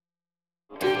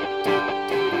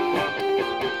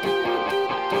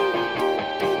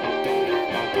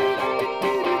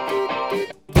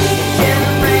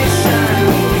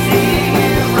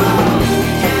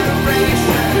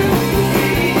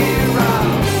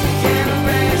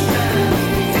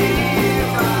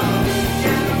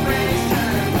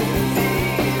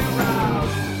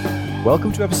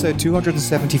Welcome to episode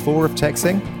 274 of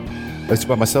TechSing, hosted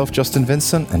by myself, Justin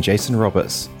Vincent, and Jason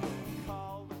Roberts.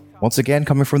 Once again,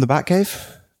 coming from the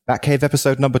Batcave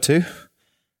episode number 2.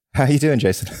 How are you doing,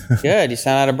 Jason? Good. You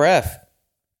sound out of breath.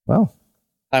 Well,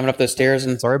 climbing up those stairs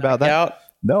and sorry about that. Out.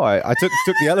 No, I took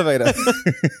the elevator.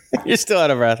 You're still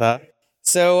out of breath, huh?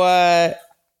 So,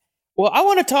 well, I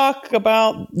want to talk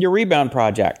about your rebound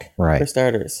project, right? For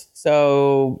starters.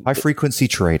 So, high frequency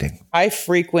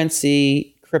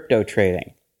crypto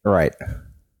trading, right?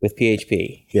 With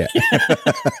PHP. Yeah.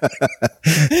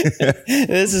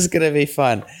 This is going to be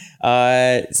fun.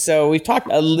 So we've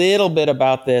talked a little bit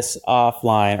about this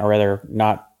offline, or rather,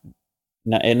 not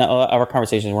our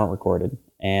conversations weren't recorded,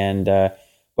 and but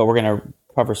we're going to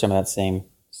cover some of that same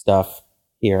stuff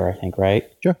here, I think,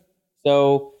 right? Sure.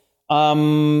 So,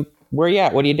 where are you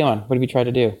at? What are you doing? What have you tried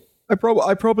to do? I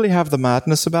probably have the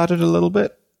madness about it a little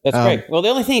bit. That's great. Well, the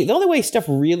only way stuff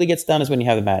really gets done is when you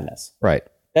have the madness. Right.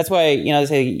 That's why, they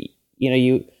say,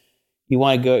 you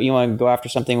want to go after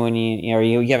something when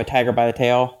you have a tiger by the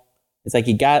tail. It's like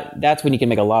that's when you can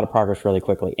make a lot of progress really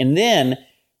quickly. And then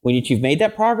when you've made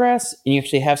that progress and you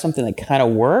actually have something that kind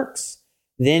of works,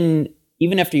 then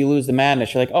even after you lose the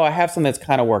madness, you're like, oh, I have something that's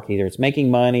kind of working. Either it's making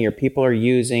money or people are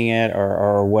using it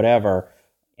or whatever,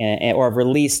 or I've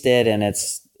released it and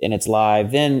it's live.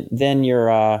 Then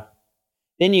you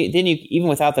even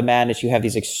without the madness, you have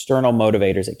these external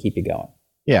motivators that keep you going.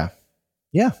 Yeah.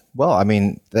 Yeah. Well, I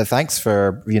mean, thanks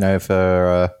for,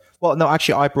 well, no,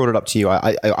 actually, I brought it up to you.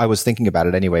 I was thinking about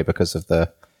it anyway because of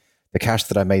the cash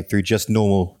that I made through just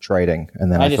normal trading.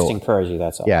 And then I just thought, encourage you,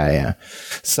 that's all. Yeah.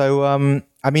 So,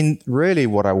 I mean, really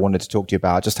what I wanted to talk to you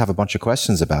about, just have a bunch of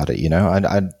questions about it, and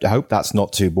I hope that's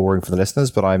not too boring for the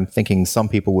listeners, but I'm thinking some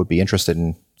people would be interested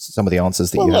in some of the answers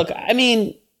that you have. Look, I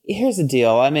mean, here's the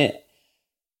deal. I mean,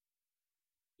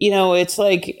 it's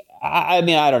like, I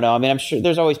don't know. I mean, I'm sure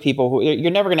there's always people who you're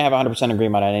never going to have 100%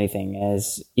 agreement on anything,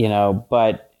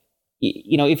 but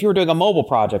if you were doing a mobile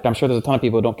project, I'm sure there's a ton of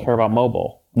people who don't care about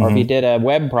mobile. Or if you did a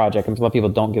web project, a lot of people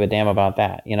don't give a damn about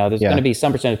that. There's going to be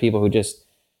some percentage of people who just,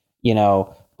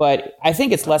 but I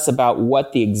think it's less about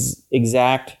what the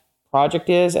exact project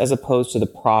is as opposed to the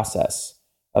process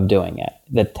of doing it.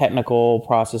 The technical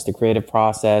process, the creative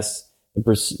process,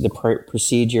 the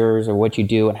procedures of what you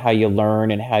do and how you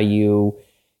learn and how you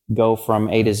go from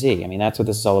A to Z. I mean, that's what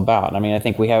this is all about. I mean, I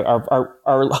think we have our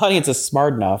audience is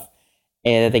smart enough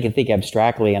that they can think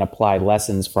abstractly and apply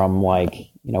lessons from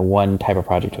one type of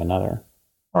project to another.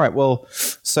 All right. Well,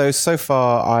 so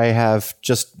far I have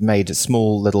just made a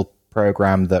small little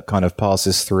program that kind of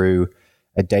passes through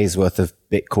a day's worth of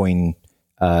Bitcoin,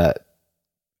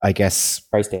 I guess,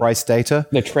 price data.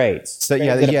 The trades. So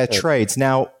trades.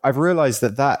 Now I've realized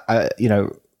that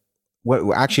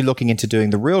we're actually looking into doing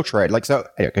the real trade.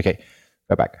 Okay,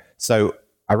 go back. So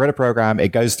I read a program.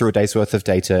 It goes through a day's worth of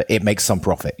data. It makes some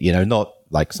profit. Not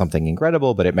like something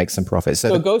incredible, but it makes some profit.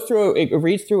 So it goes through. It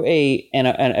reads through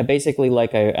basically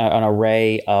like an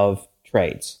array of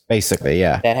trades. Basically,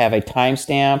 yeah. That have a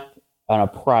timestamp on a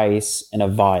price and a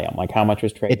volume, like how much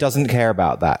was traded. It doesn't care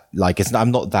about that.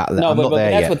 I'm not that. No, I'm but not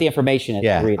there that's yet. what the information is.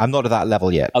 Yeah, I'm not at that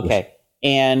level yet. Okay,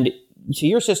 and so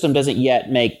your system doesn't yet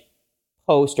make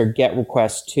post or get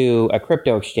requests to a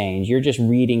crypto exchange. You're just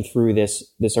reading through this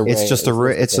array. It's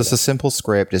just a simple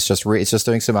script. It's just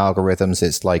doing some algorithms.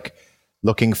 It's like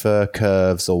looking for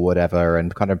curves or whatever,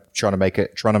 and kind of trying to make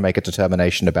a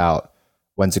determination about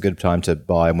when's a good time to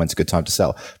buy and when's a good time to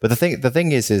sell. But the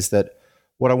thing is that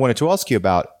what I wanted to ask you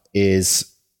about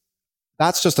is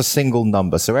that's just a single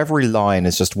number. So every line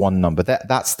is just one number.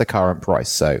 That's the current price.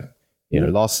 So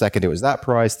last second it was that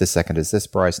price. This second is this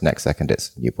price. Next second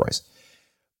it's new price.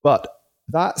 But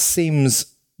that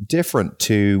seems different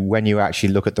to when you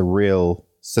actually look at the real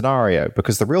scenario,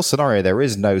 because the real scenario, there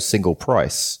is no single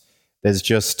price. There's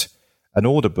just an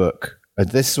order book. And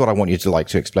this is what I want you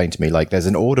to explain to me. There's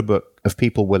an order book of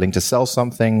people willing to sell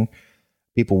something,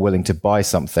 people willing to buy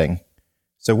something.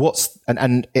 So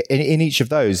and in each of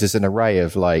those is an array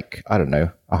of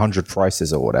 100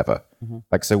 prices or whatever.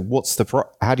 Mm-hmm.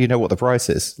 So how do you know what the price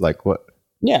is? What?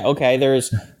 Yeah. Okay. There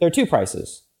are two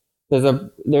prices.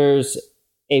 There's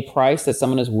a price that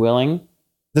someone is willing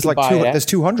to buy. There's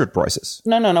 200 prices.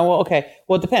 No. Well, okay.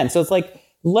 Well, it depends. So it's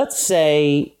let's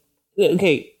say,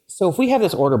 okay. So if we have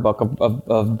this order book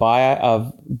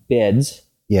of bids,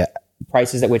 yeah,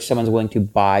 prices at which someone's willing to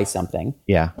buy something,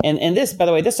 yeah, and this, by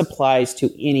the way, this applies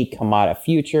to any commodity,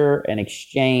 future, an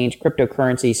exchange,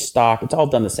 cryptocurrency, stock. It's all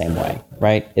done the same way,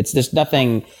 right? There's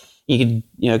nothing you could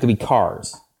it could be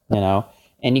cars,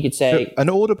 And you could say an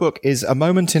order book is a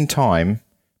moment in time,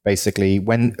 basically,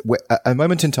 when a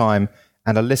moment in time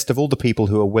and a list of all the people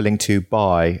who are willing to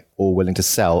buy or willing to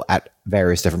sell at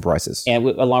various different prices. And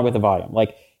along with the volume.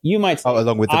 Like you might say,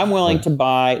 along with I'm willing to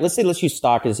buy, let's use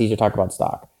stock because it's easier to talk about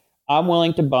stock. I'm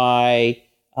willing to buy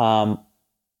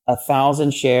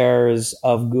 1,000 shares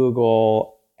of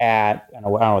Google at, I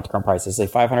don't know what the current price is, say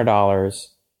 $500.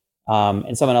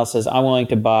 And someone else says, I'm willing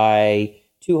to buy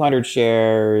 200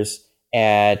 shares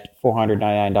at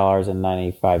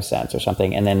 $499.95 or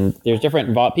something. And then there's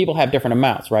people have different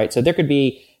amounts, right? So there could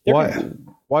be...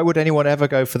 Why would anyone ever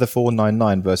go for the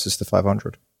 $499 versus the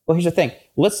 $500? Well, here's the thing.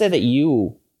 Let's say that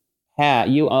you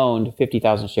owned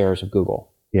 50,000 shares of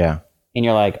Google. Yeah. And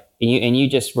you're like, you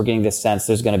just were getting this sense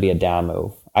there's going to be a down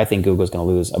move. I think Google's going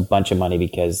to lose a bunch of money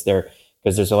because there's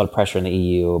a lot of pressure in the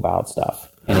EU about stuff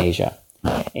in Asia.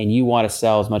 And you want to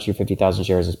sell as much of your 50,000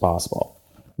 shares as possible.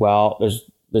 Well, there's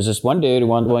this one dude who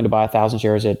was willing to buy 1,000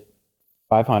 shares at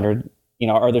 500,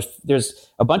 or there's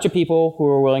a bunch of people who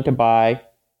are willing to buy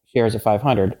shares at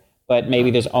 500, but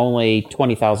maybe there's only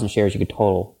 20,000 shares you could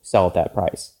total sell at that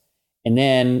price. And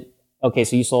then, okay,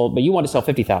 so you sold, but you want to sell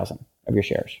 50,000 of your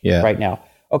shares right now.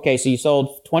 Okay, so you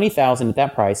sold 20,000 at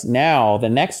that price. Now the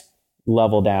next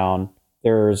level down,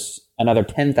 there's another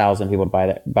 10,000 people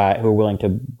who are willing to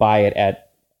buy it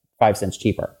at 5 cents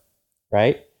cheaper,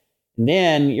 right? And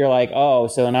then you're like, oh,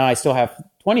 so now I still have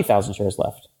 20,000 shares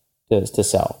left to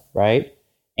sell, right?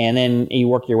 And then you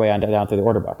work your way down through the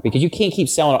order book because you can't keep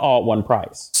selling it all at one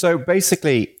price. So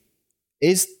basically,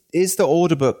 is the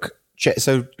order book?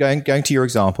 So going to your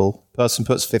example, person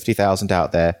puts 50,000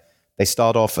 out there. They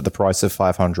start off at the price of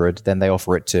 500, then they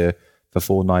offer it for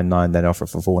 499, then offer it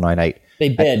for 498. They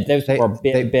bid. Those people are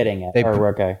bidding it.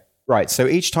 Okay. Right. So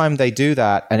each time they do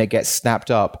that and it gets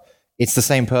snapped up, it's the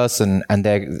same person, and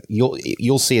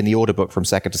you'll see in the order book from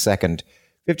second to second,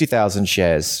 50,000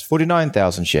 shares,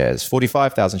 49,000 shares,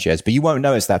 45,000 shares, but you won't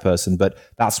know it's that person, but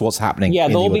that's what's happening. Yeah,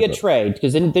 there'll be a trade,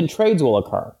 because then trades will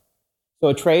occur. So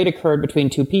a trade occurred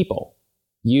between two people.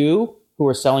 You, who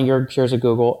are selling your shares of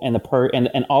Google, and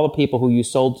and all the people who you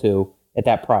sold to at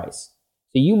that price.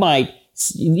 So you might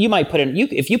put in,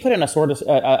 if you put in an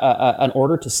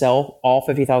order to sell all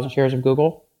 50,000 shares of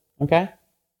Google, okay?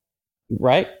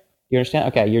 Right? You understand?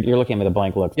 Okay, you're looking at me with a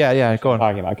blank look. Yeah, go on.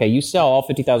 Talking about. Okay, you sell all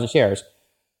 50,000 shares.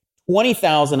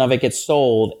 20,000 of it gets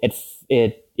sold at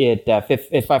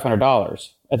 $500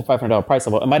 at the $500 price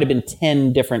level. It might have been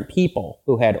 10 different people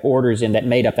who had orders in that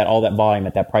made up all that volume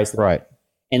at that price level. Right.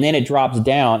 And then it drops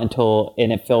down and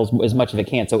it fills as much as it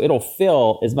can. So it'll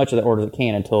fill as much of the order as it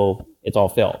can until it's all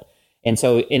filled. And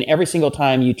so in every single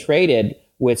time you traded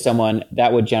with someone,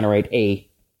 that would generate a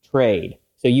trade.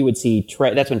 So you would see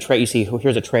that's when you see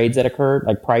here's a trades that occurred,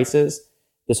 like prices.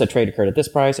 A trade occurred at this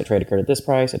price, a trade occurred at this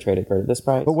price, a trade occurred at this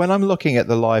price. But when I'm looking at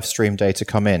the live stream data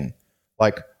come in,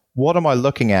 like what am I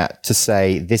looking at to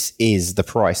say this is the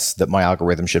price that my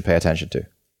algorithm should pay attention to?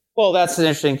 Well, that's an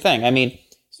interesting thing. I mean,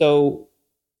 so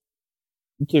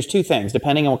there's two things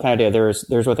depending on what kind of data.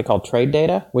 There's what they call trade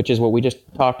data, which is what we just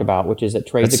talked about, which is that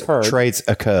trades occurred. Trades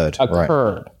occurred.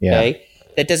 Right. Yeah. Okay.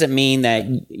 That doesn't mean that,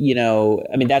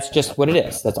 I mean, that's just what it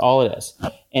is. That's all it is.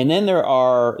 And then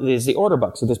there's the order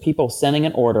book. So there's people sending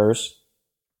in orders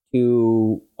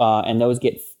and those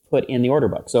get put in the order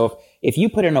book. So if you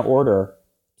put in an order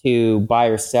to buy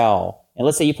or sell, and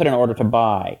let's say you put in an order to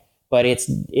buy, but it's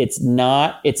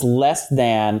less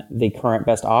than the current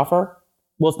best offer,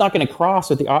 well, it's not going to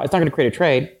cross it's not going to create a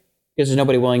trade because there's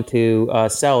nobody willing to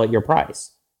sell at your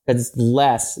price because it's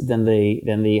less than the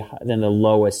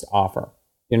lowest offer.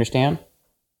 You understand?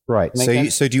 Right.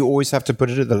 So do you always have to put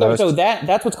it at the lowest? So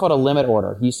that's what's called a limit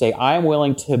order. You say I am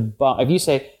willing to buy. If you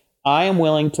say I am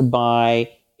willing to buy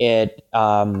at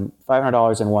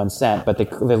 $500.01, but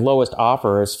the lowest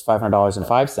offer is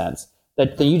 $500.05,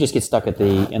 then you just get stuck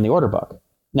in the order book.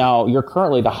 Now you're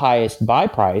currently the highest buy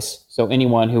price. So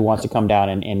anyone who wants to come down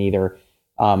and either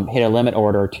hit a limit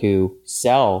order to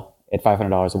sell at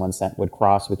 $500.01 would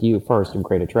cross with you first and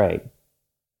create a trade.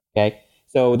 Okay.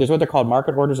 So there's what they're called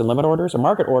market orders and limit orders. A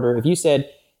market order,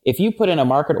 if you put in a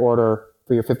market order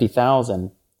for your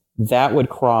 50,000, that would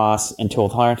cross until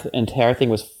the entire thing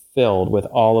was filled with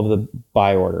all of the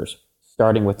buy orders,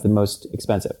 starting with the most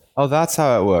expensive. Oh, that's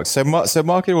how it works. So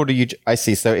market order, I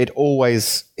see. So it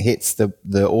always hits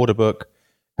the order book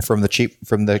from the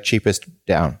cheapest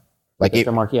down. Like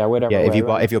whatever. Yeah, if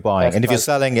you're buying, that's and if you're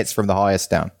selling, it's from the highest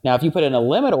down. Now, if you put in a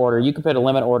limit order, you can put a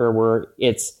limit order where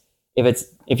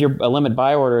if your a limit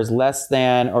buy order is less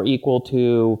than or equal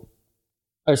to,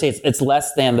 or say it's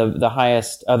less than the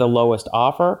highest or the lowest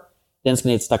offer, then it's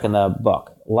going to get stuck in the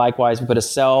book. Likewise, if you put a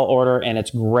sell order and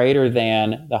it's greater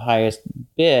than the highest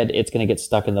bid, it's going to get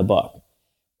stuck in the book.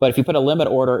 But if you put a limit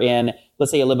order in,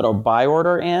 let's say a limit or buy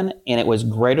order in, and it was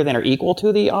greater than or equal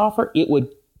to the offer, it would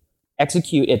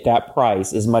execute at that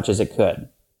price as much as it could.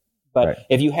 But Right.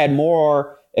 if you had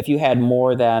more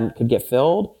than could get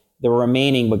filled, the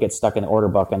remaining would get stuck in the order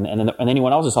book, and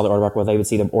anyone else who saw the order book, well, they would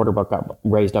see the order book got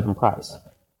raised up in price,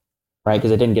 right? Because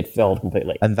it didn't get filled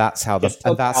completely. And that's how the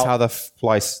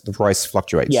price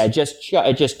fluctuates. Yeah,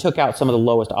 it just took out some of the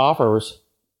lowest offers,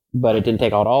 but it didn't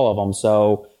take out all of them.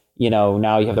 So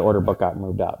now you have the order book got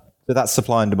moved up. So that's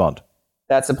supply and demand.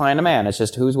 That's supply and demand. It's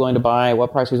just who's willing to buy,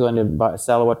 what price, who's willing to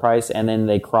sell at what price, and then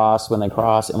they cross when they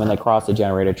cross, and when they cross, they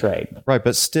generate a trade. Right,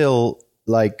 but still,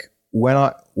 like when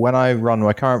I run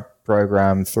my current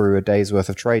program through a day's worth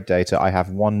of trade data, I have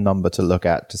one number to look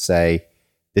at to say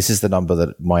this is the number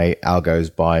that my algo is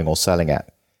buying or selling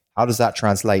at. How does that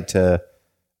translate to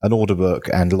an order book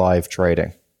and live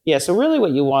trading? Yeah, so really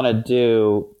what you want to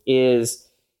do is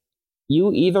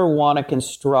you either want to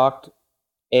construct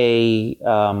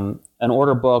an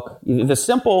order book.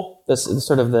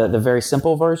 The very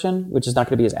simple version, which is not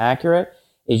going to be as accurate,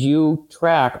 is you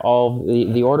track all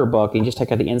the order book and you just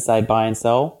take out the inside buy and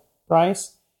sell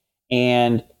price.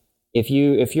 And if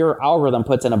your algorithm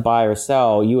puts in a buy or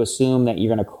sell, you assume that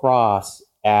you're going to cross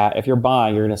at, if you're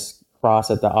buying, you're going to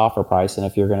cross at the offer price, and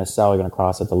if you're going to sell, you're going to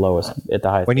cross at the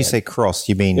highest. When you say cross,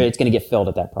 you mean it's going to get filled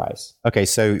at that price. Okay,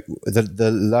 so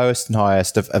the lowest and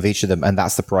highest of each of them, and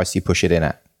that's the price you push it in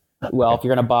at. Well, if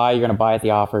you're going to buy, you're going to buy at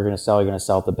the offer. You're going to sell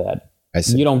at the bid. I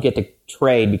see. You don't get to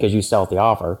trade because you sell at the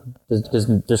offer.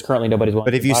 There's currently nobody's willing.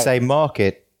 But if you say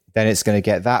market, then it's going to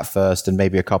get that first, and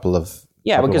maybe a couple of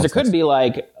because it could be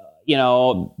like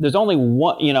there's only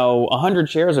 100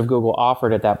 shares of Google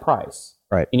offered at that price,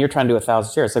 right? And you're trying to do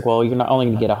 1,000 shares. It's like, well, you're not only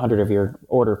going to get 100 of your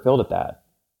order filled at that.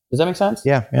 Does that make sense?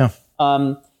 Yeah.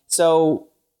 So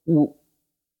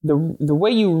the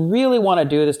way you really want to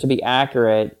do this to be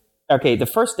accurate. Okay, the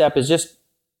first step is just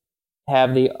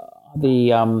have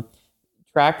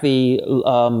track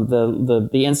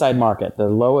the inside market,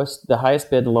 the highest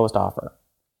bid, the lowest offer,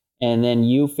 and then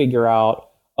you figure out,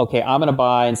 okay, I'm going to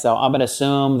buy and sell. I'm going to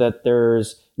assume that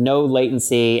there's no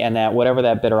latency and that whatever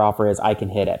that bidder offer is, I can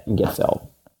hit it and get filled.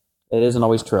 It isn't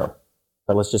always true,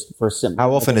 but let's just for simple.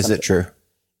 How often is it true?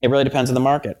 It really depends on the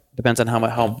market. Depends on how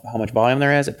much volume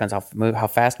there is. It depends how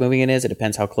fast moving it is. It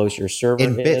depends how close your server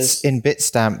is. In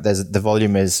Bitstamp, the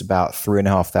volume is about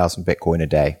 3,500 Bitcoin a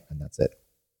day, and that's it.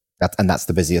 That's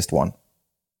the busiest one.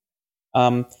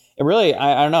 It really,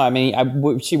 I don't know. I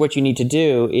mean, see what you need to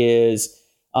do is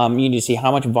you need to see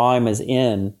how much volume is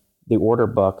in the order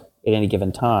book at any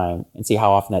given time, and see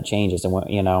how often that changes.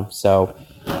 And so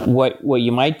what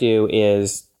you might do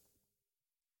is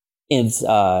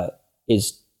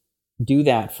do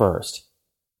that first.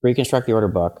 Reconstruct the order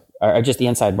book, or just the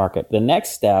inside market. The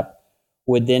next step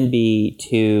would then be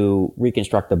to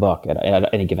reconstruct the book at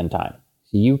any given time.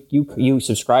 So you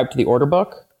subscribe to the order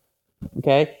book,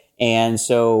 okay? And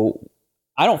so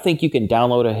I don't think you can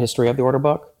download a history of the order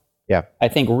book. Yeah. I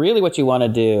think really what you want to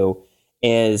do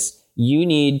is you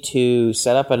need to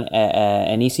set up an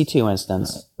EC2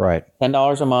 instance, right?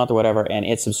 $10 a month or whatever, and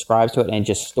it subscribes to it and it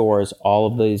just stores all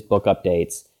of these book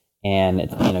updates. And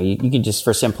you can just,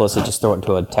 for simplicity, just throw it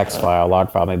into a text file,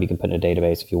 log file. Maybe you can put it in a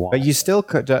database if you want. But you still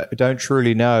don't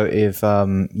truly know if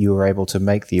you were able to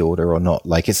make the order or not.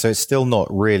 So it's still not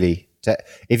really.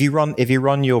 If you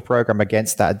run your program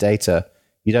against that data,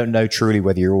 you don't know truly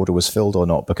whether your order was filled or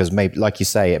not, because maybe, like you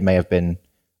say, it may have been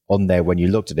on there when you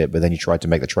looked at it, but then you tried to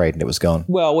make the trade and it was gone.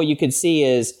 Well, what you could see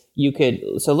is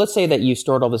so let's say that you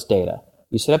stored all this data.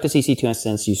 You set up the EC2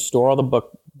 instance, you store all the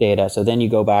book data, so then you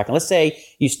go back, and let's say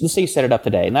you set it up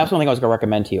today, and that's one thing I was going to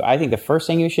recommend to you. I think the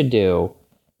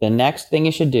next thing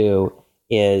you should do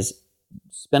is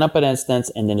spin up an instance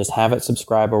and then just have it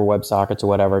subscribe or WebSockets or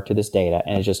whatever to this data,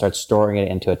 and it just starts storing it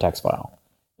into a text file.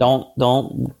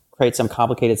 Don't create some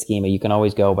complicated schema. You can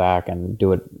always go back and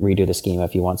redo the schema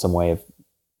if you want some way of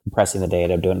compressing the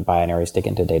data, doing it binary, stick it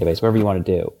into a database, whatever you want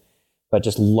to do. But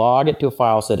just log it to a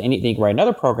file so that you can write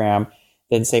another program,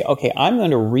 then say, okay, I'm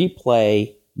going to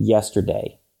replay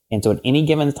yesterday. And so at any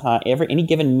given time, any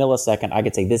given millisecond, I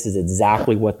could say this is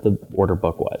exactly what the order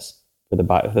book was for the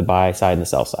buy side and the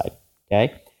sell side.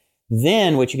 Okay.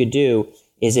 Then what you could do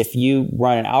is, if you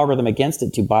run an algorithm against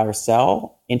it to buy or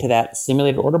sell into that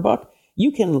simulated order book,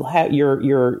 you can have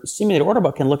your simulated order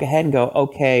book can look ahead and go,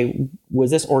 okay,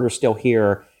 was this order still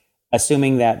here?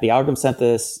 Assuming that the algorithm sent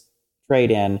this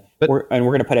trade in, and we're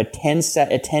going to put a 10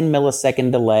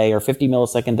 millisecond delay or 50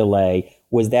 millisecond delay.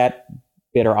 Was that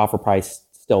bid or offer price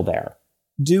still there?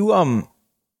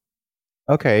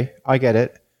 Okay, I get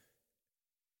it.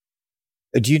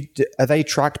 Are they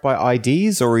tracked by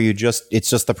IDs, or are you it's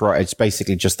just the price? It's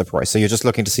basically just the price. So you're just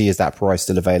looking to see, is that price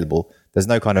still available? There's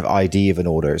no kind of ID of an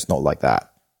order. It's not like that.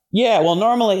 Yeah, well,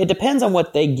 normally it depends on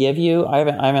what they give you. I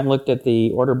haven't looked at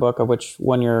the order book of which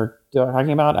one you're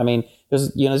talking about. I mean,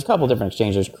 there's a couple different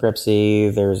exchanges. There's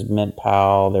Cripsy, there's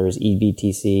MintPal, there's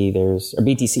EBTC, there's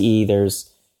BTCE,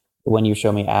 there's the one you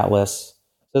show me, Atlas.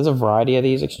 There's a variety of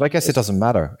these exchanges. But I guess it doesn't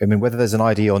matter. I mean, whether there's an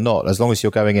ID or not, as long as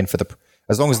you're going in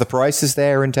as long as the price is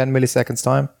there in 10 milliseconds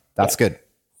time, that's good.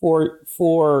 For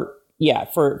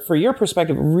your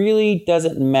perspective, it really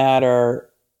doesn't matter.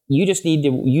 You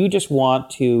just want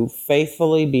to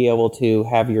faithfully be able to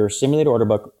have your simulated order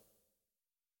book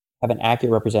have an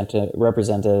accurate representation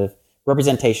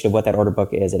of what that order book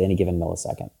is at any given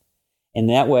millisecond. And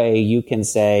that way you can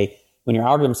say, when your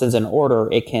algorithm sends an order,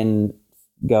 it can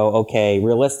go, okay,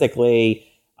 realistically,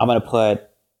 I'm going to put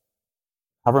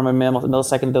however many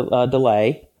millisecond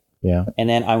delay. Yeah. And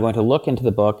then I'm going to look into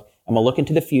the book. I'm going to look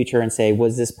into the future and say,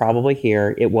 was this probably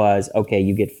here? It was. Okay,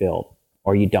 you get filled,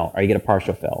 or you don't, or you get a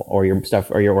partial fill, or your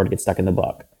order gets stuck in the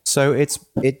book. So it's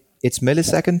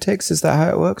millisecond ticks. Is that how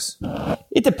it works?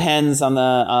 It depends on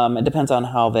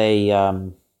how they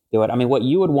do it. I mean, what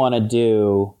you would want to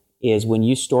do is, when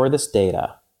you store this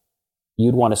data,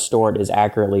 you'd want to store it as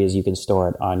accurately as you can store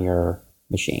it on your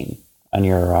machine, and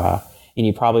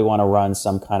you probably want to run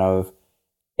some kind of,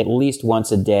 at least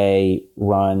once a day,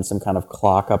 run some kind of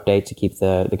clock update to keep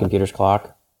the computer's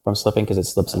clock from slipping, because it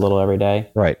slips a little every day.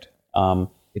 Right.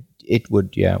 It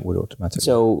would automatically.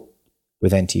 So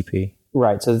with NTP.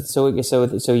 Right. So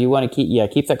you want to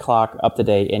keep that clock up to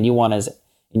date, and there's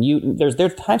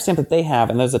timestamp that they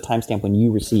have, and there's a timestamp when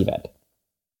you receive it.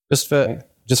 Just for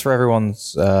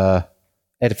everyone's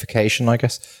edification, I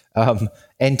guess.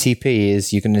 NTP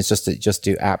is, you can just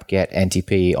do apt-get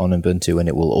NTP on Ubuntu, and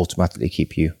it will automatically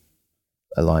keep you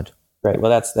aligned. Right.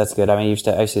 Well, that's good. I mean, I used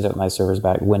to do it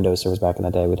with Windows servers back in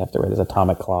the day. We'd have to write this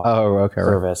atomic clock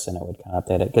service, and it would kind of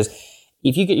update it. Because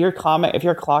if you get your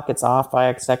clock gets off by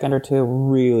a second or two, it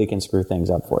really can screw things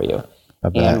up for you.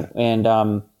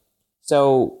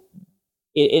 So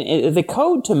the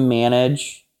code to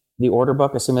manage the order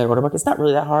book, a simulated order book, it's not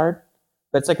really that hard,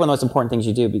 but it's like one of the most important things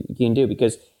you can do,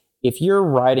 because if you're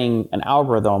writing an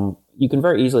algorithm, you can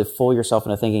very easily fool yourself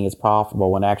into thinking it's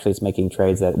profitable when actually it's making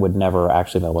trades that would never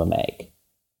actually be able to make.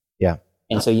 Yeah.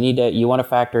 And so you want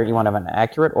to have an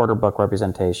accurate order book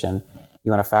representation.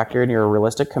 You want to factor in your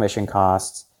realistic commission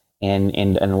costs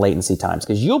and latency times,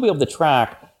 because you'll be able to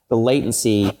track the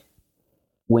latency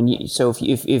when you. So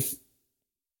if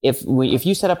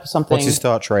you set up something, once you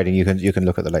start trading, you can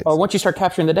look at the latency. Or once you start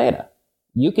capturing the data,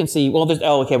 you can see. Well,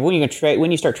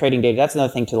 when you start trading data, that's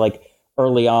another thing to, like,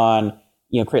 early on,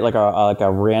 create like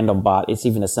a random bot. It's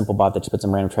even a simple bot that just puts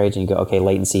some random trades, and you go, okay,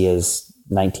 latency is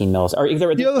 19 millis. Or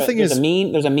there's a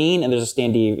mean, and there's a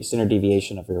standard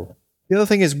deviation of your. The other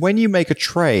thing is, when you make a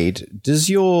trade, does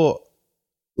the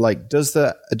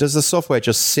software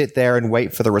just sit there and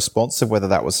wait for the response of whether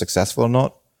that was successful or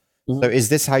not? Mm-hmm. So is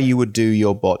this how you would do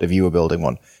your bot if you were building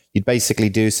one? You'd basically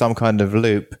do some kind of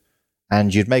loop,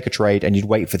 and you'd make a trade, and you'd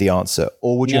wait for the answer,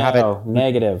 or would you have it? No,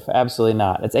 negative, absolutely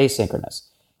not. It's asynchronous.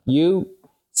 You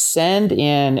send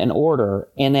in an order,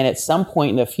 and then at some point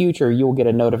in the future, you'll get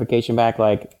a notification back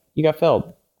like, you got filled,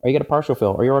 or you get a partial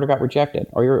fill, or your order got rejected,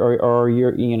 or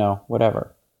your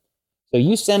whatever. So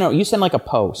you send like a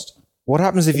post. What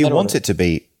happens if you want it to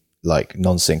be like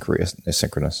non-synchronous?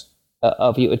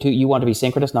 You want to be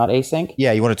synchronous, not async?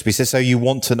 Yeah, you want it to be, so you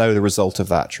want to know the result of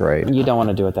that trade. You don't want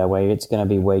to do it that way. It's going to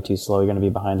be way too slow. You're going to be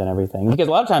behind on everything. Because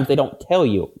a lot of times they don't tell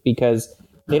you, because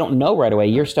they don't know right away.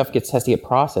 Your stuff has to get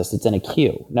processed. It's in a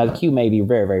queue. Now, the queue may be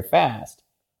very, very fast,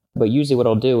 but usually what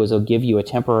it'll do is it'll give you a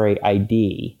temporary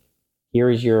ID. Here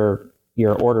is your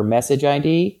order message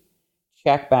ID.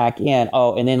 Check back in.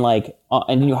 Oh, and then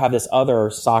and then you'll have this other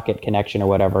socket connection or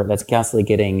whatever that's constantly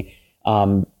getting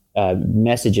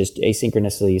messages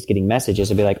asynchronously. Is getting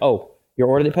messages and be like, oh, your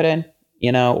order they put in,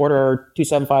 order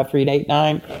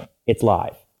 275389, it's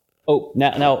live. Oh,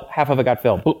 now half of it got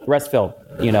filled. Boop, rest filled.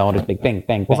 Just big bang, bang,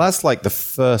 bang. Well, that's like the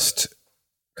first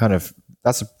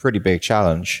that's a pretty big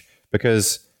challenge,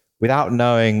 because without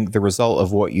knowing the result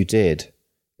of what you did,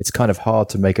 it's kind of hard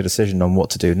to make a decision on what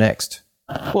to do next.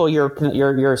 Well,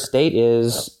 your state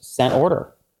is sent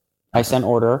order. I sent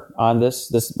order on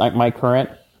this my current.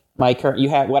 You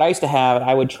have what I used to have.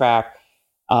 I would track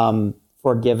for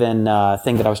a given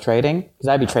thing that I was trading, because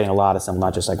I'd be trading a lot of them,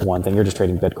 not just like one thing. You're just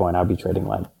trading Bitcoin. I'd be trading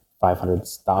like 500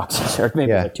 stocks or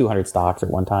maybe like 200 stocks at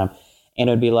one time, and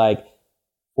it would be like,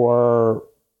 for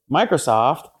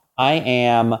Microsoft, I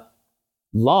am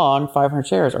long 500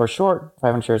 shares or short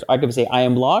 500 shares. I could say, I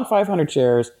am long 500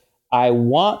 shares. I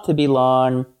want to be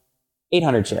long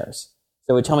 800 shares.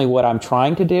 So it would tell me what I'm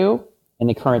trying to do in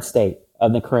the current state.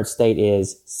 And the current state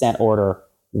is sent order,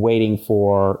 waiting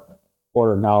for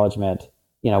order acknowledgement,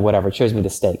 whatever. It shows me the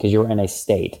state because you're in a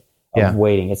state of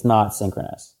waiting. It's not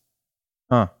synchronous.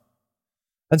 Huh.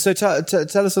 And so tell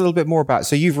us a little bit more about,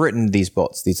 so you've written these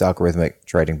bots, these algorithmic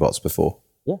trading bots before.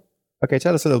 Yeah. Okay,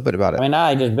 tell us a little bit about it. I mean,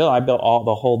 I built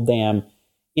the whole damn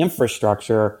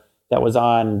infrastructure that was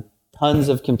on tons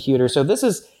of computers. So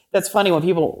that's funny when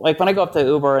people, like when I go up to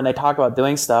Uber and they talk about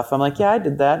doing stuff, I'm like, yeah, I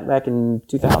did that back in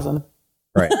 2000.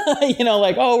 Right.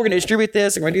 Like, oh, we're going to distribute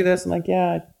this and we're going to do this. I'm like,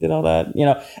 yeah, I did all that.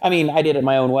 I mean, I did it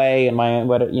my own way and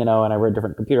and I read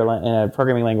different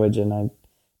programming language and I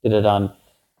did it on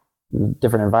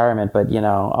different environment. But,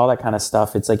 all that kind of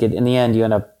stuff. It's like in the end,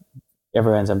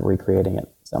 everyone ends up recreating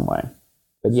it some way.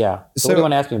 But yeah. So what do you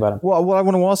want to ask me about it? Well, what I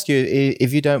want to ask you,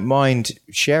 if you don't mind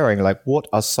sharing, like, what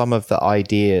are some of the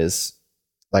ideas?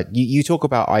 Like you talk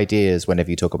about ideas whenever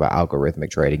you talk about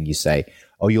algorithmic trading. You say,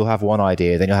 oh, you'll have one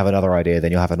idea, then you'll have another idea, then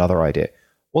you'll have another idea.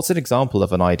 What's an example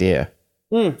of an idea?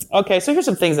 Okay, so here's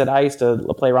some things that I used to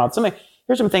play around with.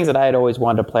 Here's some things that I had always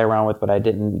wanted to play around with, but I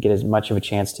didn't get as much of a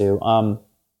chance to.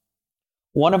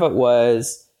 One of it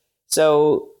was,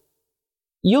 so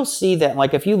you'll see that,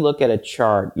 like, if you look at a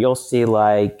chart, you'll see,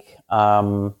 like,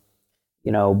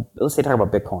 let's say talk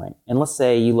about Bitcoin. And let's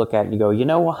say you look at it and you go, you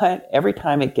know what? Every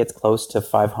time it gets close to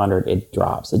 500, it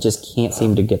drops. It just can't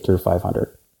seem to get through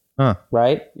 500. Huh.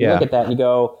 Right? You look at that and you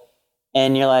go,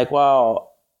 and you're like,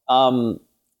 well,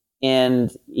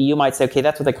 and you might say, okay,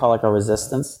 that's what they call like a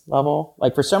resistance level.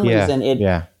 Like for some reason,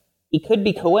 it could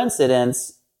be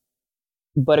coincidence,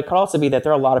 but it could also be that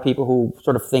there are a lot of people who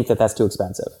sort of think that that's too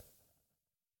expensive.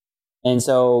 And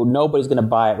so nobody's going to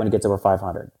buy it when it gets over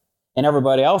 500. And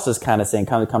everybody else is kind of saying,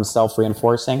 kind of becomes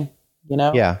self-reinforcing,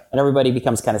 Yeah. And everybody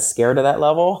becomes kind of scared of that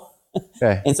level.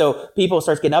 Okay. And so people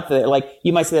start getting up to it. Like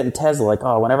you might see that in Tesla, like,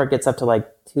 oh, whenever it gets up to like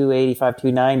 285,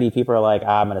 290, people are like,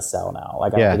 I'm going to sell now.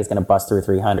 Like, I don't think it's going to bust through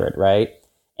 300, right?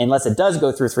 Unless it does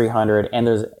go through 300 and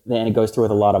then it goes through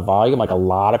with a lot of volume, like a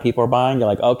lot of people are buying. You're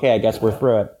like, okay, I guess we're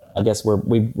through it. I guess we're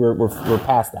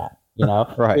past that,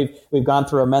 Right. We've gone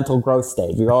through a mental growth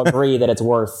stage. We all agree that it's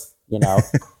worth,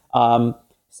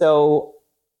 So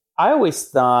I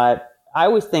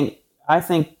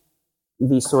think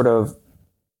these sort of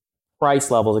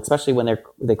price levels, especially when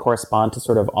they correspond to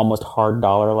sort of almost hard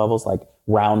dollar levels, like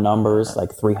round numbers, like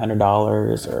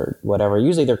 $300 or whatever.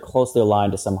 Usually they're closely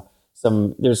aligned to some.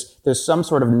 There's some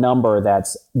sort of number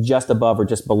that's just above or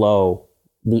just below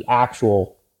the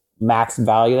actual max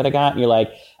value that I got. And you're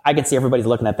like, I can see everybody's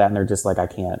looking at that and they're just like, I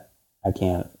can't.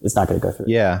 It's not going to go through.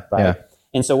 Yeah. Right. Yeah.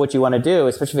 And so what you want to do,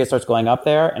 especially if it starts going up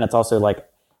there and it's also like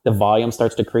the volume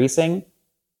starts decreasing,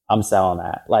 I'm selling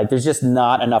that. Like there's just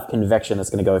not enough conviction that's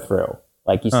going to go through.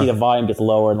 Like you see the volume gets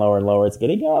lower and lower and lower. It's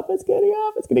getting up. It's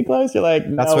getting close. You're like,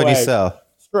 no that's when way. you sell.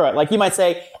 Screw it. Like you might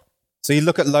say. So you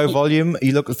look at low volume.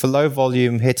 You look for low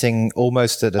volume hitting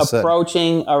almost at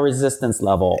approaching a resistance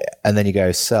level, and then you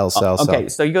go sell. Okay,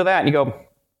 so you go that and you go.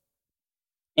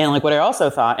 And like what I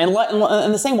also thought, and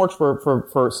the same works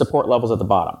for support levels at the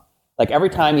bottom. Like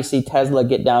every time you see Tesla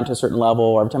get down to a certain level,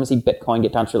 or every time you see Bitcoin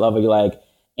get down to a certain level, you're like,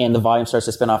 and the volume starts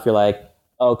to spin off, you're like,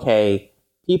 okay,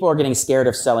 people are getting scared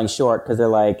of selling short because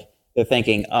they're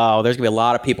thinking, oh, there's gonna be a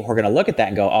lot of people who are gonna look at that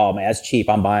and go, oh man, that's cheap,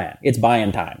 I'm buying. It's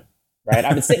buying time, right?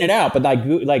 I've been sitting it out, but like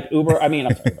Uber,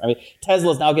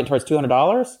 Tesla's now getting towards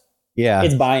 $200. Yeah,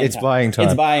 it's buying time.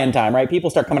 It's buying time, right? People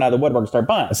start coming out of the woodwork and start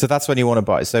buying. So that's when you want to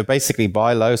buy. So basically,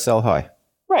 buy low, sell high.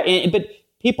 Right, but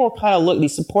people kind of look.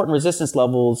 These support and resistance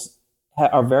levels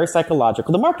are very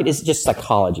psychological. The market is just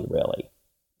psychology, really.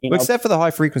 Well, except for the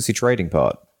high frequency trading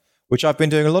part, which I've been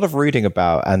doing a lot of reading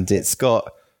about, and it's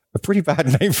got a pretty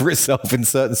bad name for itself in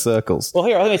certain circles. Well,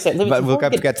 here, let me say. But we'll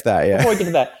get to that. Yeah. Before we get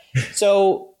to that,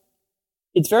 so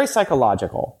it's very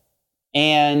psychological,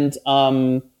 and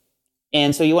so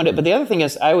you want to. But the other thing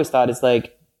is, I always thought is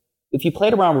like if you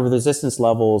played around with resistance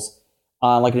levels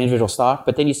on like an individual stock,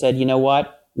 but then you said, you know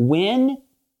what, because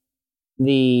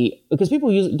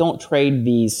people usually don't trade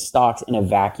these stocks in a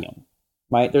vacuum,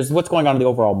 right? There's what's going on in the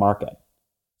overall market.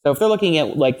 So if they're looking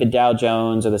at like the Dow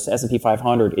Jones or the S&P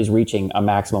 500 is reaching a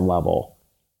maximum level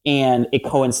and it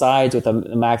coincides with the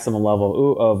maximum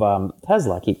level of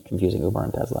Tesla. I keep confusing Uber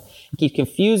and Tesla. I keep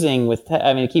confusing with,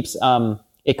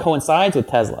 it coincides with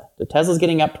Tesla. So Tesla's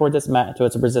getting up toward its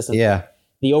resistance. Yeah.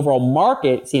 The overall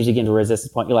market seems to get into a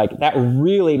resistance point. You're like, that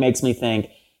really makes me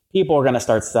think people are going to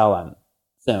start selling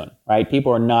soon, right?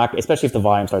 People are not, especially if the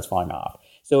volume starts falling off.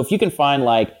 So if you can find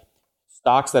like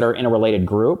stocks that are in a related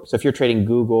group. So if you're trading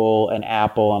Google and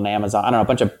Apple and Amazon, I don't know, a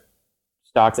bunch of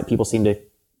stocks that people seem to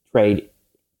trade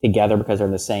together because they're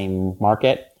in the same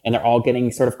market and they're all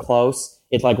getting sort of close,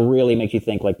 it like really makes you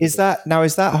think like, is that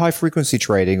high frequency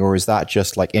trading, or is that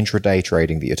just like intraday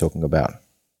trading that you're talking about?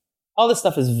 all this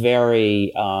stuff is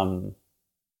very,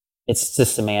 it's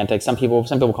just semantic. Some people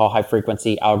call high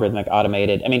frequency algorithmic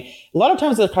automated. I mean, a lot of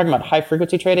times they're talking about high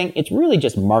frequency trading. It's really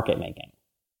just market making.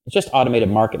 It's just automated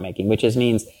market making, which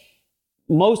means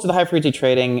most of the high frequency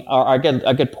trading, or a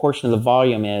good portion of the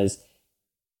volume, is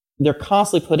they're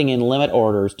constantly putting in limit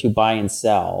orders to buy and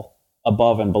sell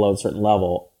above and below a certain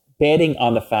level, betting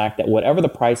on the fact that whatever the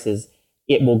price is,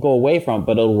 it will go away from it,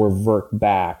 but it'll revert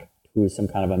back to some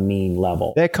kind of a mean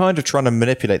level. They're kind of trying to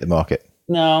manipulate the market.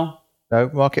 No,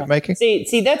 market making?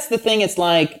 See, that's the thing. It's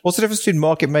like... What's the difference between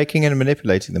market making and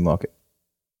manipulating the market?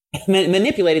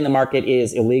 Manipulating the market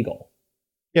is illegal.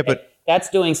 Yeah, but... That's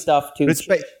doing stuff to...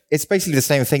 It's basically the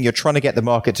same thing. You're trying to get the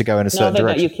market to go in a certain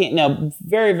direction. No, you can't. No,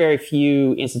 very, very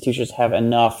few institutions have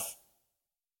enough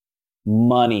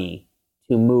money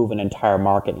to move an entire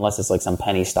market unless it's like some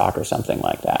penny stock or something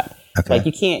like that. Okay. Like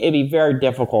you can't... It'd be very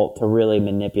difficult to really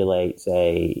manipulate,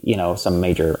 say, some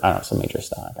major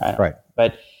stock. Right.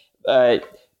 But a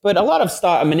lot of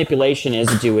stock manipulation is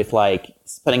to do with like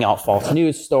putting out false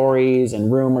news stories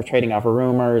and trading off of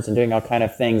rumors and doing all kind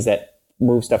of things that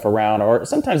move stuff around. Or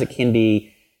sometimes it can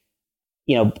be,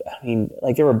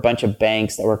 like there were a bunch of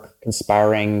banks that were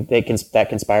conspiring. That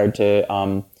conspired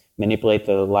to manipulate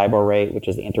the LIBOR rate, which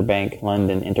is the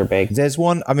London interbank. There's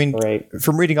one. I mean,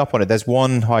 from reading up on it, there's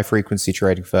one high frequency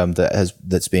trading firm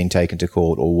that's being taken to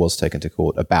court or was taken to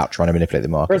court about trying to manipulate the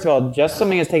market. First of all, just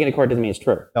something is taken to court doesn't mean it's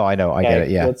true. No, I know, I get it.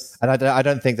 Yeah, and I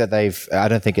don't think that I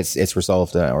don't think it's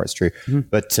resolved or it's true. Mm-hmm.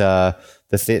 But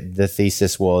the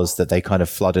thesis was that they kind of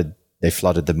flooded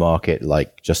the market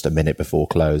like just a minute before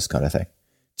close, kind of thing,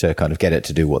 to kind of get it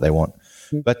to do what they want.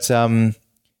 Mm-hmm. But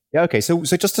yeah, okay. So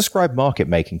just describe market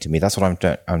making to me. That's what I'm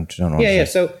trying to Yeah.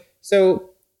 So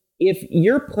if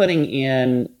you're putting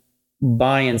in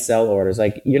buy and sell orders,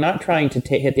 like you're not trying to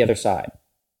hit the other side.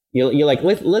 You're like,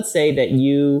 let's say that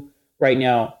you right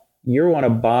now you want to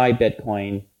buy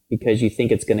Bitcoin because you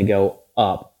think it's going to go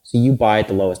up, so you buy at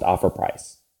the lowest offer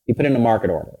price. You put in a market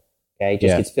order. Okay,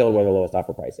 just gets filled where the lowest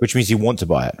offer price is. Which means you want to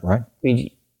buy it, right?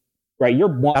 Right,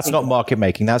 that's not market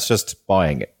making. That's just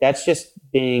buying it. That's just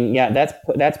being,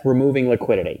 that's removing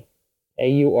liquidity.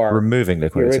 Okay, you are removing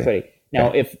liquidity.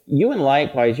 Now, if you and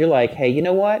likewise, you're like, hey, you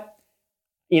know what?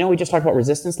 We just talked about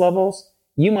resistance levels.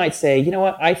 You might say, you know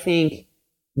what? I think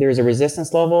there's a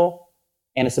resistance level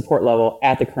and a support level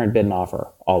at the current bid and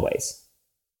offer always.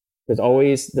 There's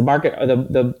always the market,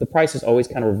 the price is always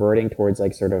kind of reverting towards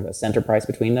like sort of a center price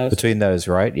between those. Between those,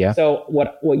 right? Yeah. So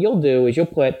what you'll do is you'll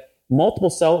put multiple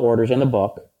sell orders in the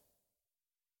book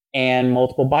and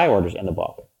multiple buy orders in the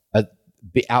book.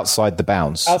 Be outside the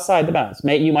bounds. Outside the bounds.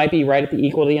 You might be right at the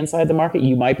equal to the inside the market.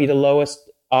 You might be the lowest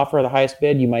offer, the highest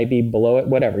bid. You might be below it,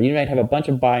 whatever. You might have a bunch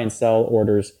of buy and sell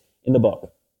orders in the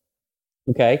book.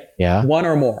 Okay? Yeah. One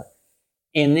or more.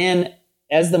 And then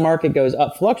as the market goes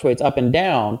up, fluctuates up and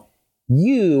down,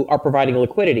 you are providing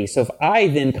liquidity. So if I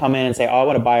then come in and say, I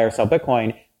want to buy or sell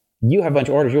Bitcoin, you have a bunch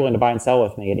of orders you're willing to buy and sell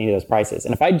with me at any of those prices.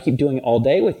 And if I keep doing it all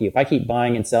day with you, if I keep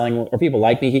buying and selling, or people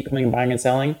like me keep coming and buying and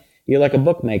selling, you're like a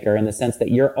bookmaker in the sense that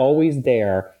you're always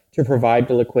there to provide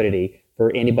the liquidity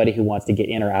for anybody who wants to get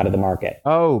in or out of the market.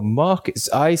 Oh, markets.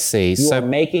 I see. You are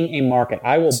making a market.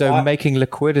 Making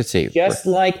liquidity. Just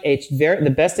like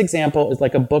the best example is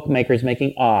like a bookmaker is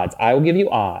making odds. I will give you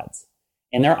odds.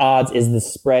 And their odds is the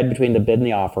spread between the bid and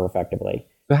the offer, effectively.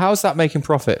 So how is that making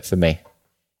profit for me?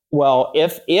 Well,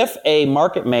 if a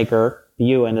market maker,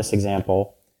 you in this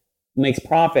example, makes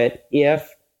profit if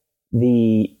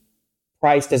the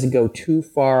price doesn't go too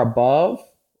far above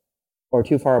or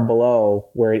too far below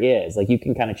where it is. Like you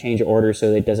can kind of change your order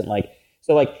so that it doesn't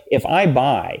if I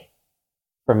buy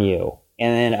from you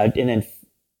and then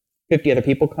 50 other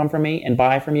people come from me and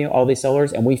buy from you, all these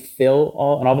sellers, and we fill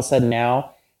and all of a sudden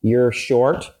now you're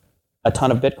short a ton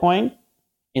of Bitcoin,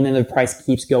 and then the price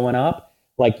keeps going up,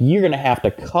 like you're going to have to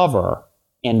cover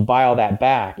and buy all that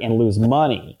back and lose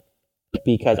money,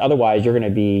 because otherwise you're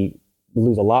going to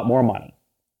lose a lot more money,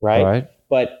 right?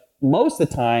 But most of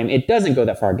the time, it doesn't go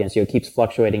that far against you. It keeps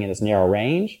fluctuating in this narrow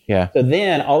range. Yeah. So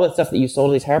then all that stuff that you sold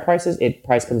at these higher prices,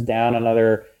 price comes down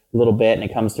another little bit, and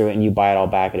it comes through, and you buy it all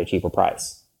back at a cheaper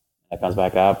price. That comes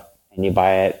back up. And you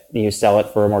buy it, you sell it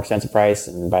for a more expensive price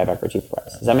and buy it back for a cheaper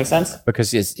price. Does that make sense?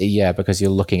 Because you're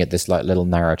looking at this like little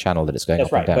narrow channel that it's going up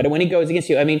and down. That's right. But when it goes against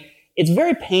you, it's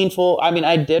very painful.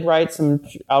 I did write some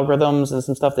algorithms and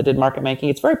some stuff that did market making.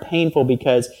 It's very painful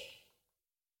because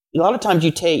a lot of times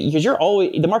you take, because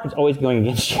the market's always going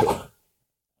against you.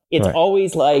 It's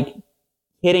always like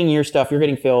hitting your stuff, you're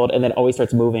getting filled, and then always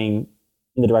starts moving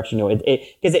in the direction you know.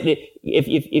 Because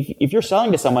if you're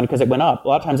selling to someone because it went up, a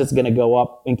lot of times it's going to go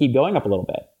up and keep going up a little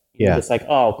bit. Yeah. It's like,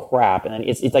 oh crap, and then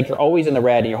it's like you're always in the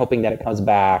red and you're hoping that it comes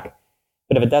back.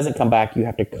 But if it doesn't come back, you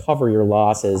have to cover your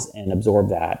losses and absorb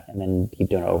that, and then keep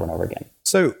doing it over and over again.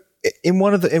 So in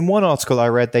one article I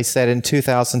read, they said in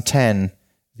 2010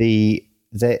 the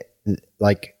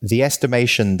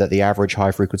estimation that the average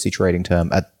high frequency trading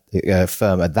firm at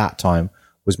that time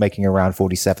was making around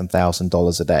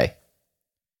 $47,000 a day.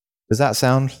 Does that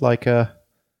sound like You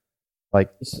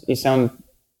sound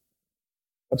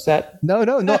upset? No,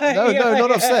 not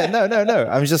upset. No.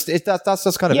 I'm just that's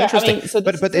just kind of interesting. I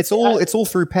mean, but it's all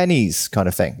through pennies kind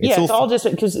of thing. It's all just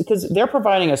because they're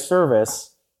providing a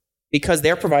service, because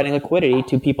they're providing liquidity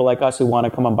to people like us who want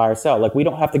to come and buy or sell. Like we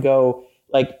don't have to go,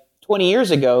 like 20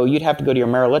 years ago, you'd have to go to your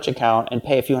Merrill Lynch account and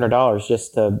pay a few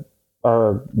 $100s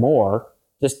or more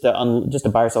just to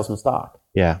buy or sell some stock.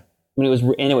 Yeah. I mean,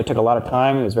 it took a lot of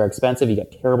time. It was very expensive. You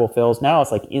get terrible fills. Now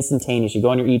it's like instantaneous. You go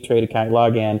on your E-Trade account,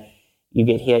 log in, you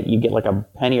get hit, you get like a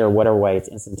penny or whatever way. It's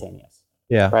instantaneous.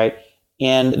 Yeah. Right.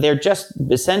 And they're just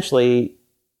essentially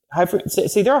there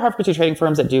are high frequency trading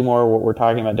firms that do more what we're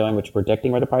talking about doing, which is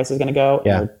predicting where the price is going to go.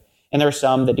 Yeah. And there are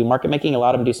some that do market making. A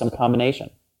lot of them do some combination,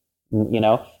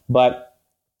 but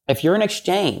if you're an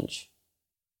exchange,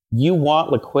 you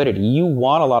want liquidity. You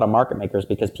want a lot of market makers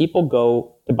because people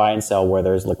go to buy and sell where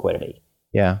there's liquidity.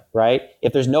 Yeah. Right.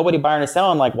 If there's nobody buying or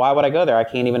selling, like, why would I go there? I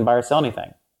can't even buy or sell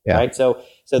anything. Yeah. Right. So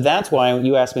that's why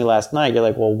you asked me last night, you're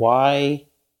like, well, why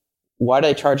do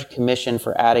they charge a commission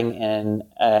for adding in,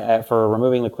 for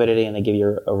removing liquidity, and they give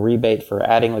you a rebate for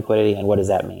adding liquidity? And what does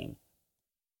that mean?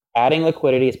 Adding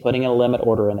liquidity is putting a limit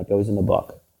order in that goes in the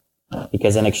book.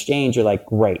 Because in exchange, you're like,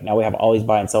 great, now we have all these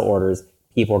buy and sell orders.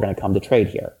 People are going to come to trade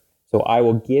here. So they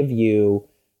were going to give you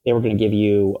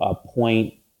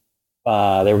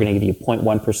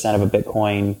 0.1% of a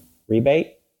Bitcoin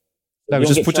rebate. No,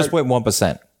 just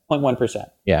 0.1%. 0.1%.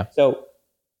 Yeah. So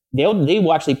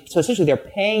essentially they're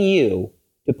paying you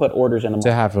to put orders in the market.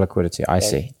 To have liquidity. I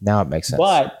see. Now it makes sense.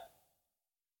 But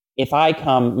if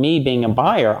me being a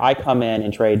buyer, I come in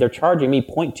and trade, they're charging me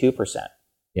 0.2%.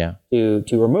 Yeah. To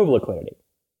remove liquidity.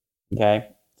 Okay.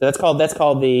 So that's called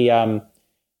the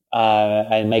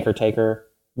maker taker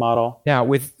model. Now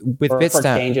with Bitstamp,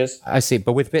 exchanges. I see,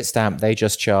 but with Bitstamp they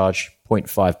just charge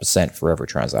 0.5% for every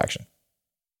transaction,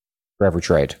 for every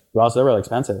trade. Well, so they're really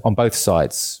expensive on both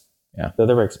sides. Yeah. So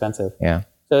they're very expensive. Yeah.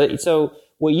 So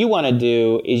what you want to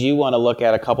do is you want to look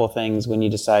at a couple of things when you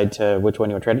decide to which one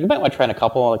you want to trade. You might want to try a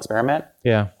couple, experiment.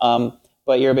 Yeah.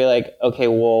 But you'll be like, okay,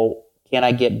 well, can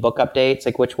I get book updates?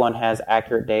 Like which one has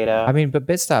accurate data? I mean, but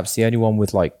Bitstamp's the only one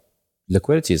with like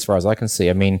liquidity as far as I can see.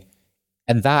 I mean,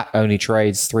 and that only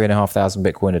trades 3,500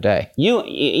 Bitcoin a day. You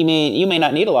may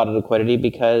not need a lot of liquidity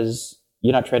because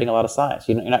you're not trading a lot of size.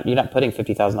 You're not putting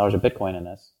 $50,000 of Bitcoin in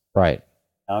this. Right.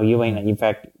 No, you ain't. In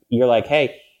fact, you're like,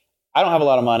 hey, I don't have a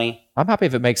lot of money. I'm happy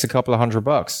if it makes a couple of $100.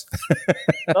 Well,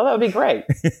 that would be great.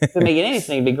 If it makes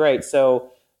anything, it'd be great.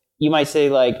 So you might say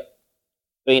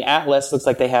Atlas looks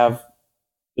like they have,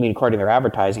 according to their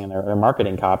advertising and their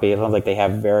marketing copy, it sounds like they're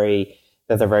very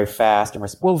fast and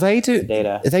responsive. Well, they do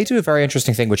data. They do a very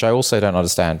interesting thing, which I also don't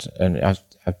understand, and it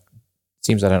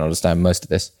seems I don't understand most of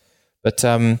this. But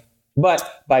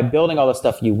by building all this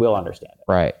stuff, you will understand it.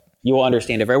 Right. You will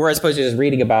understand it. Whereas opposed to just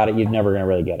reading about it, you're never going to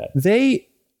really get it.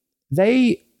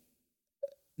 They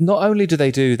not only do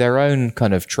they do their own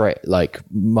kind of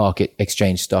market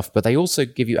exchange stuff, but they also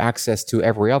give you access to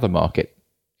every other market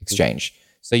exchange.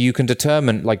 So you can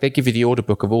determine, they give you the order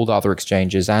book of all the other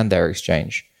exchanges and their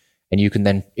exchange, and you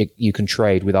can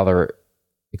trade with other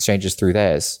exchanges through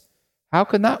theirs. How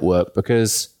can that work?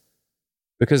 Because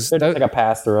they're just like a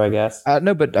pass through, I guess.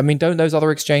 No, but I mean, don't those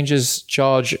other exchanges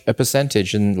charge a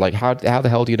percentage? And how the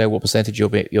hell do you know what percentage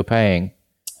you're paying?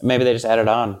 Maybe they just add it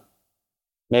on.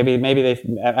 Maybe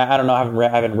they. I don't know. I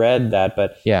haven't read that,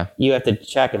 but yeah, you have to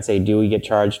check and say, do we get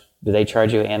charged? Do they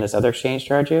charge you, and this other exchange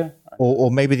charge you?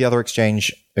 Or maybe the other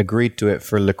exchange agreed to it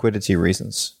for liquidity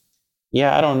reasons.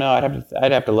 Yeah, I don't know.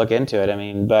 I'd have to look into it. I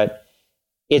mean, but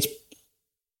it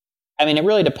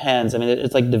really depends. I mean,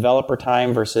 it's like developer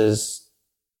time versus,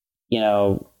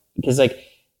 because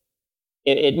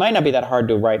it might not be that hard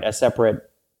to write a separate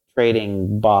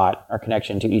trading bot or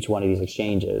connection to each one of these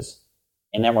exchanges,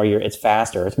 and then it's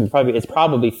faster. It's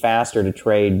probably faster to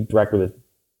trade directly with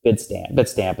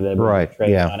Bitstamp, and then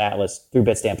trade on Atlas through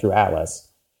Bitstamp through Atlas.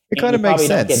 It kind of makes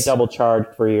sense. Don't get double charged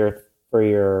for your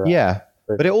yeah.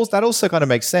 But that also kind of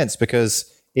makes sense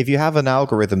because if you have an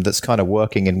algorithm that's kind of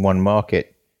working in one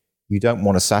market, you don't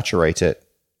want to saturate it.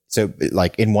 So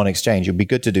like in one exchange, it'd be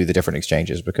good to do the different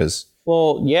exchanges because...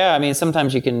 Well, yeah, I mean,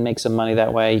 sometimes you can make some money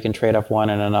that way. You can trade off one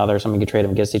and another. Someone can trade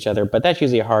them against each other, but that's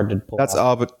usually hard to pull That's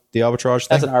off. the arbitrage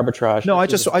thing? That's an arbitrage. No, I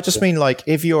just mean like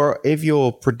if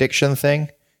your prediction thing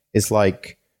is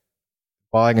like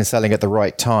buying and selling at the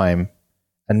right time,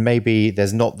 and maybe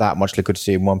there's not that much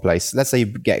liquidity in one place. Let's say you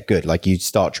get good, like you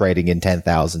start trading in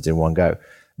 10,000 in one go,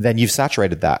 then you've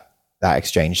saturated that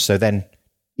exchange. So then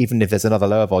even if there's another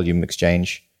lower volume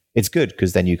exchange, it's good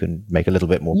because then you can make a little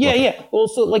bit more profit. Yeah. Well,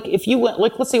 so like if you went,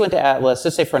 like let's say you went to Atlas,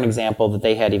 just say for an example that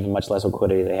they had even much less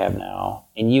liquidity than they have now,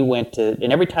 and you went to,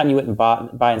 and every time you went and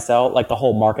buy and sell, like the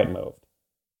whole market moved.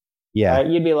 Yeah. Right?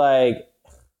 You'd be like,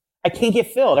 I can't get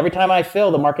filled. Every time I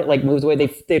fill, the market like moves away.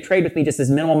 They trade with me just this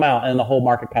minimal amount, and the whole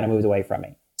market kind of moves away from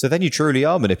me. So then you truly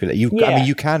are manipulating. I mean,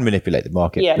 you can manipulate the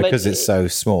market because it's so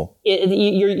small.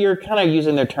 You're kind of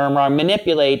using their term wrong.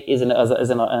 Manipulate is an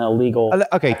illegal.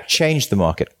 Okay, change the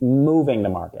market. Moving the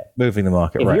market. Moving the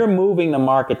market. If you're moving the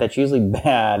market, that's usually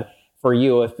bad for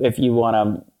you. If you want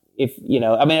to,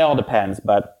 I mean, it all depends.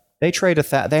 But they trade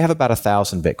they have about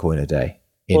 1,000 Bitcoin a day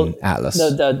in Atlas.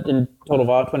 The total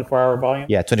volume, 24-hour volume.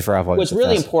 Yeah, 24-hour volume. What's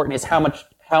really important is how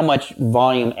much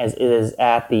volume as is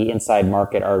at the inside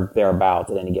market or thereabouts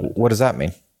at any given time. What does that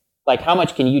mean? Like how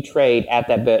much can you trade at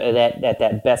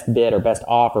that best bid or best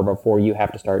offer before you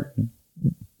have to start,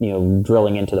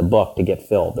 drilling into the book to get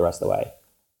filled the rest of the way?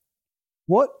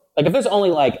 What? Like if there's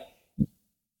only like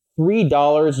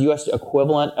 $3 US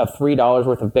equivalent of $3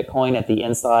 worth of Bitcoin at the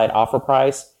inside offer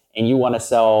price, and you want to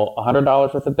sell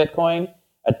 $100 worth of Bitcoin,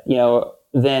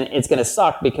 then it's going to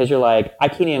suck because you're like, I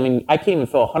can't even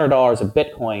fill $100 of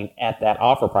Bitcoin at that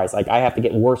offer price. Like I have to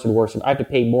get worse and worse. I have to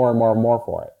pay more and more and more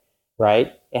for it,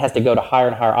 right? It has to go to higher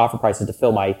and higher offer prices to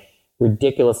fill my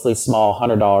ridiculously small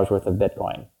 $100 worth of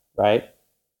Bitcoin, right?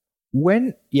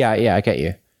 Yeah, I get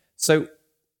you. So,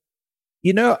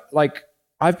 like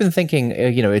I've been thinking,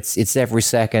 it's every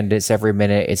second, it's every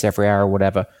minute, it's every hour,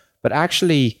 whatever. But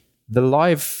actually, the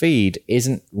live feed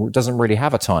doesn't really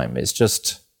have a time. It's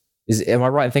just. Am I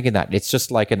right in thinking that? It's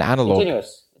just like an analog.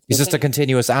 Continuous. It's just a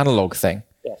continuous analog thing.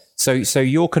 Yes. So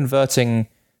you're converting.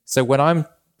 So when I'm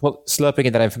slurping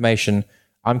in that information,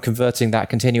 I'm converting that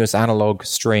continuous analog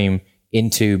stream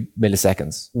into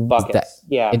milliseconds. Buckets.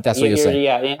 That's what you're saying.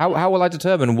 Yeah. How will I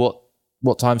determine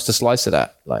what times to slice it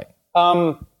at? Like,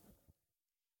 I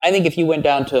think if you went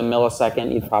down to a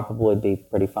millisecond, you'd probably be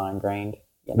pretty fine grained.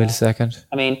 Millisecond.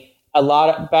 I mean.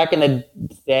 Back in the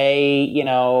day,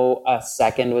 a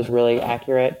second was really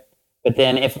accurate. But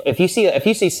then if you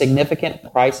see significant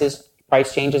price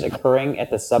changes occurring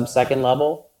at the sub-second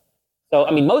level, so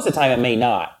I mean most of the time it may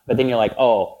not, but then you're like,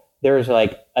 oh, there's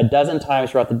like a dozen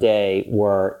times throughout the day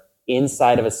where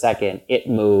inside of a second it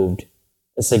moved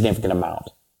a significant amount.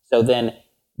 So then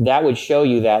that would show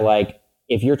you that like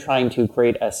if you're trying to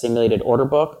create a simulated order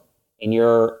book and you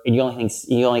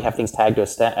only have things tagged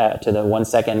to the 1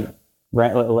 second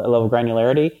level of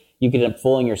granularity, you could end up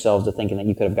fooling yourselves to thinking that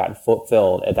you could have gotten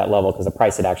filled at that level because the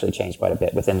price had actually changed quite a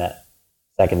bit within that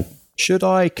second. Should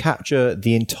I capture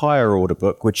the entire order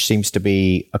book, which seems to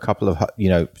be a couple of,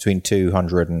 between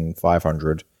 200 and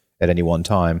 500 at any one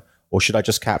time, or should I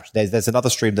just capture? There's another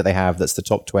stream that they have that's the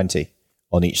top 20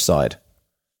 on each side.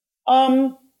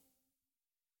 The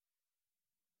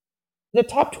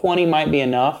top 20 might be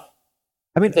enough.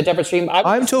 I mean, the different stream.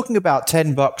 I'm talking about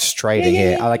 $10 trading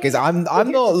here. Like, I'm not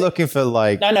looking for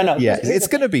like. No. Yeah, it's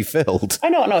going to be filled. I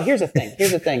know. No, here's the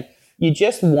thing. You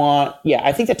just want. Yeah,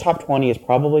 I think the top 20 is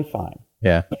probably fine.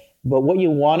 Yeah. But what you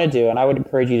want to do, and I would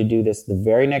encourage you to do this, the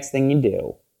very next thing you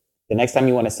do, the next time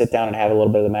you want to sit down and have a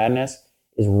little bit of the madness,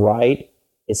 is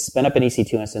spin up an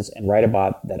EC2 instance and write a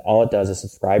bot that all it does is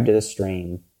subscribe to the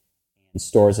stream and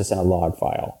stores this in a log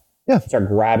file. Yeah. Start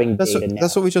grabbing data now.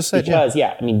 That's what we just said. Because,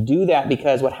 do that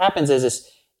because what happens is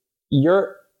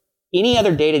any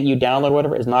other data that you download or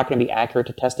whatever is not going to be accurate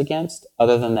to test against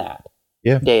other than that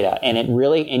data. And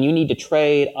you need to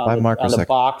trade on the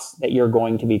box that you're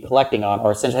going to be collecting on,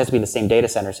 or essentially it has to be in the same data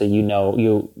center. So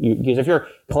because if you're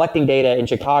collecting data in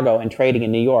Chicago and trading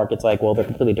in New York, it's like, well, they're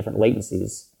completely different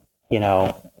latencies,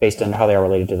 based on how they are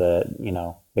related to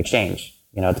the, exchange.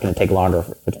 It's going to take longer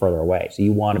if it's further away. So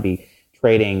you want to be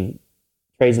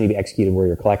trades need to be executed where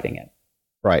you're collecting it.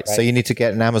 Right. So you need to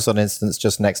get an Amazon instance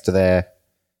just next to their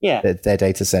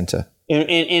data center.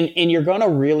 And you're going to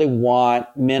really want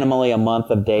minimally a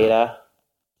month of data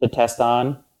to test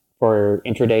on for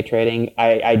intraday trading.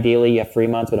 Ideally, you have 3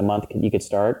 months, but a month you could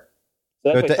start.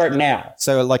 So that's why start now.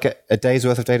 So like a day's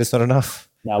worth of data is not enough?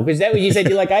 No, because that what you said.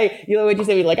 You're like, what you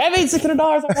said. You're like, I made $600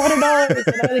 off $100,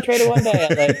 and I only traded one day.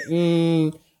 I'm like,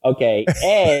 okay.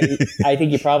 I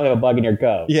think you probably have a bug in your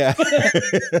code. Yeah.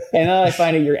 And then I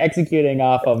find that you're executing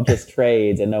off of just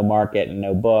trades and no market and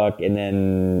no book. And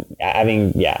then,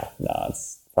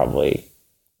 it's probably,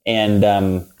 and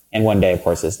one day, of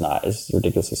course, it's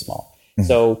ridiculously small. Mm-hmm.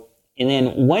 So, and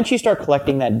then once you start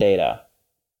collecting that data,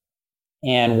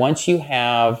 and once you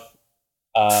have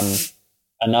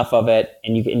enough of it,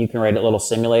 and you can write a little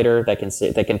simulator that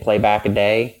can play back a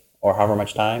day or however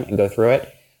much time and go through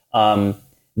it,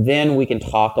 then we can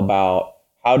talk about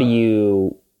how do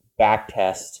you back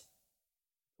test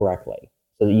correctly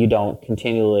so that you don't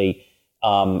continually.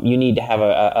 You need to have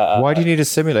a why do you need a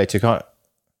simulator?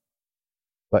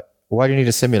 Why do you need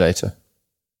a simulator?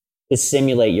 To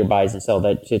simulate your buys and sell,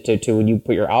 that to when you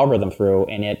put your algorithm through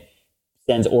and it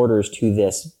sends orders to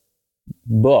this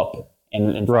book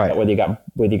and right. whether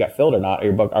you got filled or not, or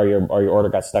your book or your order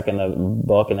got stuck in the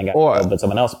book and then got filled, but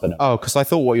someone else put it. Oh, because I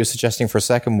thought what you were suggesting for a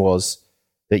second was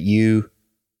that you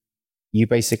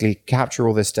basically capture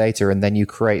all this data and then you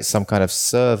create some kind of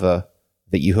server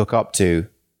that you hook up to,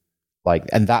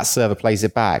 and that server plays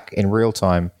it back in real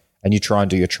time, and you try and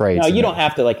do your trades. No, you don't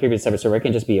have to create a separate server. It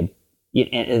can just be you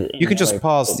can just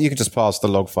pass the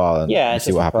log file and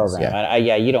see what happens.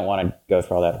 Program. You don't want to go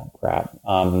through all that crap.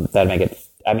 That'd make it.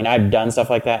 I mean, I've done stuff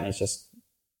like that, and it's just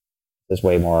there's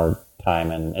way more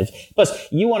time, and plus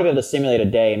you want to be able to simulate a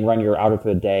day and run your algorithm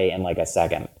for the day in like a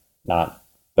second, not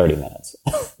 30 minutes.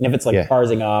 And if it's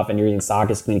parsing off and you're using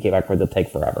sockets to communicate back and forth, it'll take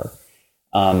forever.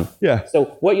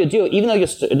 So what you'll do, even though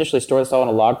you'll initially store this all in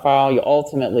a log file, you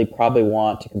ultimately probably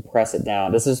want to compress it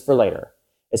down. This is for later.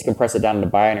 Is compress it down into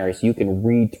binary so you can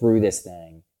read through this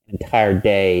thing an entire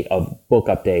day of book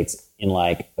updates in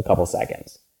like a couple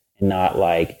seconds and not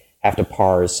have to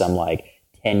parse some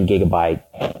 10 gigabyte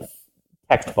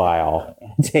text file.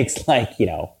 It takes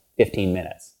 15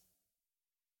 minutes.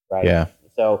 Right. Yeah.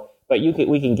 So, but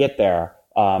we can get there.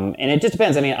 And it just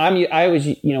depends. I mean, I was,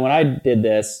 when I did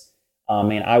this,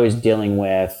 I was dealing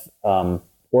with,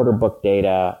 order book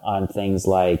data on things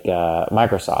like,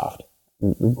 Microsoft,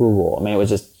 Google. I mean, it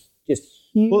was just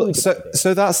huge. Well,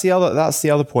 so that's the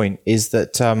other point is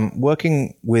that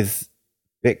working with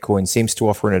Bitcoin seems to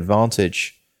offer an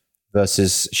advantage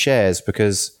versus shares,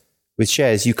 because with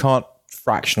shares you can't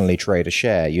fractionally trade a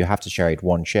share. You have to trade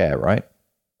one share, right?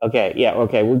 Okay. Yeah.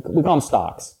 Okay. We call them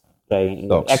stocks. Okay.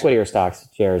 Stocks. Equity or stocks,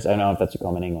 shares. I don't know if that's what you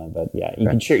call them in England, but yeah,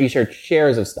 you share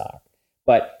shares of stock.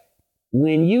 But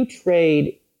when you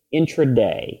trade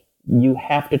intraday, you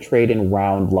have to trade in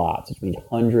round lots, which means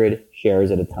 100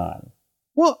 shares at a time.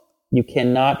 What? You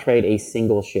cannot trade a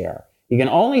single share. You can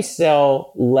only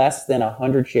sell less than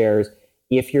 100 shares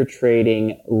if you're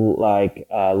trading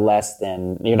less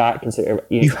than, you're not considered.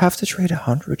 You have to trade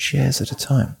 100 shares at a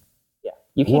time. Yeah.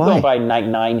 You can't go buy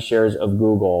 9 shares of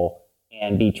Google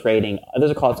and be trading.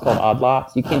 It's called odd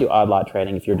lots. You can't do odd lot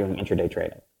trading if you're doing intraday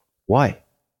trading. Why?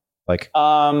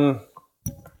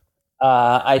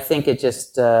 I think it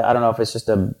just, I don't know if it's just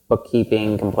a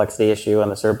bookkeeping complexity issue on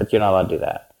the server, but you're not allowed to do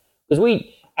that. Because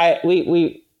we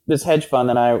this hedge fund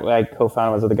that I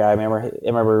co-founded was with a guy. I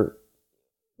remember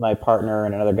my partner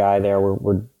and another guy there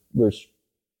were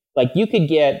you could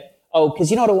get,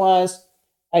 because you know what it was?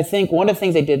 I think one of the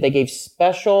things they did, they gave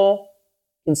special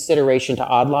consideration to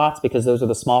odd lots because those are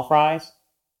the small fries.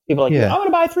 People are like, I'm going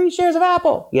to buy 3 shares of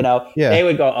Apple. They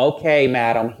would go, okay,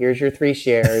 madam, here's your 3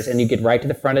 shares. And you get right to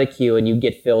the front of the queue and you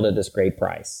get filled at this great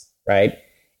price. Right.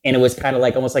 And it was kind of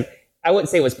almost like, I wouldn't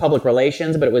say it was public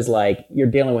relations, but it was you're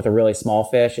dealing with a really small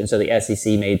fish. And so the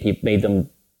SEC made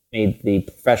the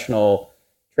professional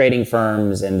trading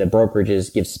firms and the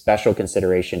brokerages give special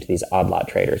consideration to these odd lot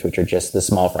traders, which are just the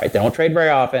small fry. They don't trade very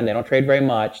often. They don't trade very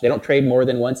much. They don't trade more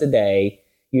than once a day.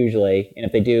 Usually, and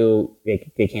if they do, they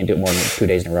can't do it more than 2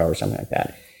 days in a row or something like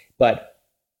that. But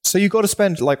so you got to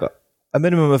spend a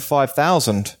minimum of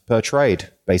 $5,000 per trade,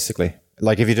 basically.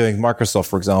 If you're doing Microsoft,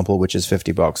 for example, which is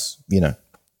 $50,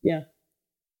 Yeah.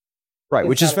 Right,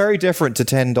 which is very different to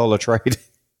 $10 trade.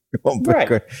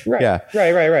 Right. Yeah.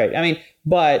 Right. I mean,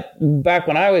 but back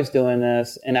when I was doing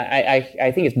this, and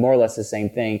I think it's more or less the same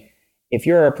thing. If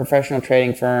you're a professional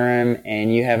trading firm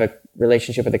and you have a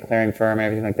relationship with a clearing firm and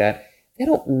everything like that, they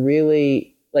don't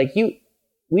really we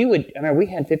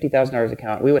had $50,000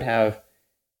 account. We would have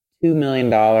 $2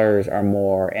 million or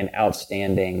more in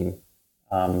outstanding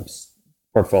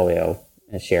portfolio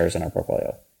and shares in our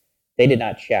portfolio. They did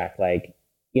not check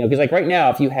because right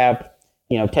now, if you have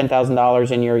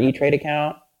 $10,000 in your E-Trade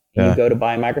account and you go to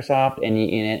buy Microsoft and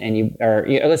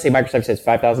let's say Microsoft says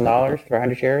 $5,000 for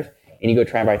 100 shares and you go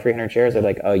try and buy 300 shares, they're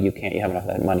like, oh, you can't. You have enough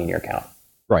of that money in your account.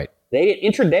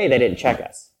 Intraday, they didn't check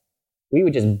us. We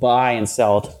would just buy and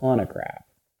sell a ton of crap.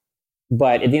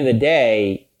 But at the end of the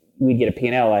day, we'd get a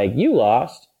P&L like, you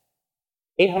lost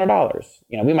 $800.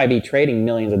 We might be trading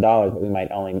millions of dollars, but we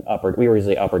might only we were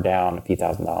usually up or down a few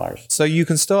 $1,000s. So you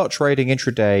can start trading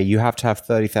intraday. You have to have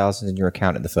 30,000 in your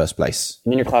account in the first place.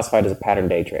 And then you're classified as a pattern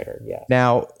day trader, yeah.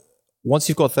 Now, once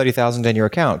you've got 30,000 in your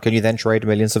account, can you then trade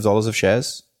millions of dollars of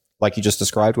shares like you just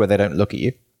described where they don't look at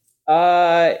you?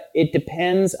 It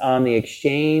depends on the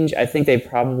exchange. I think they're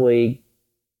probably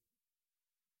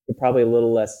a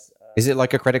little less. Is it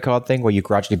like a credit card thing where you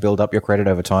gradually build up your credit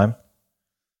over time?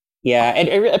 Yeah,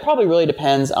 it probably really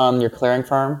depends on your clearing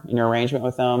firm and your arrangement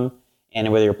with them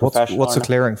and whether you're professional. What's a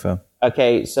clearing firm?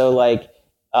 Okay, so like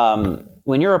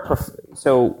when you're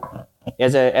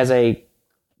as a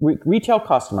retail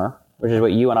customer, which is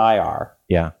what you and I are,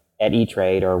 yeah, at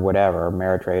E-Trade or whatever,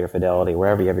 Ameritrade or Fidelity,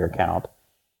 wherever you have your account,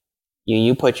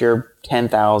 you put your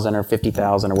 10,000 or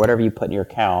 50,000 or whatever you put in your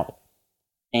account,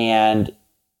 and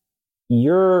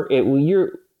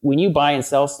when you buy and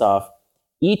sell stuff,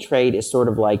 E-Trade is sort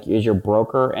of like is your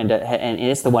broker, and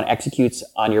it's the one executes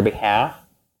on your behalf,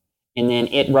 and then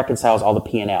it reconciles all the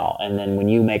P&L, and then when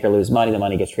you make or lose money, the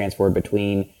money gets transferred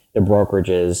between the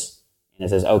brokerages, and it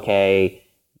says, okay,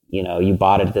 you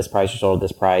bought it at this price, you sold it at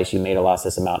this price, you made a loss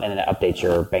this amount, and then it updates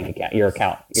your bank account,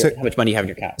 how much money you have in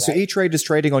your account. Right? So E-Trade is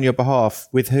trading on your behalf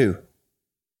with who?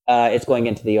 It's going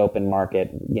into the open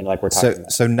market, like we're talking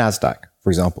about. So NASDAQ, for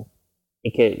example.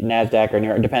 It could NASDAQ or New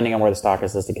York, depending on where the stock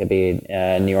is listed. It could be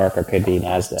New York or could be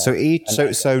NASDAQ.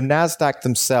 So NASDAQ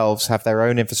themselves have their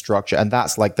own infrastructure, and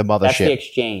that's like the mothership. That's the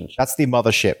exchange. That's the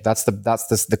mothership. That's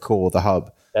the core, the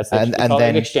hub. That's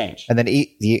the exchange. And then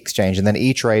the exchange, and then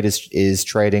E-Trade is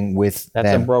trading with that's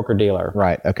them. A broker dealer.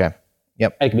 Right. Okay.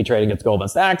 Yep. It could be trading against Goldman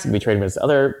Sachs. It could be trading against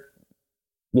other,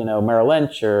 Merrill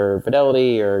Lynch or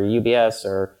Fidelity or UBS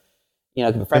or,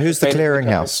 it could be who's the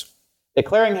clearinghouse? The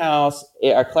clearinghouse,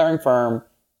 our clearing firm,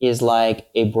 is like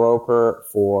a broker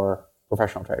for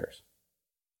professional traders.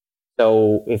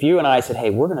 So if you and I said, hey,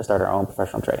 we're going to start our own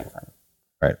professional trading firm.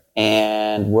 Right.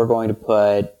 And we're going to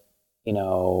put,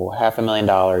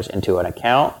 $500,000 into an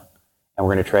account, and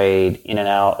we're going to trade in and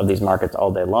out of these markets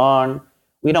all day long.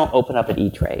 We don't open up an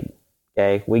E-Trade.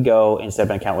 Okay. We go and set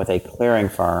up an account with a clearing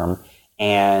firm,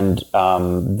 and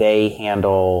they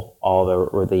handle all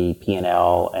the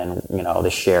P&L and the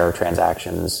share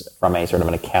transactions from a sort of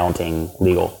an accounting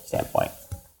legal standpoint.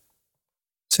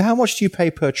 So how much do you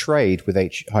pay per trade with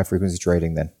high frequency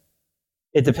trading then?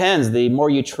 It depends. The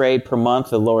more you trade per month,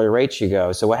 the lower the rates you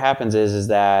go. So what happens is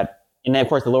that, and then of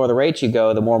course the lower the rates you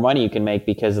go, the more money you can make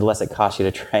because the less it costs you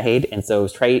to trade. And so a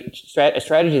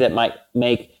strategy that might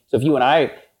make, so if you and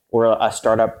I were a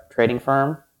startup trading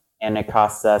firm and it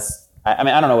costs us, I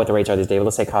don't know what the rates are these days, but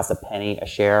let's say it costs a penny a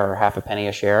share or half a penny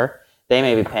a share. They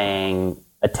may be paying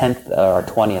a 10th or a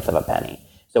 20th of a penny.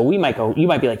 So you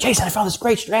might be like, Jason, I found this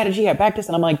great strategy. I backed this.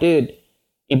 And I'm like, dude,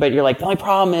 but you're like, the only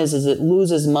problem is it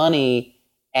loses money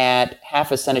at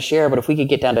half a cent a share. But if we could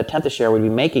get down to a tenth a share, we'd be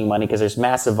making money because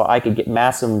I could get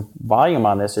massive volume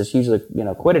on this. There's hugely,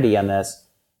 liquidity on this.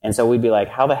 And so we'd be like,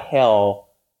 how the hell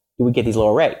do we get these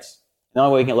lower rates? And the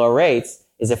only way we can get lower rates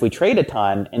is if we trade a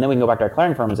ton, and then we can go back to our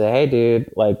clearing firm and say, hey,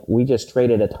 dude, we just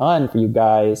traded a ton for you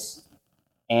guys.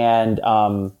 And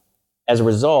as a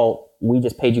result, we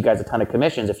just paid you guys a ton of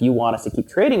commissions. If you want us to keep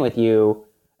trading with you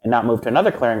and not move to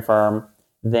another clearing firm,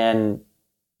 then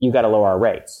you got to lower our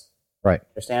rates. Right.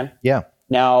 Understand? Yeah.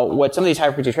 Now, what some of these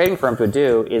high-frequency trading firms would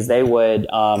do is they would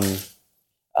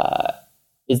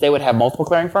have multiple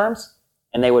clearing firms,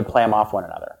 and they would play them off one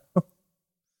another.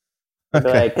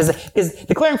 Okay. Because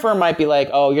the clearing firm might be like,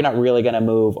 oh, you're not really going to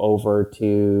move over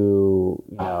to,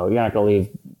 you're not going to leave,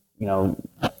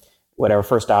 whatever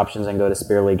first options and go to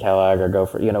Spear League Kellogg or go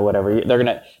for, whatever. They're going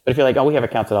to, but if you're like, oh, we have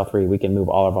accounts at all three, we can move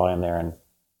all our volume there in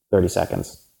 30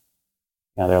 seconds.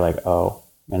 They're like, oh,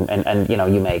 and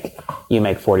you make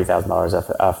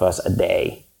 $40,000 off us a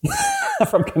day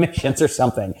from commissions or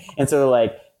something. And so they're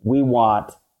like, we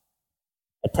want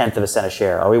a 10th of a cent a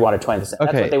share, or we want a 20th of a cent.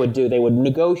 Okay. That's what they would do. They would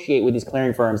negotiate with these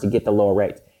clearing firms to get the lower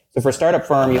rates. So for a startup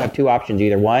firm, you have two options.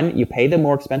 Either one, you pay them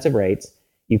more expensive rates,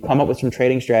 you come up with some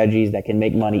trading strategies that can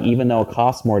make money even though it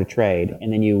costs more to trade,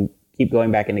 and then you keep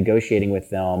going back and negotiating with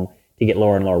them to get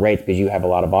lower and lower rates because you have a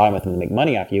lot of volume with them to make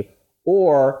money off you.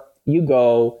 Or you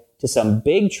go to some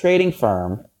big trading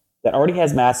firm that already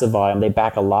has massive volume, they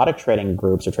back a lot of trading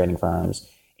groups or trading firms,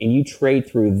 and you trade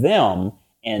through them,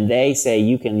 and they say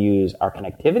you can use our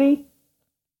connectivity,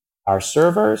 our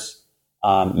servers,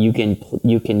 you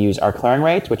can use our clearing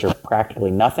rates, which are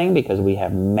practically nothing because we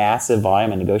have massive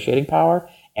volume and negotiating power,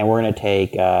 and we're going to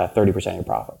take 30% of your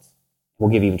profits. we'll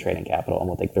give you even trading capital, and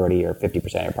we'll take 30 or 50%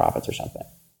 of your profits or something.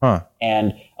 Huh.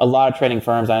 And a lot of trading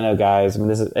firms, I know guys, I mean,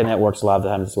 and it works a lot of the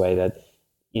time this way, that,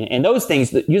 and those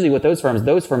things, usually with those firms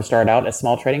started out as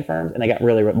small trading firms, and they got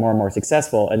really more and more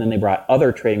successful, and then they brought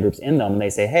other trading groups in them, and they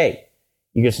say, hey,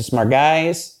 you're just some smart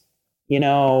guys, you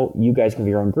guys can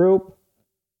be your own group,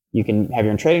 you can have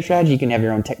your own trading strategy, you can have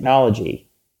your own technology,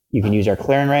 you can use our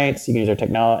clearing rates, you can use our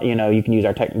technology, you can use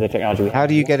the technology we have. How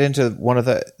do you get into one of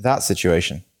that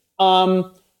situation?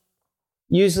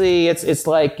 Usually it's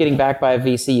like getting backed by a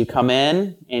VC. You come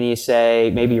in and you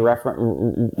say, maybe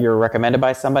you're recommended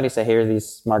by somebody. Say, here are these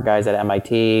smart guys at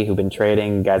MIT who've been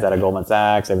trading, guys out of Goldman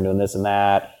Sachs, they've been doing this and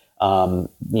that. And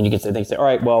you can say, all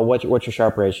right, well, what's your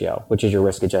Sharpe ratio? Which is your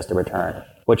risk-adjusted return?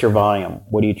 What's your volume?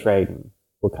 What are you trading?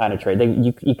 What kind of trade?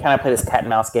 You kind of play this cat and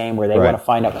mouse game where they want to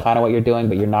find out kind of what you're doing,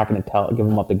 but you're not going to give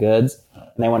them up the goods.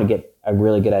 And they want to get a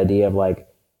really good idea of like,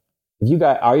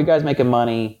 are you guys making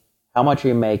money? How much are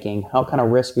you making? How kind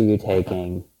of risk are you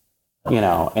taking?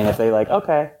 And if they like,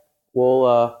 okay,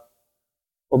 we'll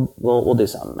do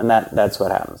something, and that's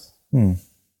what happens.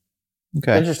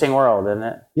 Okay, interesting world, isn't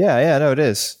it? Yeah, no, it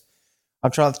is.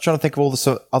 I'm trying to think of all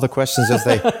the other questions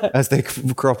as they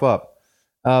crop up.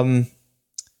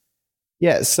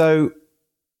 Yeah, so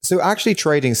actually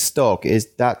trading stock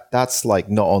that's like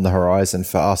not on the horizon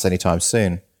for us anytime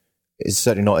soon. It's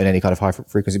certainly not in any kind of high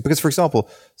frequency. Because, for example,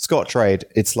 Scottrade,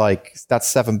 it's like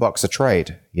that's $7 a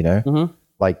trade.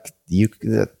 Like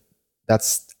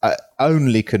that's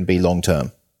only can be long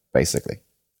term, basically.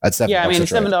 At $7. Yeah, I mean,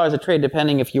 $7 a trade,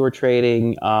 depending if you were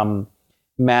trading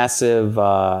massive.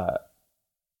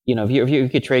 If you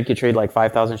could trade like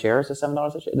 5,000 shares at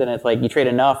 $7 a share, then it's like you trade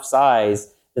enough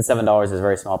size that $7 is a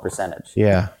very small percentage.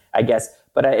 Yeah, I guess.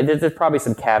 But there's probably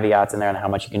some caveats in there on how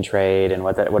much you can trade and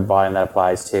what volume that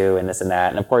applies to, and this and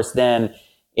that. And of course, then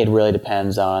it really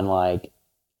depends on like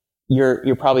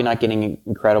you're probably not getting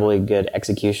incredibly good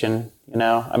execution. I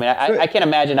mean, I can't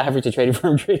imagine a average trading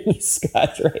firm trading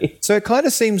Scottrade. So it kind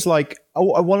of seems like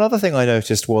one other thing I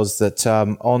noticed was that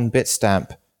on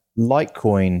Bitstamp,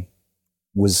 Litecoin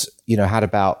was had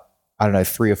about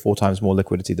 3 or 4 times more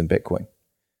liquidity than Bitcoin.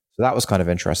 So that was kind of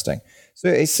interesting. So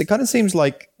it kind of seems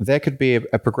like there could be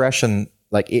a progression,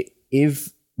 like if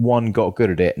one got good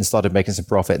at it and started making some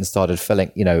profit and started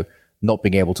filling, not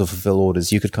being able to fulfill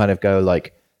orders, you could kind of go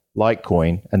like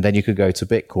Litecoin, and then you could go to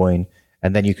Bitcoin,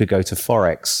 and then you could go to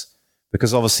Forex,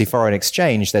 because obviously foreign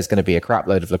exchange, there's going to be a crap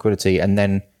load of liquidity. And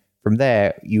then from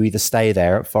there, you either stay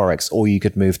there at Forex or you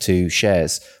could move to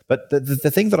shares. But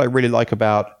the thing that I really like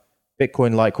about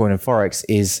Bitcoin, Litecoin, and Forex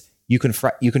is you can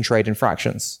trade in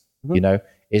fractions.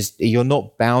 Is you're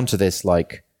not bound to this,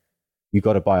 like you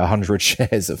got to buy 100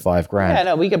 shares at $5,000. Yeah,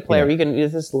 no, we can play. We can.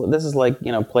 This is like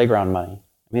playground money.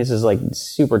 I mean, this is like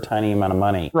super tiny amount of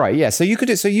money. Right. Yeah. So you could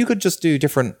just do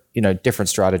different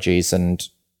strategies and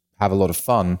have a lot of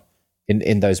fun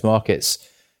in those markets.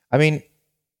 I mean,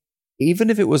 even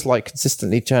if it was like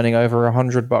consistently turning over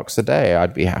 $100 a day,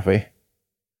 I'd be happy.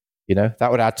 That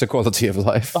would add to quality of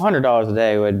life. $100 a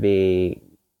day would be,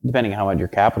 depending on how much your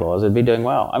capital is, it'd be doing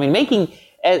well. I mean,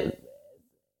 as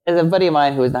a buddy of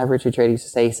mine who is not virtually trading used to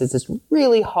say, he says it's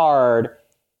really hard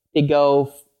to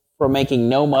go from making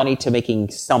no money to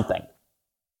making something.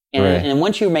 And, right. And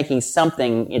once you're making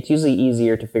something, it's usually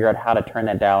easier to figure out how to turn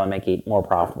that dial and make it more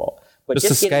profitable. But just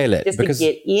to scale it. Just to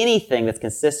get anything that's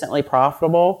consistently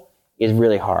profitable is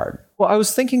really hard. Well, I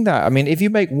was thinking that, I mean, if you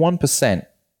make 1%,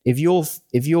 if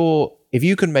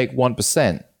you can make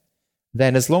 1%,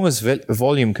 then as long as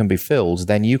volume can be filled,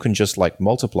 then you can just like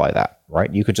multiply that,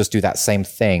 right? You could just do that same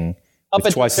thing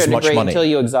with twice as much money until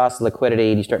you exhaust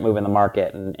liquidity and you start moving the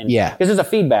market. And yeah, because there's a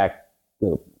feedback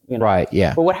loop, right?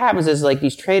 Yeah. But what happens is like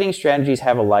these trading strategies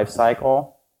have a life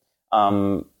cycle,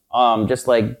 just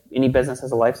like any business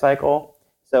has a life cycle.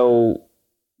 So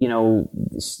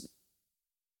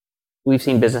we've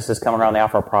seen businesses come around, they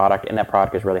offer a product, and that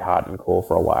product is really hot and cool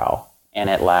for a while. And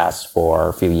it lasts for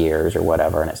a few years or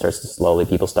whatever, and it starts to slowly,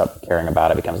 people stop caring about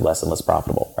it, becomes less and less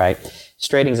profitable, right?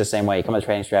 Trading's the same way. You come with a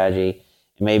trading strategy,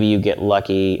 and maybe you get not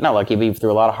lucky, but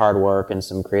through a lot of hard work and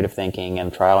some creative thinking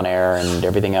and trial and error and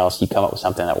everything else, you come up with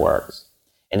something that works.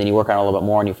 And then you work on it a little bit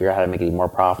more, and you figure out how to make it even more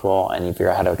profitable, and you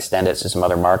figure out how to extend it to some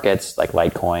other markets, like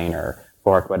Litecoin or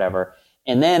Fork, whatever.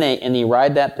 And then you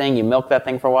ride that thing, you milk that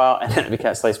thing for a while, and then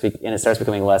it starts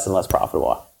becoming less and less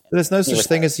profitable. There's no such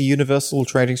thing as a universal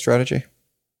trading strategy.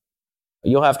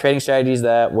 You'll have trading strategies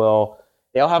they'll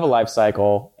have a life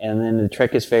cycle, and then the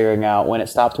trick is figuring out when it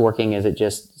stops working. Is it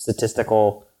just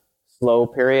statistical slow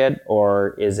period,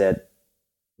 or is it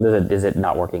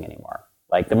not working anymore?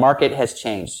 Like the market has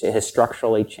changed. It has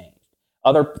structurally changed.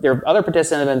 other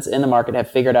participants in the market have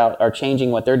figured out, are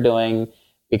changing what they're doing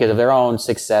because of their own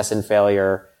success and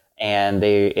failure, and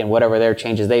in whatever their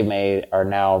changes they've made are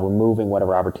now removing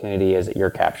whatever opportunity is that you're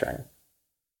capturing.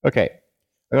 Okay,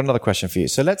 I got another question for you.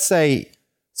 So let's say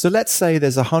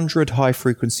there's 100 high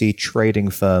frequency trading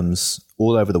firms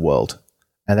all over the world,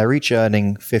 and they're each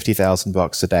earning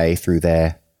 $50,000 a day through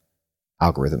their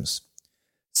algorithms.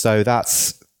 So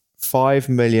that's 5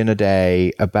 million a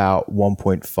day, about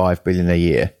 1.5 billion a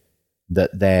year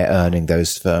that they're earning,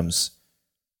 those firms.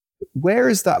 Where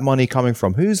is that money coming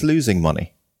from? Who's losing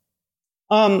money?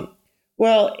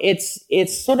 Well,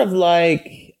 it's sort of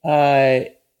like,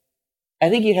 I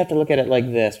think you have to look at it like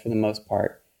this for the most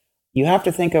part. You have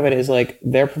to think of it as like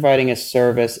they're providing a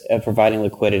service of providing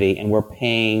liquidity, and we're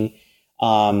paying,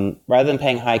 rather than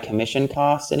paying high commission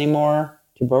costs anymore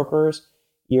to brokers,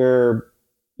 they are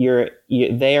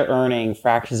earning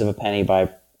fractions of a penny by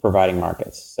providing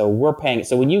markets. So we're paying.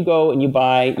 So when you go and you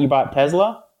bought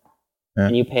Tesla,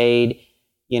 and you paid,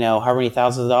 however many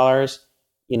thousands of dollars,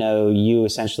 you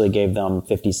essentially gave them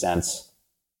 50 cents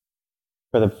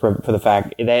for the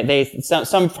fact that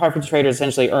some private traders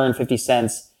essentially earn 50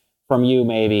 cents from you,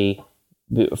 maybe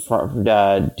due to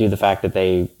the fact that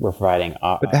they were providing.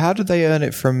 But how did they earn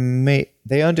it from me?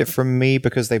 They earned it from me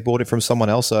because they bought it from someone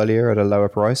else earlier at a lower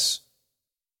price.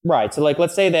 Right. So, like,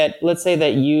 let's say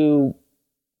that you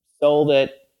sold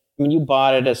it. I mean, you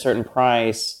bought it at a certain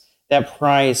price. That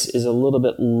price is a little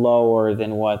bit lower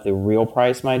than what the real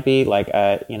price might be, like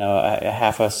a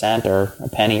half a cent or a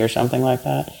penny or something like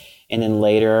that. And then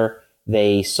later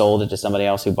they sold it to somebody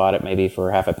else who bought it maybe for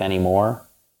half a penny more.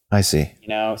 I see.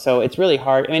 So it's really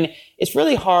hard. I mean, it's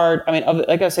really hard. I mean,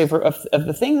 like I say, of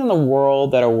the things in the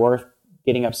world that are worth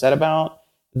getting upset about,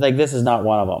 like this is not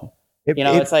one of them.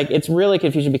 It's really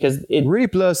confusing because it really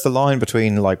blurs the line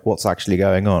between like what's actually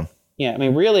going on. Yeah, I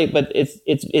mean, really, but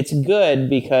it's good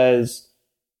because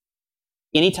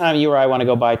anytime you or I want to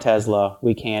go buy Tesla,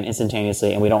 we can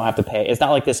instantaneously, and we don't have to pay. It's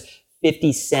not like this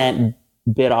 50-cent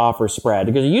bid offer spread,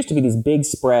 because there used to be these big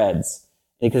spreads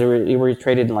because they were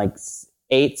traded in like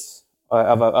eighths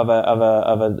of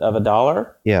a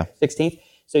dollar, 16th.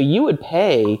 So you would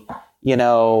pay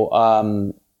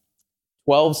 12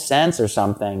 cents or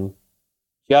something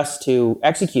just to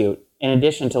execute, in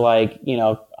addition to like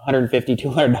 $150,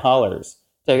 $200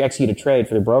 to execute a trade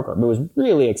for the broker. It was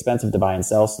really expensive to buy and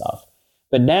sell stuff.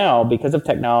 But now, because of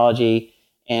technology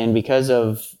and because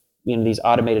of these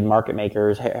automated market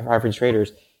makers, high-frequency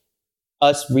traders,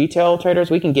 us retail traders,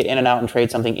 we can get in and out and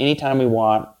trade something anytime we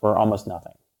want for almost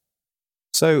nothing.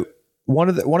 So one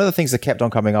of the things that kept on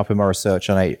coming up in my research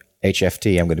on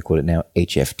HFT, I'm going to call it now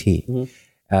HFT,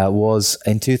 was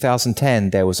in 2010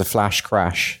 there was a flash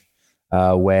crash.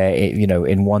 Where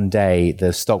in one day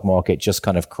the stock market just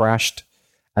kind of crashed,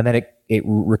 and then it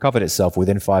recovered itself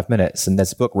within 5 minutes. And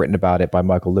there's a book written about it by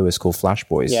Michael Lewis called Flash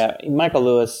Boys. Yeah, Michael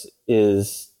Lewis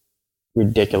is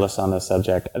ridiculous on this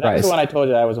subject. That was the one I told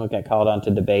you I was going to get called on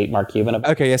to debate Mark Cuban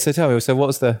about. Okay, yeah. So tell me. So what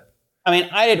was the? I mean,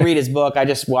 I didn't read his book. I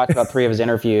just watched about 3 of his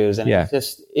interviews, and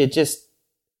it just.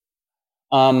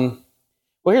 Well,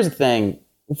 here's the thing.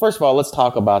 First of all, let's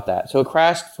talk about that. So it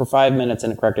crashed for 5 minutes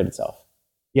and it corrected itself.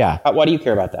 Yeah. Why do you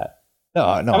care about that? No.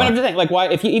 I mean, I'm just saying, like,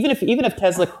 why? Even if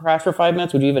Tesla crashed for 5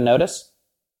 minutes, would you even notice?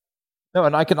 No,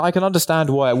 and I can understand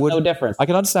why it would. No difference. I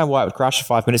can understand why it would crash for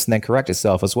 5 minutes and then correct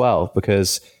itself as well,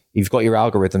 because you've got your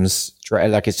algorithms.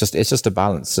 Like it's just a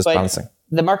balance, just balancing.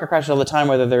 The market crashes all the time,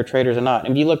 whether they're traders or not.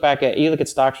 If you look at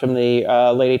stocks from the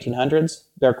late 1800s,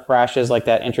 there are crashes like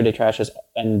that, intraday crashes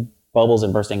and bubbles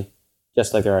and bursting,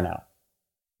 just like there are now.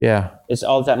 Yeah, it's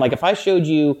all the time. Like if I showed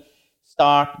you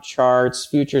stock charts,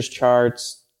 futures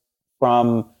charts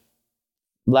from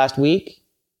last week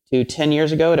to 10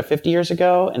 years ago to 50 years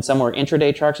ago, and some were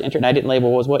intraday charts, and I didn't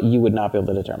label what was what, you would not be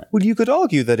able to determine. Well, you could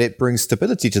argue that it brings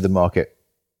stability to the market.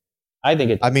 I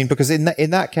think it does. I mean, because in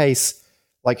that case,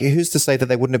 like, who's to say that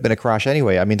there wouldn't have been a crash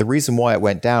anyway? I mean, the reason why it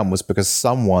went down was because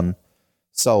someone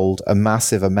sold a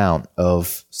massive amount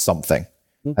of something.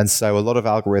 And so a lot of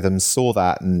algorithms saw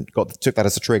that and took that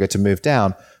as a trigger to move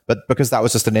down. But because that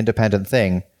was just an independent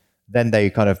thing, then they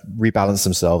kind of rebalanced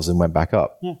themselves and went back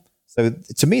up. Yeah. So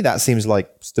to me, that seems like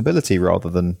stability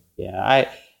rather than... Yeah,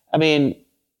 I mean,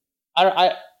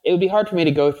 it would be hard for me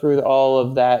to go through all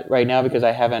of that right now because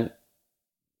I haven't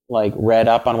like read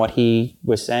up on what he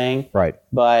was saying. Right.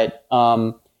 But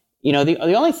the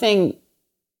only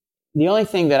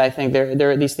thing that I think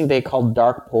there are these things they call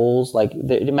dark pools. Like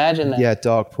imagine that. Yeah,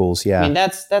 dark pools. Yeah. I mean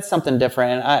that's something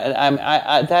different, and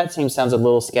that sounds a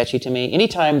little sketchy to me.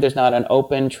 Anytime there's not an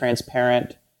open,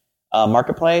 transparent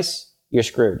marketplace, you're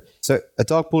screwed. So a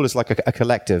dark pool is like a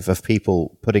collective of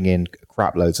people putting in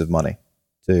crap loads of money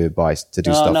to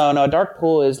do stuff. No. Dark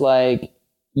pool is like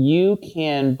you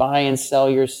can buy and sell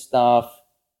your stuff,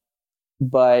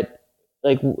 but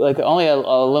like only a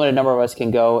limited number of us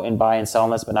can go and buy and sell on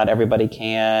this, but not everybody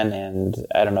can. And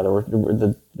I don't know,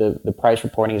 the price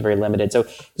reporting is very limited. So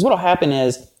because what'll happen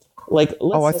is like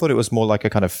I thought it was more like a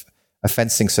kind of a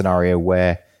fencing scenario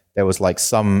where there was like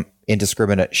some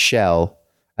indiscriminate shell,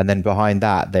 and then behind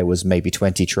that there was maybe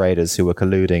 20 traders who were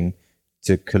colluding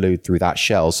through that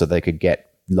shell so they could get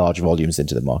large volumes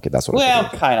into the market. That's what. Well,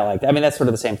 kind of like that. I mean, that's sort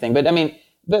of the same thing. But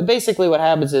basically, what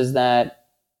happens is that.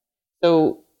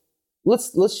 So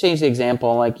let's change the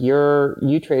example. Like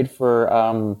you trade for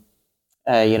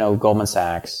Goldman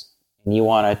Sachs, and you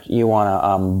wanna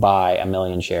buy 1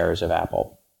 million shares of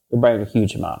Apple. You're buying a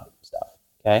huge amount of stuff.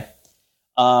 Okay.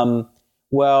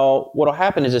 Well, what'll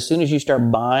happen is as soon as you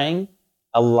start buying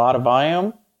a lot of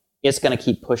volume, it's going to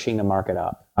keep pushing the market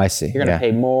up. I see. You're going to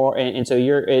pay more, and so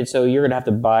you're going to have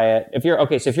to buy it. If you're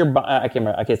okay, so if you're I can't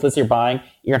remember. Okay, so let's say you're buying,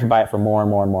 you're going to have to buy it for more and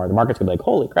more and more. The market's going to be like,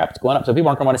 holy crap, it's going up. So people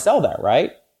aren't going to want to sell that,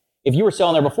 right? If you were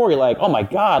selling there before, you're like, oh my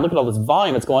god, look at all this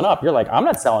volume that's going up. You're like, I'm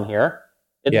not selling here.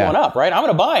 It's going up, right? I'm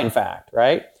going to buy, in fact,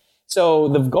 right? So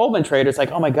the Goldman trader's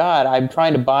like, oh my god, I'm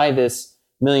trying to buy this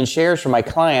 1 million shares from my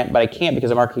client, but I can't because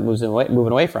the market keeps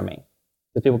moving away from me.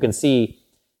 So people can see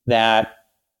that.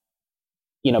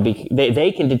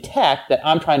 They can detect that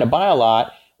I'm trying to buy a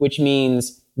lot, which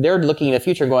means they're looking in the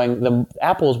future going, the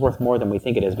Apple is worth more than we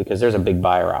think it is because there's a big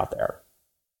buyer out there.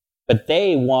 But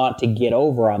they want to get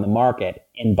over on the market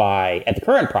and buy at the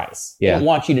current price. Yeah. They don't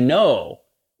want you to know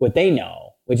what they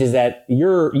know, which is that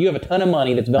you have a ton of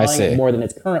money that's valuing more than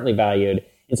it's currently valued.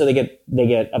 And so they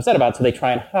get upset about it, so they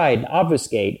try and hide and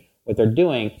obfuscate what they're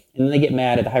doing, and then they get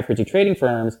mad at the high-frequency trading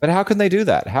firms. But how can they do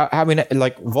that?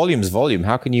 Volume's volume.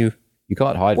 How can you... You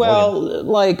can't hide volume. Well,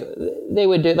 like they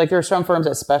would do, like there are some firms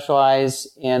that specialize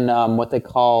in what they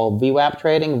call VWAP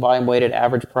trading, volume weighted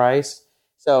average price.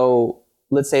 So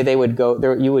let's say they would go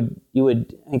there. You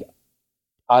would I think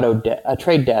a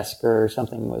Trade Desk or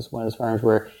something was one of those firms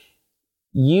where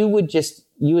you would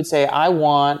say, I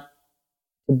want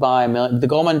to buy the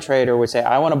Goldman trader would say,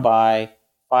 I want to buy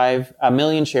 1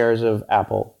 million shares of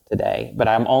Apple today, but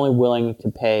I'm only willing to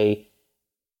pay.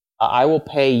 I will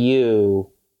pay you.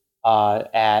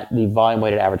 At the volume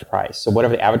weighted average price. So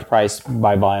whatever the average price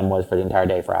by volume was for the entire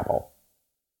day for Apple.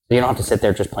 So you don't have to sit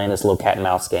there just playing this little cat and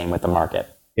mouse game with the market.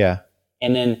 Yeah.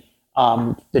 And then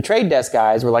the Trade Desk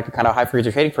guys were like a kind of high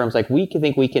frequency trading firms. Like we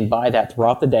think we can buy that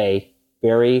throughout the day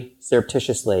very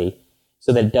surreptitiously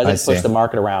so that it doesn't push the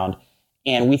market around.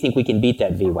 And we think we can beat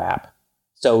that VWAP.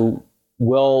 So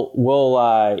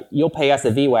you'll pay us the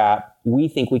VWAP. We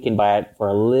think we can buy it for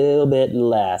a little bit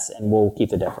less, and we'll keep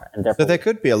the difference. So there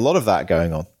could be a lot of that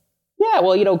going on. Yeah,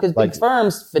 well, because big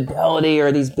firms, Fidelity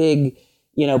or these big,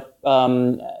 these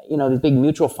big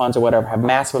mutual funds or whatever, have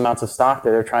massive amounts of stock that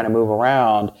they're trying to move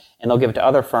around, and they'll give it to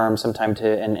other firms sometime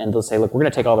and they'll say, look, we're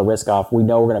going to take all the risk off. We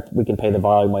know we can pay the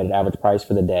volume weighted average price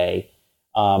for the day,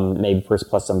 maybe first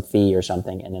plus some fee or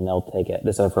something, and then they'll take it.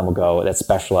 This other firm will go that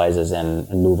specializes in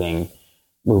moving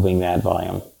that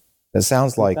volume. It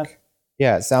sounds like.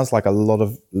 Yeah, it sounds like a lot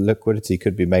of liquidity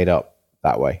could be made up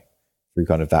that way through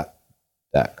kind of that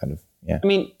kind of, yeah. I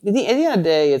mean, at the end of the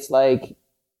day, it's like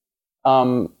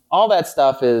all this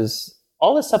stuff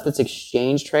that's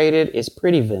exchange traded is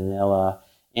pretty vanilla.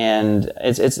 And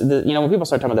it's when people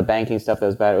start talking about the banking stuff that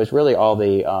was bad, it was really all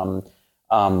the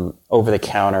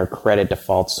over-the-counter credit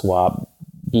default swap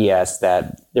BS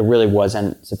that there really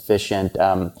wasn't sufficient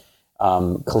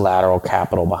collateral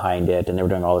capital behind it, and they were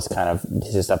doing all this kind of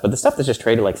stuff. But the stuff that's just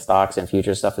traded like stocks and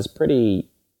futures stuff is pretty.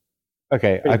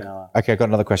 Okay, I got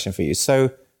another question for you. So,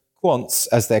 quants,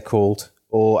 as they're called,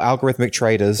 or algorithmic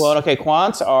traders. Well, okay,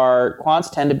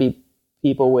 quants tend to be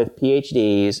people with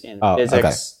PhDs in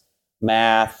physics,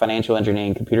 math, financial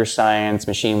engineering, computer science,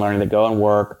 machine learning that go and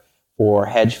work for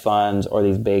hedge funds or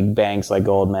these big banks like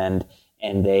Goldman,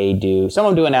 and some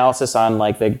of them do analysis on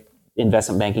like the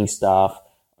investment banking stuff.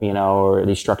 Or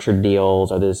these structured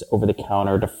deals, or this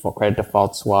over-the-counter credit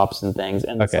default swaps and things.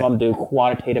 And some of them do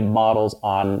quantitative models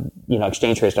on,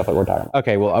 exchange trade stuff that we're talking about.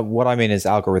 Okay, well, what I mean is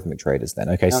algorithmic traders then.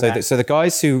 Okay. So the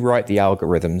guys who write the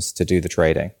algorithms to do the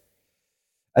trading,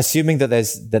 assuming that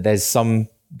there's some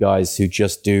guys who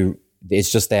just do,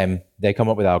 it's just them, they come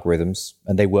up with algorithms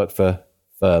and they work for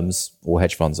firms or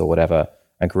hedge funds or whatever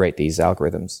and create these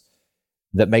algorithms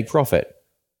that make profit.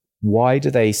 Why do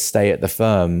they stay at the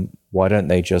firm? Why don't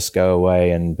they just go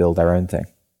away and build their own thing?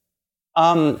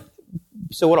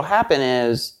 So what'll happen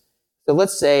is,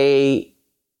 let's say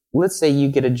let's say you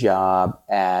get a job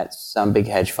at some big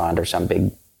hedge fund or some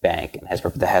big bank and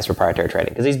that has proprietary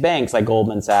trading. Because these banks like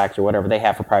Goldman Sachs or whatever, they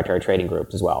have proprietary trading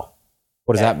groups as well.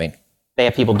 What does that mean? They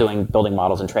have people building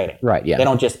models and trading. Right, yeah. They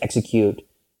don't just execute,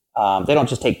 they don't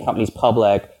just take companies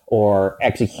public or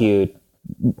execute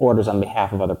orders on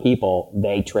behalf of other people.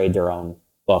 They trade their own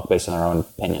book based on their own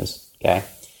opinions, okay?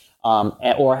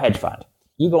 Or a hedge fund.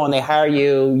 You go and they hire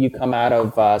you, you come out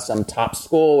of some top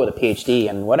school with a PhD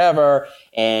and whatever,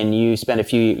 and you spend a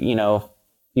few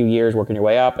years working your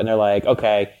way up, and they're like,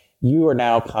 okay, you are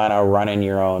now kind of running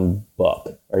your own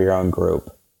book or your own group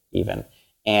even.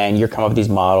 And you're coming up with these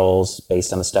models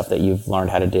based on the stuff that you've learned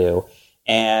how to do.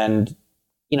 And,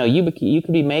 you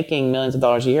could be making millions of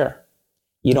dollars a year.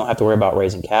 You don't have to worry about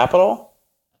raising capital.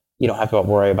 You don't have to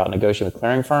worry about negotiating with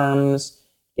clearing firms,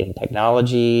 getting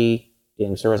technology,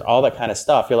 getting service, all that kind of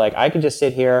stuff. You're like, I could just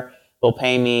sit here. They'll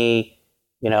pay me,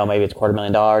 maybe it's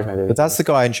 $250,000. Maybe. But that's the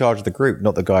guy in charge of the group,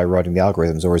 not the guy writing the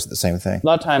algorithms, or is it the same thing? A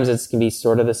lot of times it can be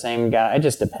sort of the same guy. It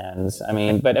just depends.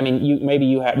 Maybe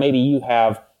you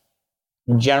have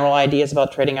general ideas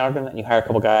about trading algorithms, and you hire a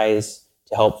couple guys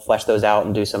to help flesh those out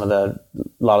and do a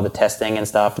lot of the testing and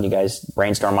stuff, and you guys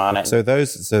brainstorm on it. So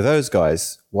those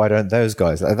guys, why don't those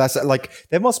guys? That's like,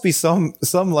 there must be some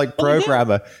like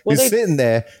programmer who's sitting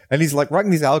there and he's like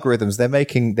writing these algorithms.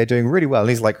 They're doing really well, and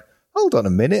he's like, hold on a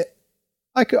minute,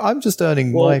 I'm just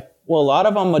earning Well, a lot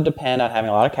of them would depend on having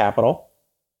a lot of capital.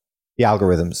 The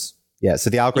algorithms, yeah. So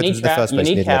the algorithms in the first place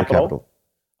need capital.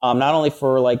 Not only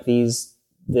for like the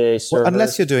servers. Well,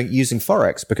 unless you're using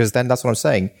Forex, because then that's what I'm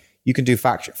saying. You can do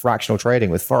fractional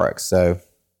trading with Forex. So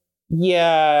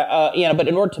but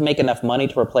in order to make enough money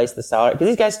to replace the salary, because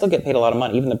these guys still get paid a lot of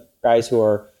money. Even the guys who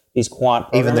are these quant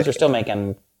programmers are still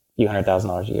making a few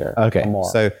 $100,000 a year. Okay, or more.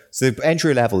 So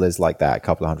entry level is like that, a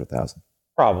couple of $100,000.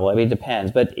 Probably. It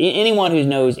depends. But anyone who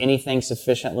knows anything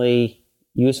sufficiently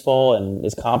useful and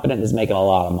is competent is making a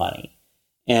lot of money.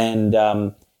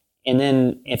 And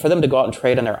then for them to go out and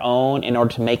trade on their own in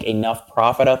order to make enough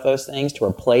profit out of those things to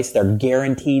replace their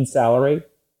guaranteed salary.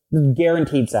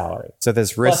 So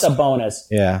there's risk. Plus a bonus.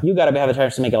 Yeah. You got to have a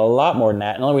chance to make a lot more than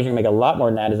that. And the only reason you can make a lot more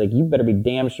than that is like, you better be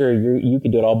damn sure you can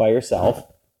do it all by yourself.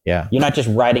 Yeah. You're not just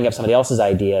writing up somebody else's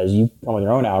ideas. You come with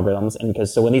your own algorithms. And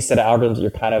so when these set of algorithms that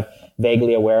you're kind of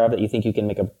vaguely aware of that you think you can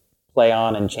make a play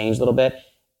on and change a little bit,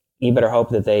 you better hope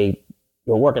that they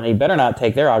will work. And you better not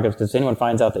take their algorithms, because if anyone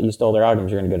finds out that you stole their algorithms,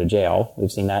 you're going to go to jail.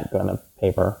 We've seen that go in the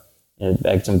paper. And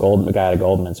a guy at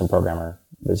Goldman, some programmer,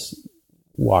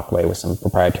 walked away with some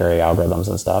proprietary algorithms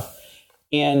and stuff.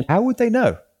 And how would they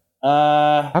know?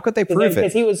 How could they prove it?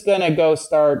 Because he was going to go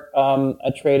start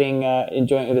a trading,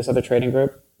 enjoying this other trading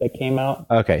group that came out.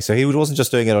 Okay, so he wasn't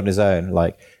just doing it on his own,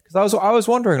 like, because I was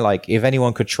wondering, like, if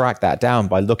anyone could track that down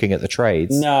by looking at the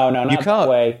trades. No, not that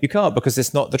way. You can't, because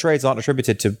the trades aren't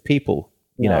attributed to people.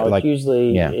 It's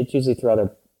usually through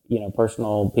other,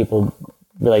 personal people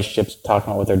relationships, talking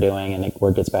about what they're doing, and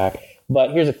word gets back. But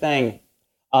here's the thing,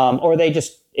 or they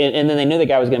just. And then they knew the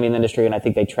guy was going to be in the industry, and I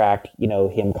think they tracked,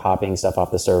 him copying stuff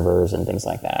off the servers and things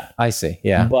like that. I see,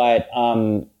 yeah. But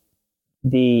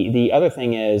the other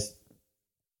thing is,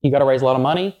 you got to raise a lot of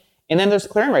money, and then there's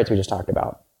clearing rates we just talked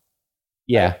about.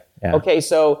 Yeah. Yeah. Okay,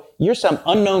 so you're some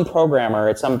unknown programmer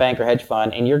at some bank or hedge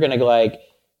fund, and you're going to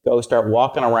go start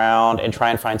walking around and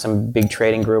try and find some big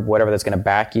trading group, whatever, that's going to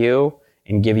back you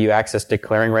and give you access to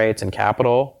clearing rates and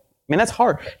capital. I mean, that's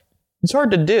hard. It's hard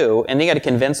to do, and you got to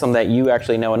convince them that you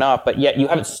actually know enough, but yet you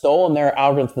haven't stolen their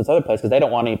algorithms from this other place because they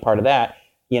don't want any part of that,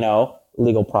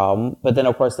 legal problem. But then,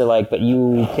 of course, they're like, but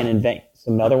you can invent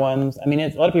some other ones. I mean, a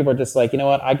lot of people are just like, you know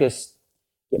what, I just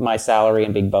get my salary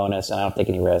and big bonus, and I don't take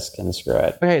any risk, and screw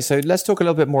it. Okay, so let's talk a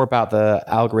little bit more about the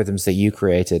algorithms that you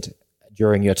created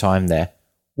during your time there.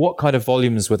 What kind of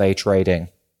volumes were they trading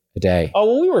a day? Oh,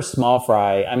 well, we were small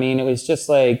fry. I mean, it was just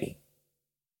like,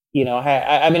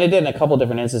 I did in a couple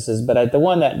different instances, but the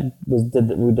one that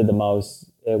we did the most,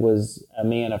 it was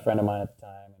me and a friend of mine at the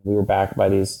time. We were backed by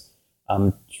this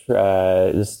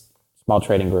small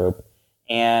trading group,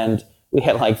 and we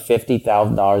had like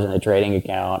 $50,000 in the trading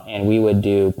account, and we would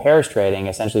do pairs trading.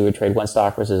 Essentially, we would trade one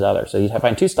stock versus other. So you'd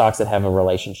find two stocks that have a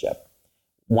relationship.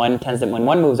 When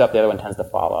one moves up, the other one tends to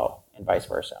follow, and vice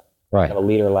versa. Right. You have a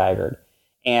leader laggard,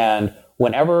 and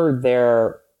whenever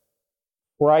their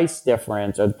price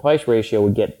difference or the price ratio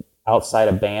would get outside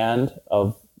a band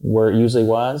of where it usually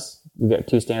was, we get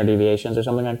 2 standard deviations or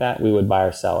something like that, we would buy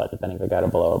or sell it, depending if it got it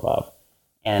below or above.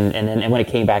 And then when it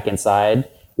came back inside,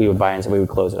 we would buy and so we would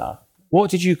close it off.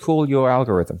 What did you call your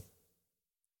algorithm?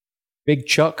 Big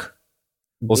Chuck?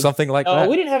 or something like that. Oh,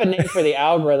 we didn't have a name for the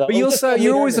algorithm. But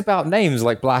you're always about names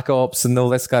like Black Ops and all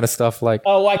this kind of stuff. Like,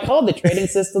 oh, I called the trading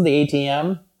system the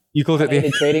ATM. You called it the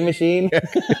trading machine.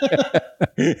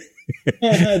 The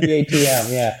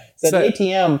ATM, yeah. So the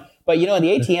ATM, but the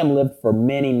ATM lived for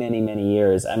many, many, many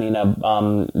years. I mean,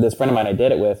 this friend of mine I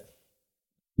did it with,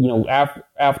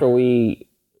 after we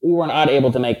were not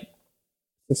able to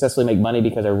successfully make money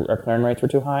because our clearing rates were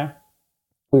too high.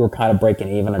 We were kind of breaking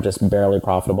even or just barely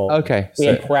profitable. Okay. We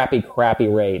had crappy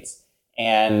rates.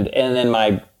 And then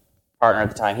my partner at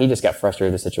the time, he just got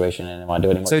frustrated with the situation and didn't want to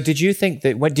do it anymore. So did you think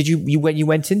that when you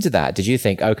went into that, did you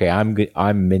think, okay,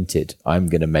 I'm minted, I'm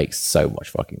going to make so much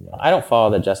fucking money? I don't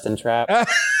follow the Justin trap.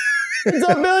 It's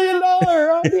 $1 million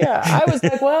idea. I was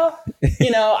like, well,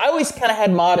 I always kind of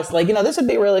had modest, like, this would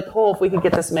be really cool if we could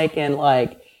get this making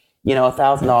like,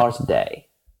 $1,000 a day.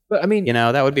 But I mean,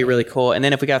 that would be really cool. And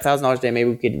then if we got $1,000 a day, maybe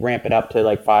we could ramp it up to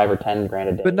like 5 or 10 grand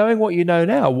a day. But knowing what you know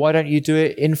now, why don't you do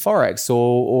it in Forex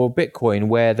or Bitcoin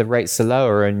where the rates are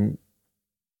lower and?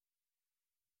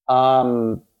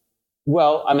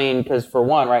 Well, I mean, because for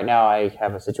one, right now I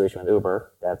have a situation with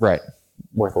Uber that's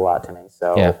worth a lot to me.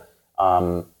 So, yeah.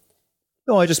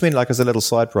 No, I just mean like as a little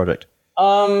side project.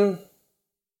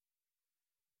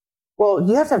 Well,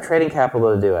 you have to have trading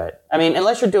capital to do it. I mean,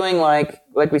 unless you're doing like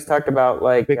we talked about,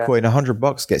 like Bitcoin,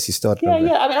 $100 gets you started. Yeah. I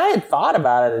mean, I had thought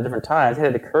about it at different times. It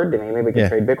had occurred to me maybe we could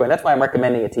trade Bitcoin. That's why I'm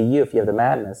recommending it to you if you have the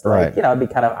madness. Like, it'd be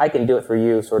kind of, I can do it for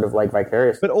you, sort of like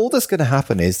vicariously. But all that's going to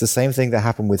happen is the same thing that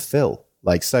happened with Phil.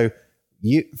 Like, so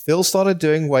Phil started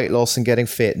doing weight loss and getting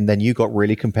fit, and then you got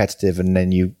really competitive, and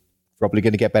then you probably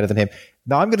going to get better than him.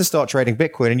 Now I'm going to start trading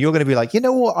Bitcoin, and you're going to be like, you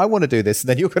know what, I want to do this, and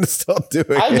then you're going to start doing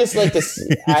it. I just like to see,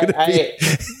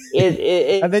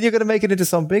 and then you're going to make it into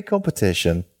some big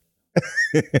competition.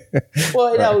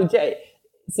 Well,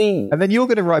 see, and then you're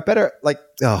going to write better. Like,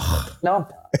 oh no,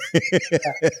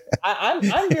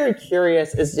 I'm very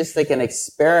curious. It's just like an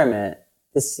experiment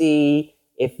to see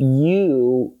if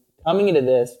you, coming into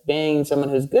this, being someone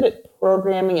who's good at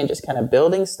programming and just kind of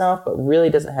building stuff, but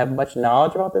really doesn't have much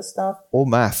knowledge about this stuff. Or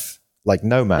math. Like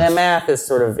no math. And math is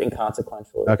sort of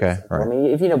inconsequential. Okay, right. I mean,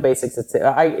 if you know basics,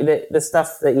 the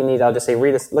stuff that you need, I'll just say,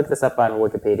 look this up on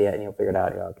Wikipedia and you'll figure it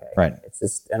out. You're okay. Right. It's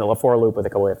just a for loop with a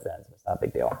couple if thens. It's not a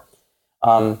big deal.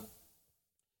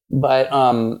 But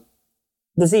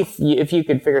to see if you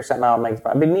could figure something out and make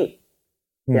it be neat.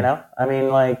 I mean,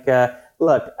 like,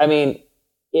 look, I mean,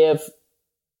 if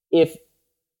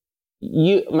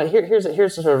you,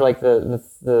 here's sort of like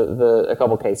the a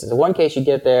couple cases. In one case, you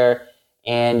get there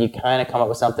and you kind of come up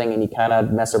with something and you kind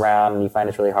of mess around and you find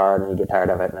it's really hard and you get tired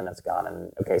of it and then it's gone.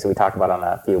 And okay, so we talked about it on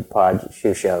a few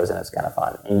shoe shows and it's kind of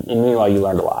fun. And meanwhile, you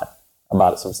learned a lot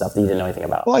about some stuff that you didn't know anything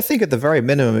about. Well, I think at the very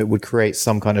minimum, it would create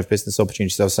some kind of business opportunity.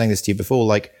 So I was saying this to you before,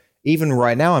 like even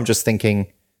right now, I'm just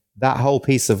thinking that whole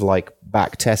piece of like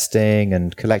back testing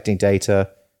and collecting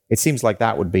data, it seems like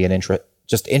that would be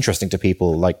just interesting to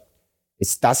people. Like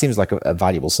that seems like a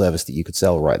valuable service that you could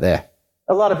sell right there.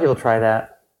 A lot of people try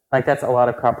that. Like that's a lot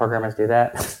of crop programmers do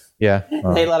that. Yeah. A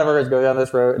lot of programmers go down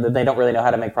this road that they don't really know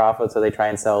how to make profit, so they try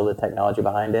and sell the technology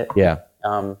behind it. Yeah.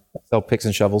 Sell picks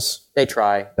and shovels. They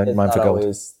try. Don't mind for gold.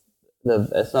 It's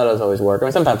not always work. I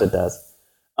mean, sometimes it does.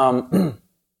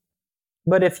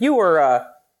 But if you really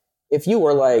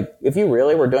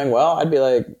were doing well, I'd be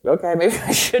like, okay, maybe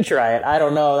I should try it. I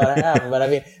don't know that I have, but I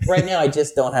mean, right now I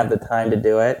just don't have the time to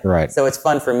do it. Right. So it's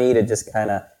fun for me to just kind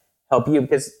of help you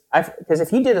because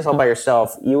if you did this all by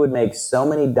yourself, you would make so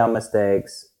many dumb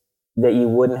mistakes that you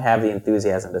wouldn't have the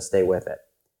enthusiasm to stay with it.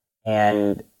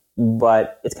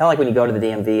 But it's kind of like when you go to the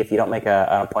DMV, if you don't make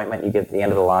an appointment, you get to the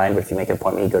end of the line. But if you make an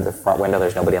appointment, you go to the front window,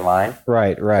 there's nobody in line.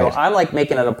 Right. So I'm like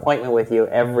making an appointment with you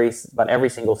every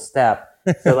single step.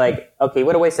 So like, okay,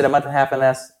 would have wasted a month and a half on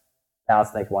this. Now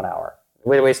it's like 1 hour.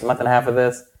 Would have wasted a month and a half of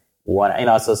this.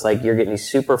 So it's like you're getting these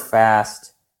super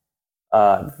fast,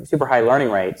 super high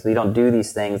learning rates. So you don't do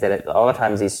these things that a lot of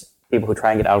times these people who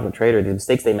try and get out of a trader, the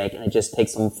mistakes they make, and it just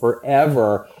takes them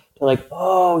forever to like,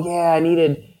 oh yeah, I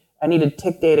needed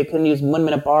tick data, couldn't use 1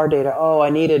 minute bar data. Oh,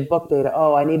 I needed book data.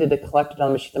 Oh, I needed to collect it on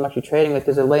the machine I'm actually trading with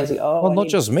because they're lazy. Oh, well, not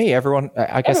just me. Everyone,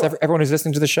 I guess everyone who's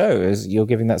listening to the show you're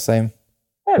giving that same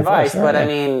advice. But I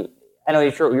mean, I know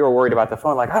you were worried about the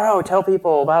phone. Like, oh, tell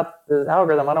people about the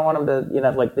algorithm. I don't want them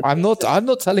to, like. I'm not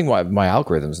telling my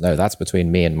algorithms. No, that's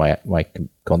between me and my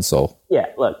console. Yeah,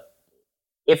 look,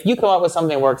 if you come up with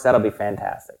something that works, that'll be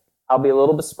fantastic. I'll be a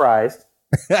little bit surprised,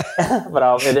 but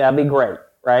that'll be great,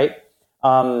 right?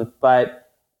 But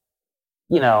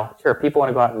sure, people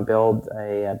want to go out and build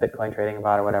a Bitcoin trading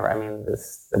bot or whatever. I mean, it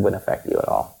wouldn't affect you at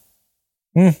all.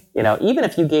 You know, even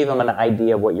if you gave them an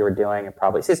idea of what you were doing, it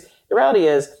probably says the reality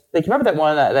is, like, you remember that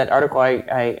one that article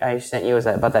I sent you,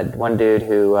 about that one dude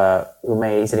who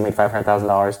he said he made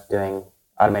 $500,000 doing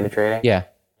automated trading. Yeah.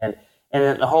 And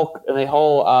then the whole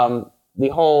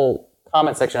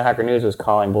comment section of Hacker News was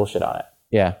calling bullshit on it.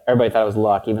 Yeah. Everybody thought it was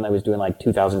luck, even though he was doing like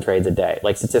 2,000 trades a day.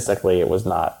 Like, statistically, it was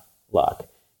not luck.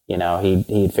 You know,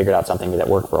 he'd figured out something that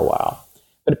worked for a while.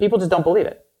 But people just don't believe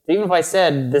it. So even if I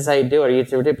said, this is how you do it,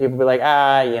 people would be like,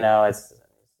 you know, it's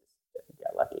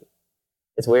got lucky.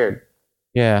 It's weird.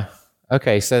 Yeah.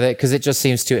 Okay. So because it just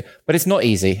seems to, but it's not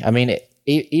easy. I mean,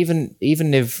 even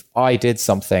if I did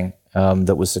something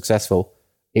that was successful,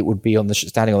 it would be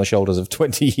standing on the shoulders of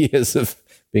 20 years of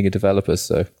being a developer.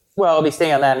 So, well, I'll be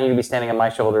standing on that, and you'd be standing on my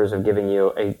shoulders of giving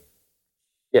you a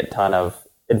shit ton of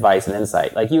advice and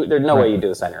insight. Like, there's no way you do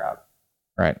this on your own.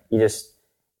 Right.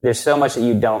 There's so much that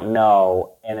you don't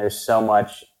know, and there's so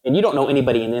much, and you don't know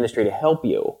anybody in the industry to help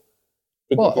you.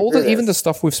 Well, even the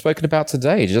stuff we've spoken about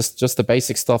today, just the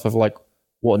basic stuff of like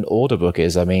what an order book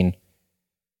is. I mean,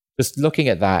 just looking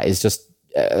at that is just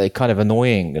kind of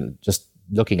annoying, and just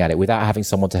looking at it without having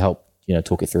someone to help, you know,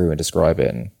 talk it through and describe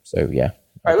it. And so, yeah.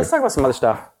 All right, let's talk about some other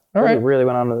stuff. All right. We really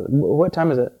went on. What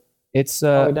time is it? It's how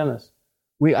have we done this?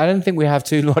 I don't think we have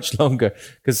too much longer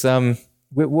because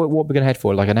what we're going to head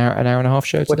for, like an hour and a half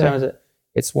show today. What time is it?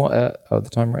 It's the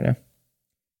time right now,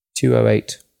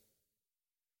 2:08.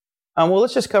 Well,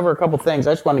 let's just cover a couple things.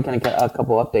 I just wanted to kind of get a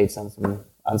couple updates on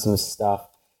some stuff.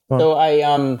 So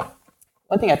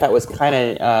one thing I thought was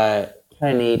kind of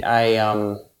neat.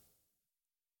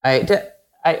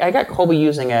 I got Colby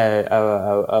using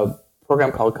a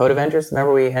program called Code Avengers.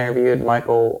 Remember we interviewed Mike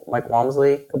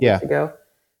Walmsley a couple weeks ago?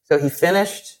 So he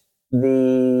finished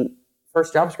the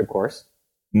first JavaScript course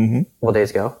a couple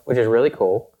days ago, which is really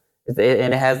cool. And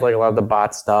it has like a lot of the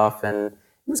bot stuff, and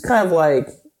it was kind of like,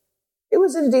 it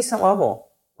was at a decent level,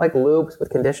 like loops with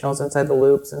conditionals inside the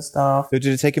loops and stuff. So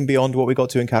did it take him beyond what we got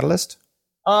to in Catalyst?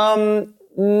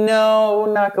 No,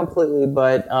 not completely,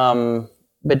 but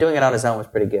doing it on his own was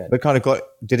pretty good. But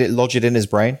did it lodge it in his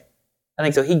brain? I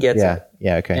think so. He gets it.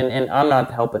 Yeah, okay. And I'm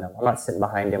not helping him. I'm not sitting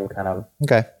behind him kind of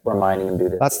reminding him to do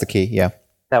this. That's the key, yeah.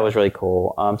 That was really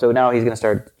cool. So now he's going to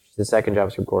start the second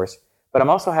JavaScript course. But I'm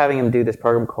also having him do this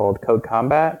program called Code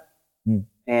Combat.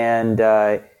 And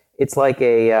it's like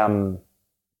a...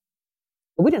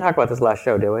 we didn't talk about this last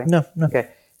show, did we? No. Okay.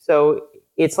 So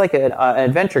it's like an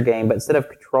adventure game, but instead of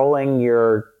controlling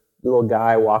your little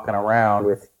guy walking around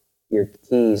with your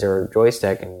keys or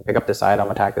joystick and pick up this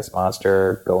item, attack this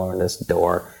monster, go in this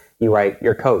door, you write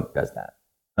your code does that.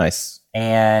 Nice.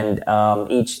 And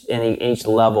each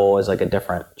level is like a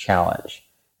different challenge.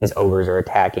 His ogres are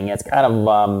attacking. It's kind of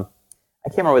I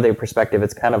can't remember the perspective.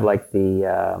 It's kind of like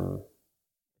the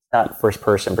not first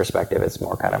person perspective. It's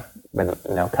more kind of I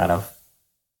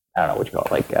don't know what you call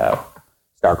it, like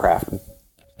StarCraft.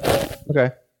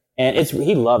 Okay. And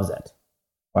he loves it.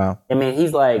 Wow. I mean,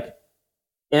 he's like,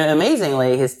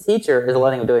 amazingly, his teacher is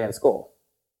letting him do it in school.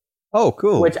 Oh,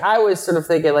 cool. Which I was sort of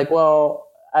thinking, like, well,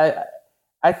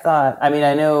 I thought, I mean,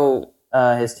 I know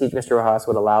his teacher, Mr. Rojas,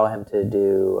 would allow him to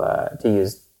to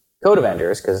use Code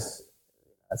Avengers because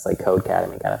that's like Code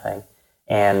Academy kind of thing.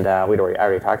 And I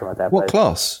already talked about that. What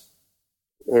class?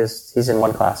 He's in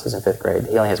one class. He's in 5th grade.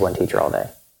 He only has one teacher all day.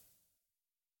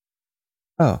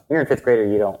 Oh. When you're in 5th grader,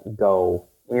 you don't go.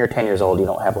 When you're 10 years old, you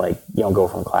don't go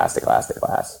from class to class to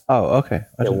class. Oh, okay.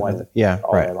 All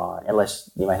day long,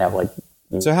 unless you might have like.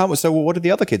 So what did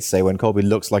the other kids say when Colby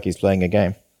looks like he's playing a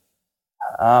game?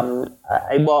 I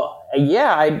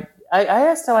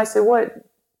asked him. I said, "What?"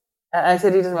 I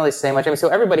said he doesn't really say much. I mean, so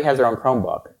everybody has their own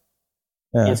Chromebook,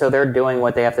 and so they're doing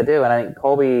what they have to do. And I think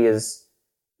Colby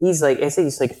he's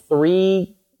like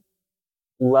 3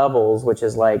 levels, which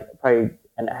is like probably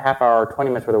a half hour, 20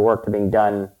 minutes worth of work to being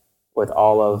done with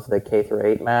all of the K through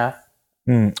 8 math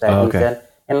that he's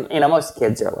in. And most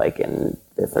kids are like in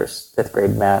 5th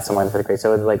grade math, somewhere in the 5th grade.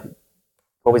 So it's like,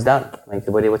 Colby's done. Like,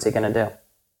 what's he going to do?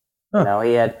 Huh. You know,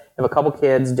 he have a couple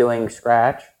kids doing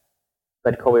Scratch,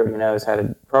 but Colby already knows how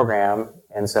to program.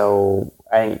 And so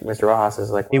I think Mr. Rojas is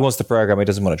like... he wants to program. He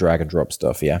doesn't want to drag and drop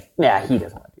stuff, yeah. Yeah, he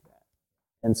doesn't want to do that.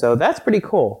 And so that's pretty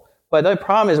cool. But the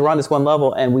problem is we're on this one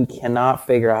level and we cannot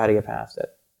figure out how to get past it.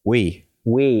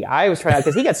 I was trying,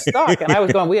 because he got stuck, and I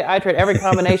was going, I tried every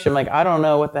combination. I'm like, I don't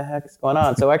know what the heck's going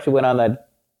on. So I actually went on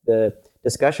the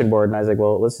discussion board, and I was like,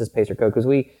 well, let's just paste our code, because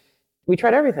we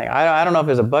tried everything. I don't know if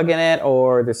there's a bug in it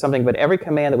or there's something, but every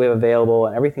command that we have available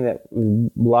and everything that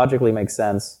logically makes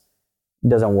sense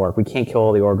doesn't work. We can't kill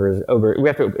all the ogres. We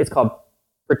have to. It's called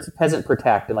peasant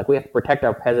protect, and like we have to protect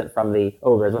our peasant from the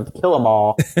ogres. We have to kill them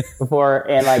all before,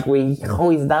 and like we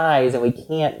always dies, and we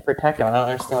can't protect him. I don't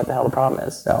understand what the hell the problem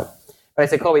is. So, but I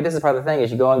said, Colby, this is part of the thing: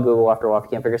 is you go on Google after a while, if you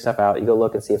can't figure stuff out, you go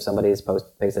look and see if somebody's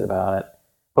posted about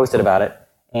it,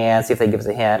 and see if they can give us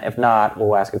a hint. If not,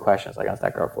 we'll ask a question, like on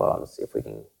Stack Overflow, and see if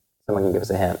someone can give us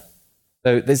a hint.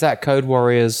 So is that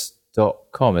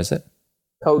codewarriors.com, is it?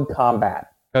 Code Combat.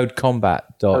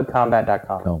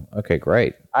 Codecombat.com. Okay,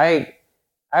 great. I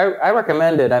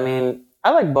recommend it. I mean,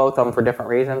 I like both of them for different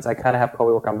reasons. I kind of have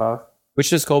Colby work on both. Which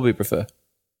does Colby prefer?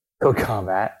 Code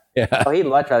Combat. Yeah. Oh, he'd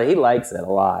much rather. He likes it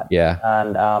a lot. Yeah.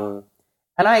 And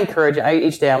I encourage.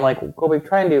 Each day I'm like, Colby,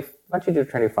 why don't you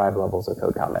try to do 5 levels of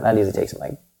Code Combat? That usually takes him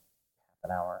like half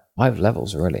an hour. 5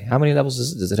 levels, really? How many levels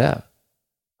does it have?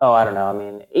 Oh, I don't know. I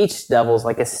mean, each level's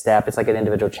like a step. It's like an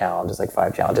individual challenge. It's like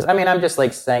 5 challenges. I mean, I'm just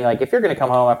like saying, like, if you're going to come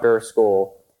home after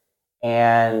school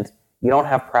and you don't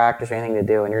have practice or anything to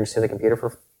do and you're just at the computer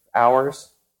for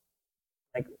hours,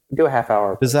 like, do a half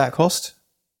hour. Does that cost?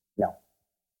 No,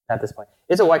 not at this point.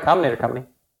 It's a Y Combinator company.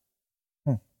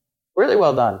 Really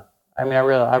well done. I mean, I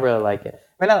really like it.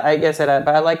 I mean, I guess but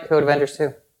I like Code Avengers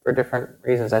too for different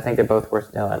reasons. I think they're both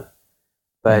worth doing.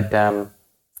 But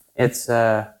it's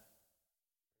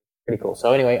pretty cool.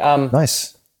 So anyway,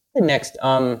 nice. Next,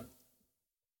 I'm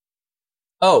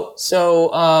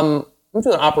doing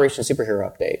an Operation Superhero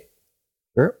update.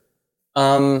 Sure.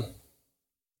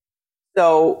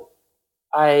 So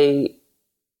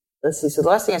let's see. So the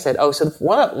last thing I said. So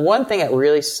one thing that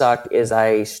really sucked is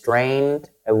I strained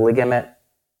a ligament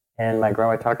in my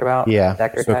groin. I talked about. Yeah.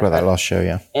 Spoke about that last show.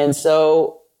 Yeah. And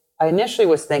so I initially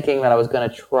was thinking that I was going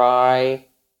to try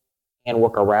and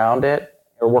work around it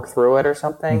or work through it or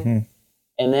something. Mm-hmm.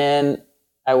 And then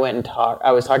I went and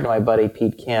I was talking to my buddy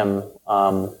Pete Kim,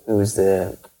 who's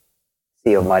the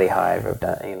CEO of Mighty Hive.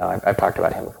 I've talked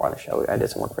about him before on the show. I did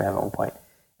some work for him at one point,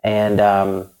 and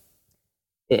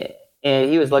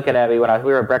he was looking at me when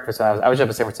we were at breakfast. I was up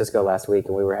in San Francisco last week,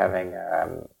 and we were having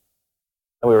and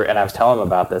I was telling him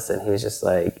about this, and he was just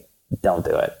like, "Don't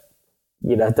do it.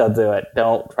 Don't do it.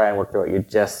 Don't try and work through it. You're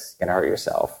just gonna hurt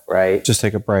yourself, right? Just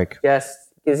take a break." Yes.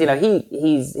 Because,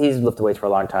 he's lifted weights for a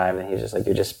long time, and he's just like,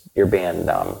 you're being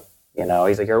dumb.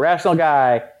 He's like, you're a rational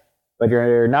guy, but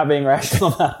you're not being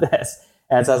rational about this.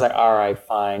 And so I was like, all right,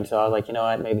 fine. So I was like, you know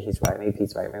what? Maybe he's right. Maybe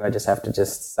Pete's right. Maybe I just have to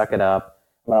just suck it up.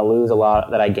 I'm going to lose a lot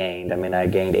that I gained. I mean, I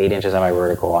gained 8 inches on my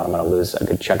vertical, and I'm going to lose a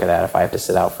good chunk of that if I have to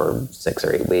sit out for 6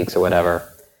 or 8 weeks or whatever.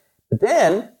 But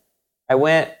then I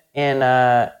went in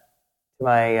to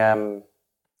the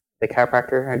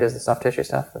chiropractor who does the soft tissue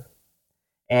stuff.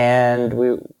 And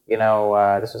we,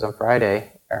 this was on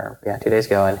Friday, 2 days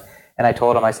ago, and I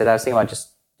told him, I said, I was thinking about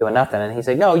just doing nothing, and he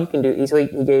said, no, you can do.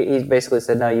 He basically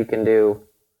said, no, you can do,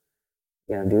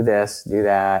 do this, do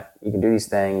that. You can do these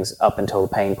things up until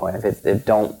the pain point. If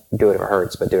don't do it if it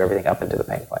hurts, but do everything up until the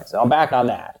pain point. So I'm back on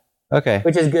that. Okay,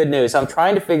 which is good news. So I'm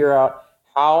trying to figure out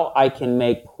how I can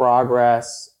make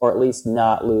progress, or at least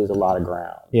not lose a lot of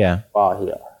ground. Yeah, while he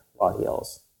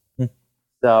heals.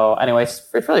 So anyway, it's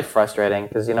really frustrating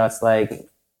because, it's like,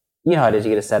 how it is.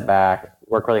 You get a setback,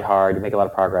 work really hard, you make a lot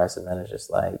of progress, and then it's just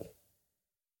like,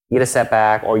 you get a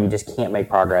setback or you just can't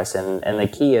make progress. And the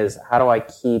key is, how do I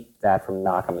keep that from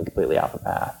knocking me completely off the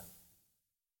path?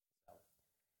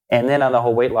 And then on the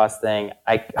whole weight loss thing,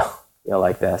 like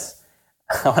this.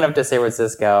 I went up to San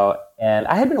Francisco, and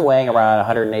I had been weighing around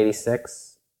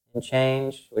 186 and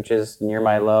change, which is near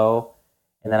my low.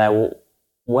 And then I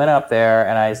went up there,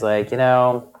 and I was like, it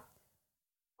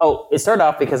started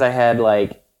off because I had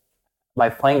my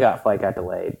flight got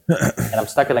delayed, and I'm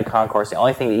stuck in the concourse. The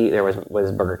only thing to eat there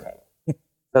was Burger King. So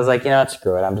I was like,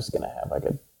 screw it. I'm just going to have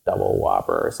a double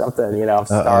Whopper or something. I'm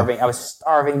starving. I was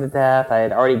starving to death. I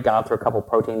had already gone through a couple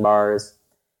protein bars.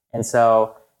 And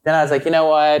so then I was like, you know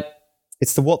what?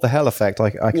 It's the what the hell effect. I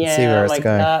can see where it's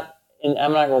going.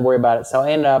 I'm not going to worry about it. So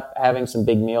I ended up having some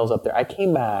big meals up there. I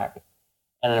came back.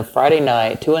 And on a Friday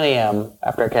night, 2 a.m.,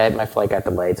 after my flight got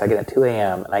delayed, so I get at 2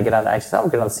 a.m., and I saw him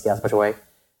get on the scale, much away.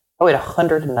 I weighed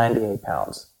 198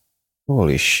 pounds.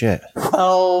 Holy shit.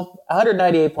 Well,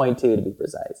 198.2 to be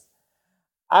precise.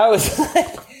 I was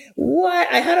like, what?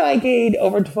 How do I gain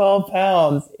over 12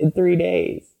 pounds in 3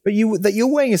 days? But you're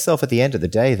weighing yourself at the end of the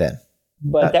day then.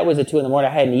 But that was at 2 a.m. I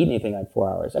hadn't eaten anything like 4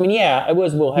 hours. I mean, yeah, it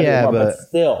was a little heavy, but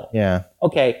still. Yeah.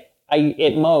 Okay,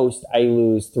 at most, I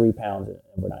lose 3 pounds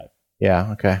overnight.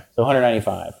 Yeah, okay. So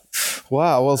 195.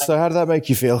 Wow, well, so how did that make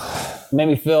you feel? Made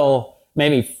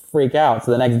me freak out.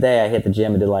 So the next day I hit the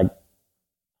gym and did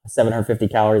 750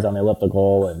 calories on the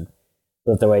elliptical and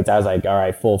lift the weights. I was like, all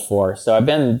right, full force. So I've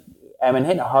been hitting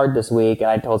it hard this week, and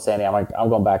I told Sandy, I'm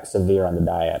going back severe on the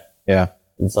diet. Yeah.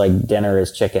 It's like dinner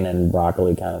is chicken and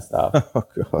broccoli kind of stuff. Oh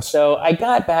gosh. So I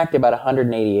got back to about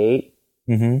 188.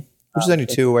 Mm-hmm. Which is only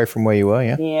 2 away from where you were,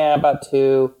 yeah? Yeah, about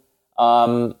 2.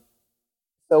 So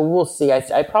we'll see.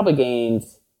 I probably did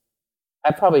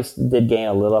gain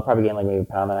a little. I probably gained like maybe 1.5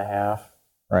 pounds.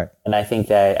 Right. And I think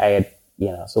that I had,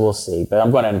 so we'll see. But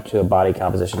I'm going into a body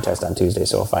composition test on Tuesday,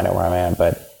 so we'll find out where I'm at.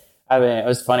 But I mean, it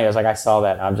was funny. I was like, I saw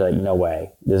that, and I'm just like, no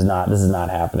way. This is not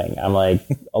happening. I'm like,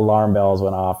 alarm bells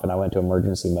went off, and I went to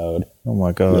emergency mode. Oh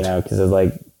my god. Because it was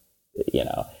like,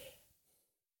 yeah,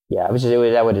 that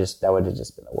would have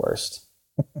just been the worst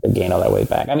to gain all that weight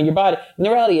back. I mean, your body. And the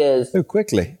reality is so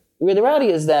quickly. The reality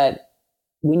is that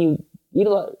when you eat a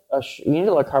lot of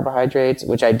carbohydrates,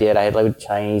 which I did. I had like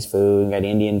Chinese food, and got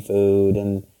Indian food,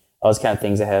 and all those kind of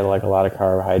things that had like a lot of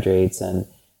carbohydrates, and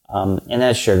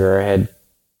then sugar. I had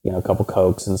a couple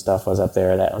Cokes and stuff. I was up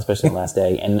there, that especially the last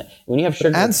day. And when you have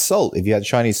sugar and salt, if you had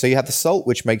Chinese, so you had the salt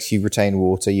which makes you retain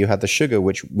water. You had the sugar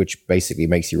which basically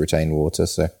makes you retain water.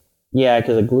 So yeah,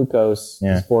 because the glucose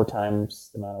is 4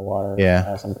 times the amount of water.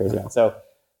 Yeah, some crazy amount. So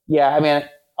yeah, I mean,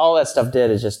 all that stuff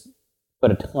did is just put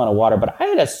a ton of water. But I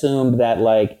had assumed that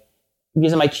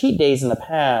because of my cheat days in the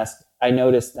past, I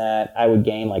noticed that I would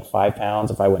gain like 5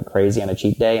 pounds if I went crazy on a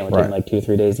cheat day, and it would take me like 2 or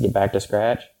 3 days to get back to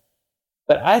scratch.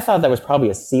 But I thought that was probably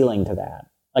a ceiling to that,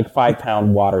 like 5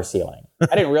 pound water ceiling.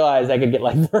 I didn't realize I could get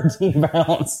like 13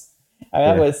 pounds.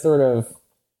 That was sort of.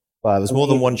 Well, it was more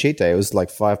than one cheat day. It was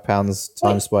like 5 pounds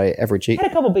times by every cheat. I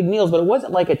had a couple big meals, but it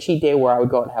wasn't like a cheat day where I would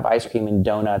go out and have ice cream and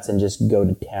donuts and just go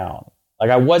to town. Like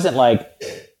it wasn't like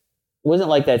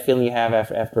that feeling you have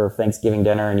after Thanksgiving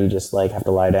dinner and you just like have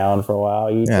to lie down for a while.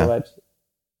 You eat so much.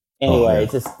 Anyway,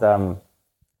 it's just. Well,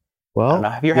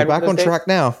 have you you're back on track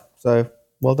now, so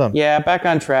well done. Yeah, back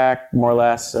on track more or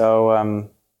less. So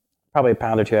probably 1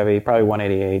 pound or 2 heavy, probably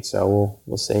 188. So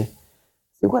we'll see.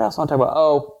 See what else I want to talk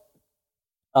about.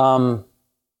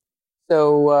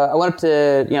 So I went up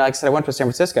to, like I said, I went to San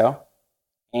Francisco,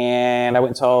 and I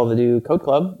went and saw the new Code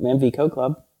Club, MV Code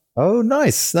Club. Oh,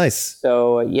 nice.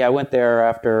 So I went there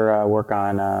after work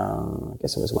on, I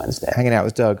guess it was Wednesday. Hanging out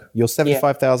with Doug. Your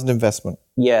 $75,000 investment.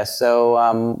 Yeah.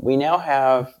 So we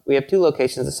have 2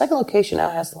 locations. The second location now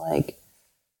has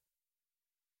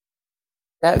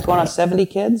that's going on 70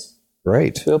 kids.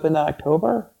 Great. We opened in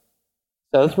October,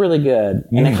 so it's really good.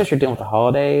 And I guess you're dealing with the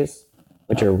holidays,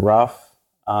 which are rough.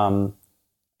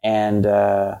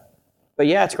 But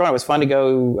yeah, it's growing. It was fun to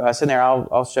go sit there.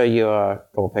 I'll show you a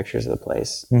couple pictures of the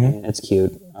place. And it's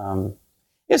cute.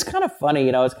 It's kind of funny,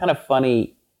 it's kind of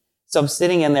funny. So I'm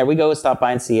sitting in there. We go stop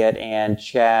by and see it. And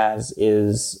Chaz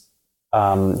is,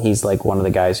 he's like one of the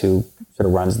guys who sort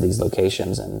of runs these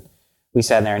locations. And we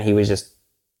sat in there and he was just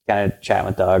kind of chatting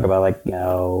with Doug about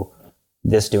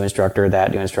this new instructor,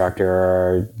 that new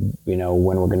instructor, when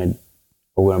we're going to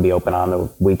be open on the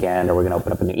weekend, or we're going to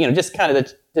open up a new, just kind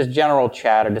of this general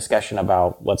chat or discussion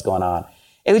about what's going on.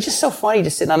 It was just so funny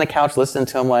just sitting on the couch listening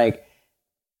to him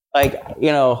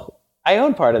I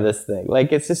own part of this thing.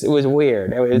 It was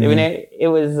weird. It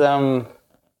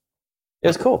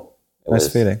was cool.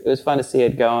 Nice feeling. It was fun to see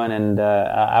it going, and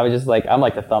I was just I'm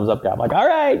like the thumbs up guy. I'm like, all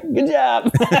right, good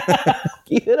job,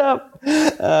 keep it up.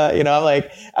 I'm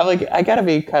like, I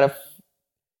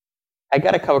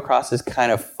gotta come across as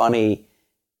kind of funny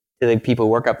to the people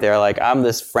who work up there. I'm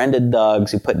this friend of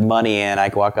Doug's who put money in. I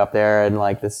walk up there in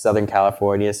this Southern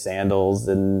California sandals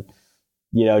and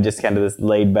just kind of this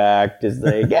laid back, just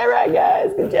all right,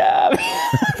 guys, good job.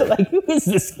 Who is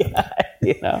this guy?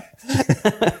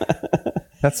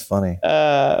 That's funny.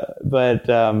 So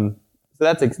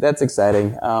that's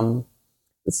exciting.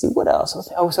 Let's see what else. So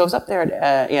I was up there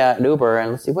at Uber,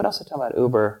 and let's see what else I talk about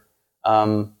Uber.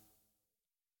 All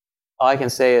I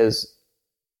can say is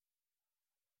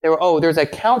there's a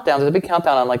countdown. There's a big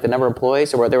countdown on the number of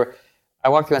employees. So I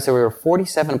walked through and said we were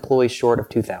 47 employees short of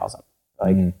 2,000.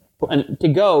 And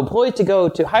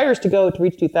hires to go to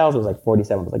reach 2,000 was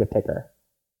 47. It was a ticker.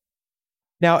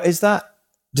 Now, does that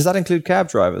include cab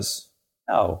drivers?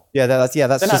 No. Yeah, that's they're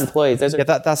just, not employees.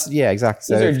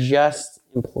 Exactly. These are just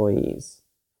employees.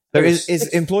 So is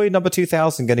employee number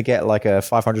 2,000 going to get a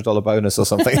 $500 bonus or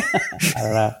something? I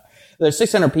don't know. There's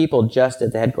 600 people just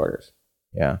at the headquarters.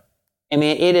 Yeah. I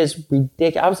mean, it is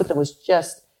ridiculous. I was looking, it was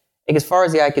just as far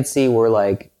as the eye could see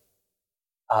were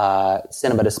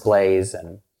cinema displays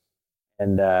and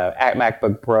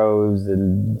MacBook Pros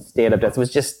and stand-up desks.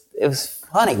 It was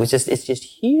funny. It's just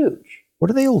huge. What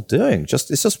are they all doing? It's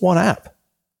just one app.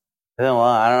 I don't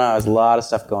know. There's a lot of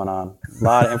stuff going on. A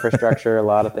lot of infrastructure, a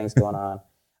lot of things going on.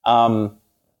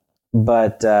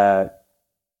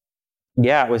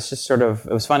 Yeah, it was just it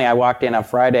was funny. I walked in on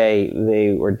Friday.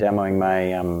 They were demoing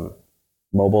my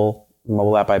mobile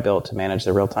mobile app I built to manage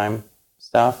the real-time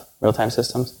stuff, real-time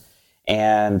systems.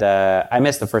 And I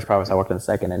missed the first part, so I walked in the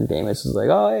second, and Damus was like,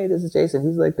 "Oh, hey, this is Jason.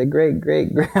 He's like the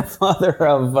great-great-grandfather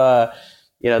of,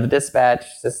 the dispatch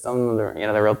system,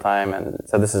 the real-time." And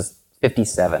so this is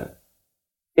 57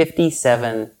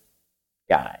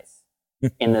 guys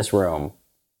in this room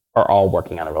are all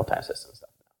working on the real-time system stuff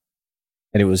now.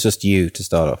 And it was just you to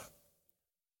start off.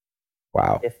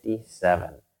 Wow. 57.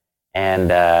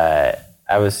 And it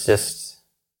was just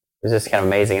kind of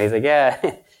amazing. And he's like, yeah,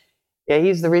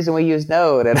 he's the reason we use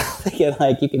Node. And I'm thinking,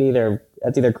 like,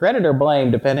 that's either credit or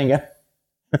blame, depending on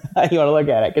how you want to look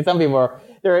at it. Because some people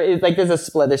there's a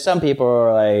split. There's some people who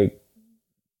are like,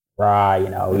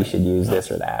 we should use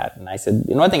this or that. And I said,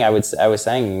 one thing I was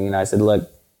saying, I said, look,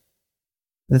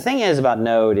 the thing is about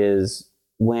Node is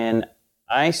when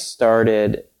I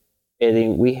started,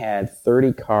 we had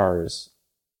 30 cars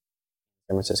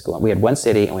in San Francisco. We had one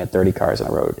city and we had 30 cars on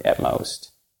the road at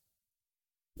most.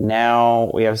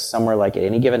 Now we have somewhere like at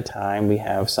any given time, we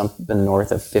have something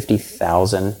north of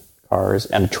 50,000 cars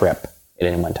on a trip at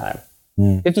any one time.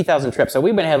 50,000 trips. So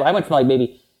I went from like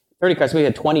maybe 30 cars, so we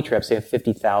had 20 trips, we have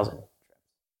 50,000 trips.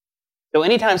 So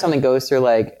anytime something goes through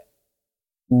like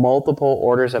multiple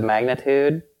orders of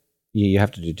magnitude, you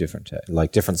have to do different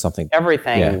something.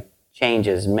 Everything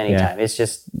changes many times. It's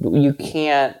just, you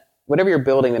can't, whatever you're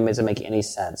building, that doesn't make any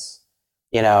sense,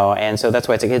 and so that's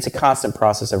why it's a constant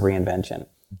process of reinvention.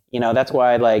 That's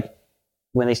why, like,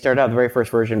 when they started out the very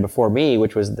first version before me,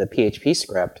 which was the PHP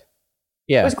script,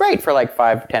 it was great for like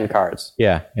 5-10 cards.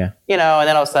 Yeah. And then all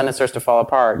of a sudden it starts to fall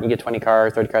apart. You get 20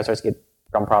 cards, 30 cards starts to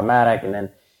become problematic, and then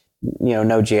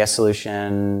Node.js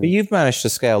solution. But you've managed to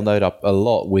scale Node up a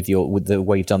lot with the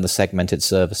way you've done the segmented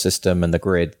server system and the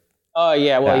grid. Oh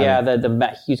yeah, well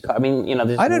the huge. I mean,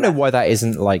 I don't know why that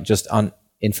isn't like just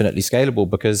infinitely scalable,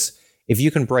 because if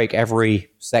you can break every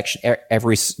section,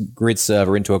 every grid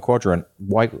server into a quadrant,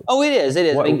 why? Oh, it is.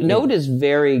 Node is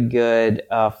very good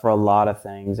for a lot of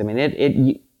things. I mean,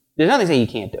 there's nothing saying you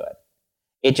can't do it.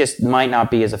 It just might not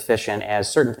be as efficient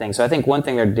as certain things. So I think one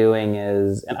thing they're doing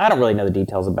is, and I don't really know the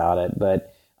details about it,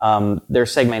 but they're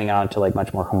segmenting out into like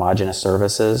much more homogeneous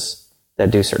services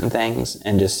that do certain things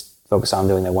and just focus on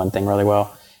doing that one thing really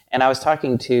well. And I was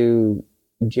talking to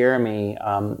Jeremy.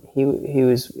 He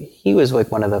was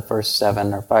like one of the first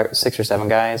 6 or 7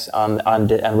 guys on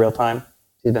real time.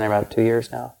 He's been there about 2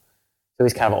 years now, so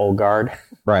he's kind of old guard.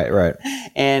 Right.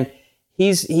 And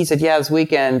he said,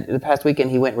 the past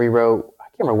weekend, he went and rewrote. I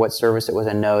can't remember what service it was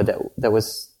in Node that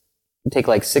was take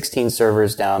like 16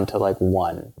 servers down to like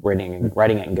one, writing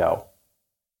it in Go.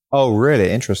 Oh,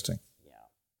 really? Interesting.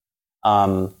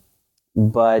 Yeah.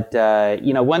 But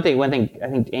one thing I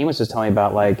think Amos was telling me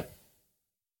about, like,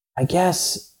 I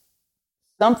guess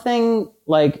something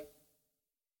like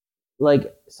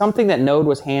something that Node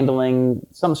was handling,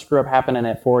 some screw up happened and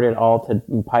it forwarded all to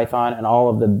Python, and all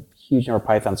of the huge number of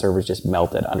Python servers just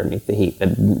melted underneath the heat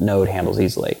that Node handles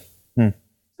easily.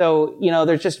 So,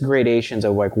 there's just gradations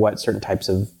of like what certain types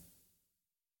of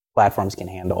platforms can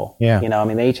handle. Yeah. I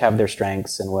mean, they each have their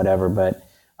strengths and whatever, but,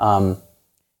 I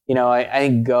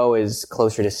think Go is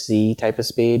closer to C type of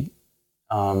speed.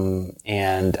 And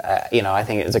I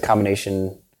think it's a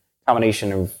combination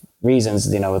of reasons,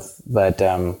 what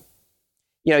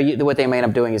they may end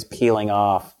up doing is peeling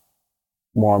off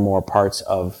more and more parts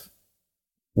of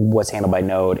what's handled by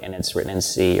Node, and it's written in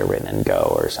C or written in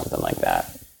Go or something like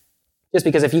that. Just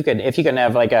because if you can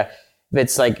have if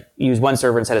it's like use one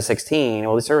server instead of 16,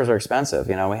 well, the servers are expensive.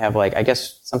 We have I heard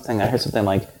something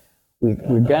like we're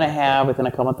going to have within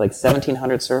a couple months like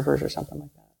 1,700 servers or something like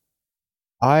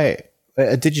that.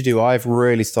 I've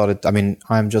really started,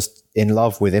 I'm just in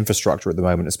love with infrastructure at the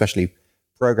moment, especially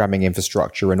programming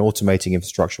infrastructure and automating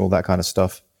infrastructure, all that kind of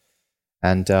stuff.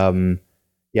 And so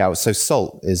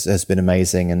Salt has been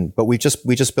amazing. But we just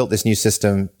built this new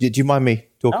system. Do you mind me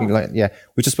talking? Oh.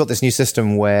 We just built this new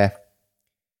system where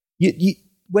you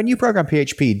when you program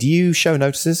PHP, do you show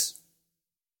notices?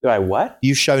 Do I what? Do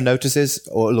you show notices,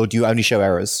 or do you only show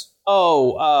errors?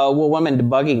 Well, when I'm in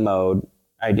debugging mode,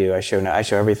 I do. I show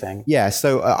everything. Yeah,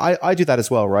 so I do that as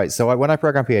well, right? So when I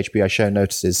program PHP, I show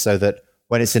notices so that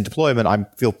when it's in deployment, I'm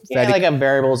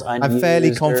variables unused. I'm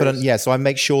fairly confident. Yeah, so I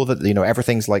make sure that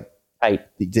everything's like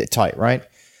tight, right?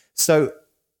 So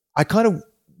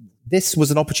this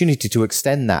was an opportunity to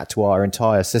extend that to our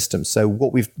entire system. So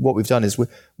what we've done is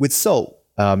with Salt,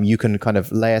 you can kind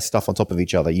of layer stuff on top of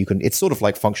each other. It's sort of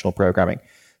like functional programming.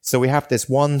 So we have this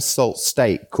one Salt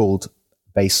state called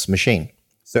base machine.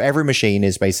 So every machine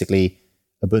is basically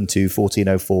Ubuntu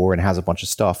 14.04 and has a bunch of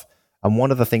stuff. And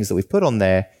one of the things that we've put on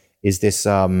there is this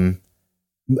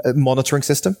monitoring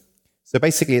system. So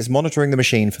basically, it's monitoring the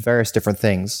machine for various different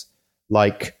things,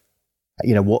 like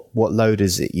what load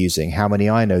is it using, how many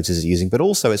inodes is it using, but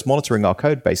also it's monitoring our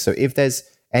code base. So if there's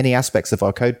any aspects of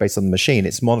our code base on the machine,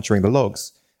 it's monitoring the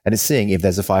logs and it's seeing if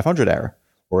there's a 500 error,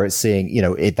 or it's seeing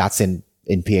if that's in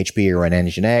PHP or in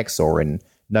Nginx or in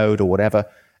Node or whatever,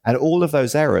 and all of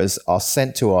those errors are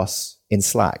sent to us in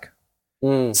Slack.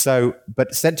 So,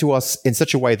 but sent to us in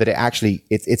such a way that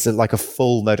it's like a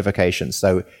full notification.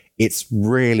 So it's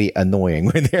really annoying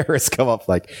when the errors come up.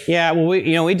 Yeah, well,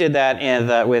 we did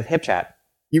that with HipChat.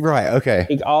 You're right.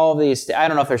 Okay. All of these, I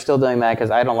don't know if they're still doing that because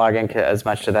I don't log in as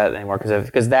much to that anymore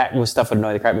because that was stuff would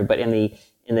annoy the crap out of me. But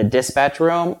in the dispatch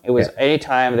room, it was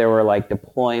anytime there were like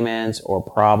deployments or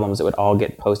problems, it would all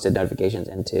get posted notifications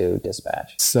into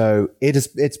dispatch. So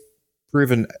it's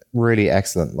proven really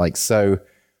excellent.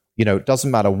 It doesn't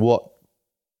matter what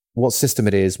system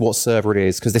it is, what server it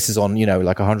is, because this is on,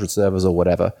 like 100 servers or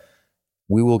whatever,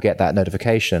 we will get that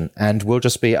notification and we'll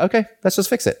just be, okay, let's just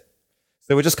fix it.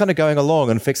 So we're just kind of going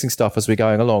along and fixing stuff as we're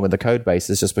going along, and the code base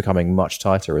is just becoming much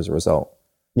tighter as a result.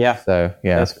 Yeah. So,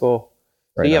 yeah. That's cool.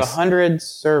 So you have 100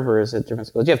 servers at different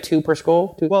schools. Do you have 2 per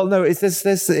school? 2? Well, no, it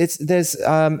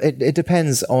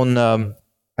depends on,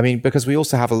 because we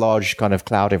also have a large kind of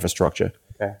cloud infrastructure.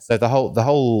 Okay. So the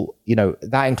whole,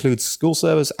 that includes school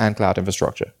servers and cloud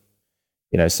infrastructure.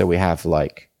 So we have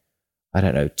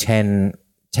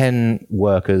 10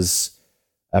 workers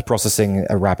processing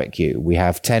a rabbit queue. We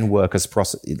have 10 workers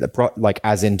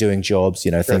as in doing jobs,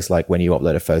 things like when you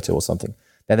upload a photo or something.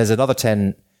 Then there's another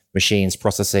 10 machines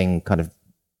processing kind of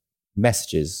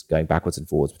messages going backwards and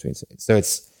forwards between. So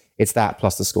it's that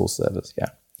plus the school servers. Yeah.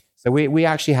 So we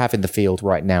actually have in the field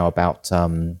right now about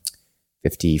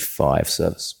 55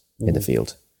 servers in the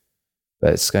field,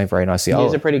 but it's going very nicely.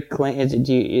 Is it pretty clean? Is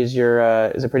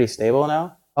it pretty stable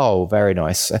now? Oh, very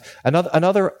nice.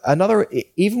 Another,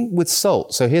 even with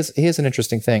Salt. So here's an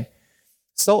interesting thing.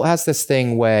 Salt has this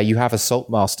thing where you have a Salt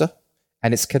master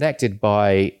and it's connected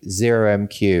by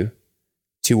 0MQ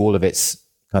to all of its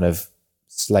kind of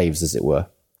slaves, as it were,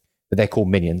 but they're called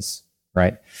minions,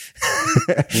 right?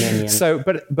 Minions. So,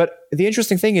 but the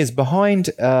interesting thing is behind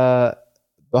the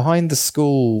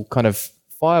school kind of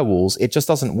firewalls, it just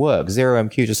doesn't work.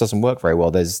 0MQ just doesn't work very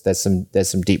well. There's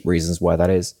some deep reasons why that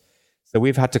is. So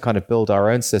we've had to kind of build our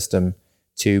own system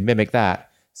to mimic that.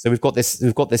 So we've got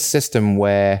this system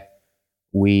where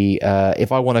we,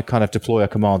 if I want to kind of deploy a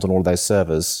command on all of those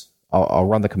servers, I'll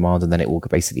run the command and then it will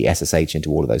basically SSH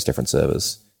into all of those different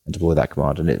servers and deploy that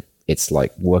command, and it's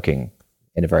like working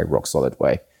in a very rock solid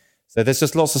way. So there's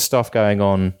just lots of stuff going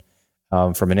on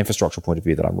from an infrastructural point of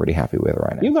view that I'm really happy with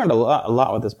right now. You learned a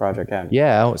lot with this project, haven't you?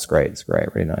 Yeah, it's great. It's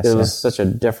great, really nice. It was such a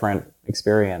different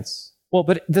experience. Well,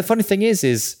 but the funny thing is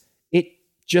it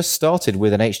just started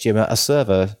with an HTML, a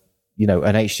server, an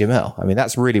HTML. I mean,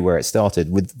 that's really where it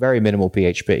started, with very minimal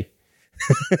PHP.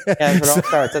 Yeah, that's where it all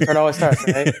starts. That's where it always starts,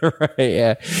 right? Right,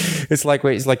 yeah. It's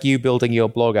like you building your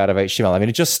blog out of HTML. I mean,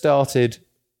 it just started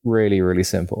really, really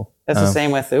simple. That's the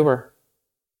same with Uber.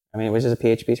 I mean, it was just a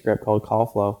PHP script called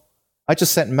callflow. I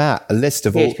just sent Matt a list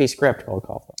of PHP script called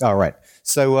callflow. Oh, right.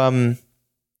 So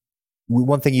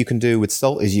one thing you can do with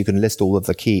Salt is you can list all of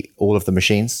the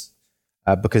machines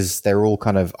because they're all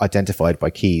kind of identified by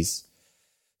keys.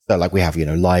 So like we have,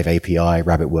 live API,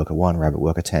 Rabbit Worker 1, Rabbit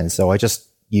Worker 10. So there's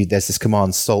this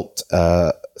command salt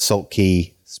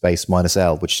key space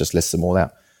 -L, which just lists them all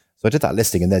out. So I did that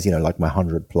listing, and there's, like my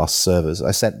 100 plus servers.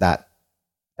 I sent that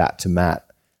to Matt.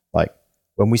 Like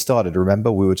when we started,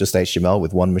 remember, we were just HTML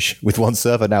with one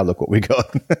server. Now look what we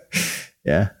got.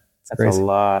 Yeah. That's crazy. A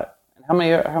lot. And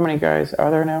how many guys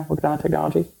are there now working on the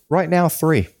technology? Right now,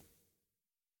 3.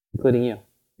 Including you.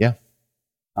 Yeah.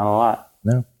 Not a lot.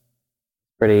 No.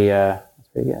 That's pretty good.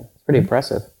 It's pretty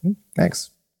impressive.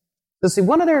 Thanks. I think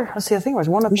was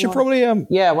one of we should probably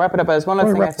wrap it up. As one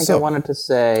other thing I think I wanted to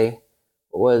say.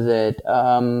 What was it?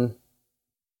 I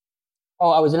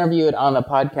was interviewed on the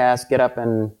podcast Get Up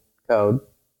and Code.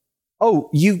 Oh,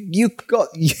 you got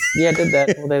yeah, I did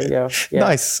that. Well, there you go. Yeah.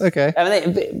 Nice. Okay. I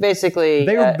mean,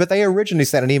 they originally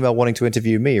sent an email wanting to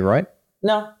interview me, right?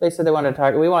 No, they said they wanted to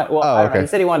talk. He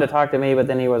said he wanted to talk to me, but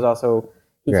then he was also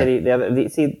said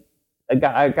a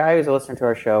guy who's a listener to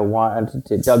our show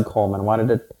Doug Coleman wanted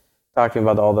to talk to me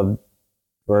about all the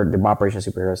Operation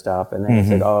Superhero stuff, and then he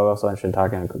said, "Oh, I'm also interested in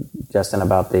talking to Justin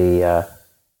about the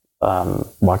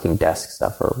walking desk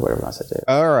stuff or whatever he wants to do."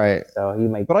 All right.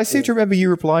 So But I seem to remember you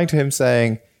replying to him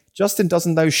saying, "Justin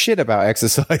doesn't know shit about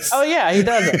exercise." Oh yeah, he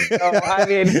doesn't. So, I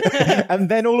mean, and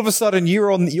then all of a sudden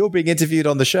you're being interviewed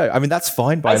on the show. I mean, that's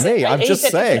fine by me. I'm just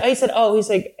saying. He said, "Oh, he's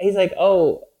like,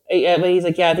 Yeah, but he's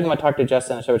like, yeah, I think I'm gonna talk to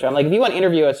Justin and show it. I'm like, if you want to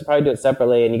interview us, probably do it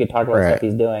separately, and you could talk about stuff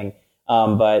he's doing.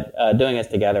 But doing us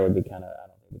together would be kind of, I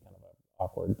don't think, kind of an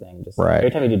awkward thing. Just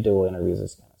every time you do dual interviews,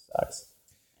 it kind of sucks.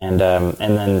 And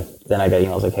then I got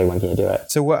emails like, hey, when can you do it?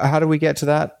 So how do we get to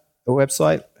that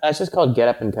website? It's just called Get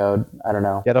Up and Code. I don't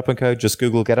know. Get Up and Code. Just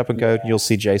Google Get Up and Code. And you'll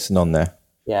see Jason on there.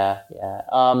 Yeah.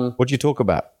 What do you talk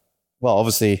about? Well,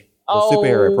 obviously,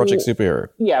 superhero, Project Superhero.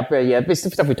 Yeah, it's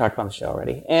stuff we talked about on the show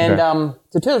already. And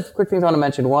so two quick things I want to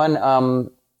mention. One,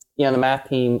 the math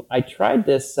team, I tried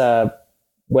this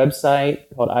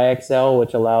website called IXL,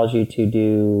 which allows you to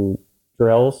do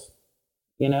drills,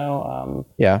 so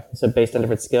based on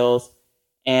different skills.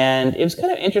 And it was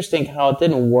kind of interesting how it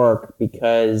didn't work,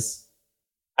 because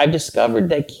I've discovered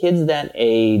that kids that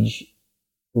age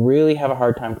really have a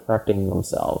hard time correcting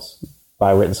themselves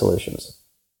by written solutions.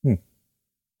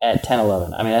 At 10,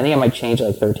 11. I mean, I think I might change at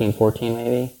like 13, 14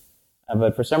 maybe.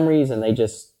 But for some reason, they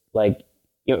just like,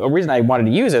 a reason I wanted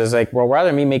to use it is like, well, rather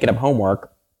than me making up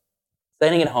homework,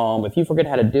 sending it home, if you forget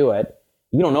how to do it,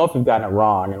 you don't know if you've gotten it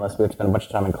wrong unless we have to spend a bunch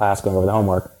of time in class going over the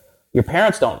homework. Your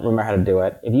parents don't remember how to do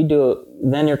it. If you do it,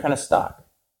 then you're kind of stuck.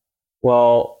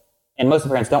 Well, and most of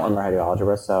the parents don't remember how to do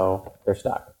algebra, so they're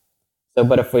stuck. So,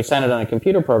 but if we send it on a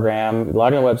computer program,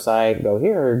 log in the website, go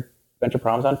here, bunch of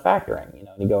problems on factoring, and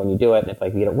you go and you do it, and if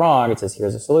you get it wrong, it says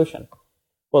here's a solution.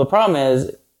 Well, the problem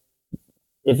is,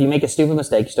 if you make a stupid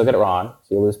mistake, you still get it wrong,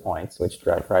 so you lose points, which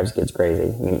drives kids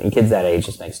crazy. I mean, kids that age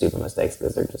just make stupid mistakes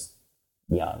because they're just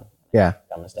young. Yeah.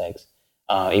 Dumb mistakes.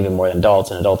 Even more than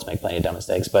adults, and adults make plenty of dumb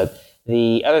mistakes. But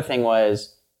the other thing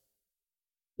was,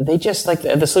 they just,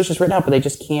 the solution's written out, but they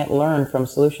just can't learn from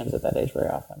solutions at that age very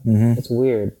often. Mm-hmm. It's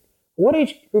weird. What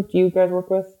age group do you guys work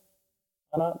with?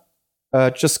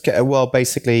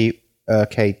 Basically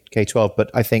K-12,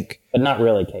 but I think... But not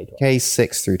really K-12.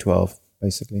 K-6 through 12,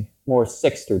 basically. More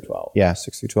 6 through 12. Yeah,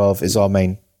 6 through 12 is our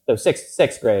main... So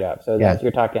sixth grade up. So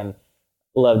you're talking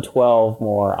 11, 12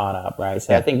 more on up, right?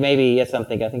 So I think maybe, I think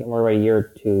we're a year or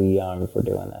two young for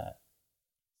doing that.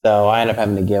 So I end up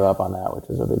having to give up on that, which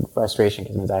is a big frustration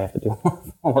because it means I have to do more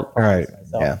homework. Right,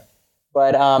 myself. yeah.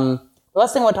 But the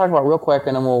last thing I want to talk about real quick,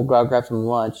 and then we'll go grab some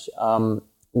lunch,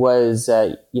 was,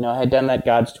 I had done that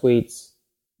God's Tweets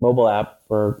mobile app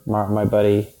for my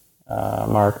buddy,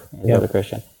 Mark, the other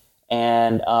Christian.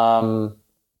 And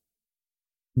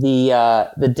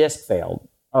the disk failed,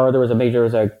 or there was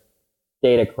a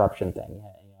data corruption thing.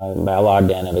 I logged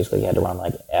in and basically had to run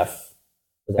like F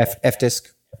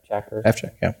disk.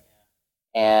 F-check, yeah.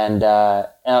 And it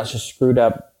was just screwed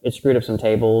up. It screwed up some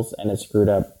tables, and it screwed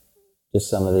up just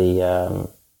some of the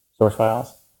source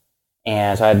files.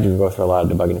 And so I had to go through a lot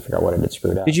of debugging to figure out what it had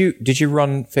screwed up. Did you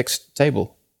run fixed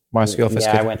table? MySQL fixed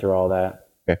table? I went through all that.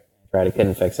 Okay. I tried. I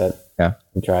couldn't fix it. Yeah.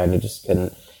 I tried. I just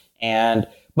couldn't.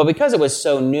 But because it was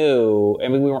so new, I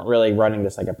mean, we weren't really running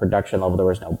this like a production level. There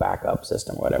was no backup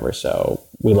system or whatever. So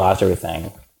we lost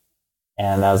everything.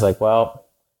 And I was like, well,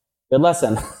 good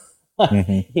lesson.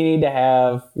 Mm-hmm. You need to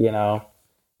have,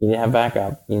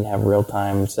 backup. You need to have real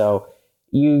time. So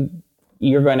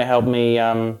you're going to help me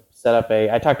set up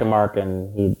I talked to Mark,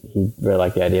 and he really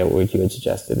liked the idea which you had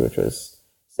suggested, which was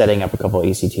setting up a couple of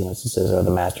EC2 instances of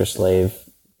the master slave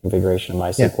configuration of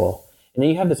MySQL. Yeah. And then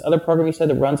you have this other program you said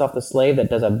that runs off the slave that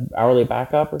does an hourly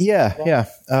backup? Yeah.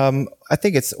 I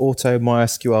think it's Auto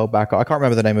MySQL backup. I can't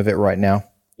remember the name of it right now.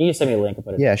 You just send me a link and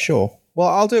put it. Yeah, sure. Well,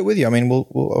 I'll do it with you. I mean,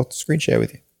 I'll screen share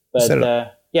with you. But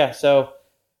so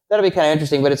that'll be kind of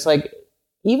interesting. But it's like,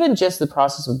 even just the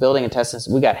process of building and testing,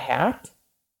 we got hacked,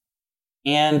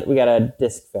 and we got a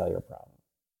disk failure problem.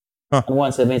 Huh. And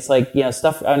once, I mean, it's like,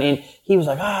 stuff. I mean, he was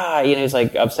like, he's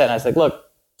like upset, and I was like, look,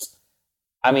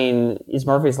 I mean, it's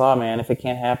Murphy's Law, man. If it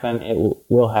can't happen, it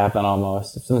will happen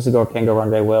almost. If things can go wrong,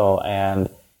 they will. And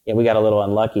we got a little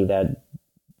unlucky that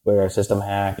we got our system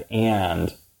hacked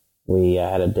and we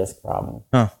had a disk problem.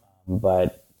 Huh.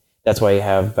 But that's why you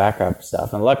have backup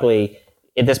stuff. And luckily,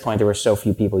 at this point, there were so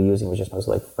few people using it. It was just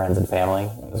mostly like friends and family.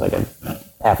 It was like a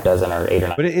half dozen or 8 or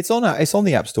 9. But it's on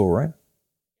the App Store, right?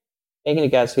 Taking it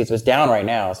God's Tweets. It's down right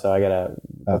now, so that's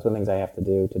one of the things I have to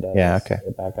do today. Yeah, okay. Get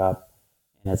it back up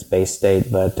in its base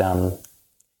state. But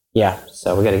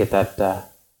so we got to get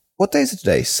that. What day is it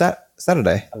today?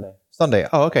 Saturday? Sunday.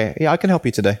 Oh, okay. Yeah, I can help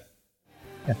you today.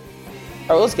 Yeah.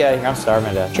 All right, let's get out of here. I'm starving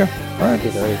to death. Sure. All right.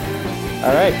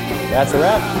 All right. That's a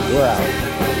wrap. We're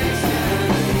out.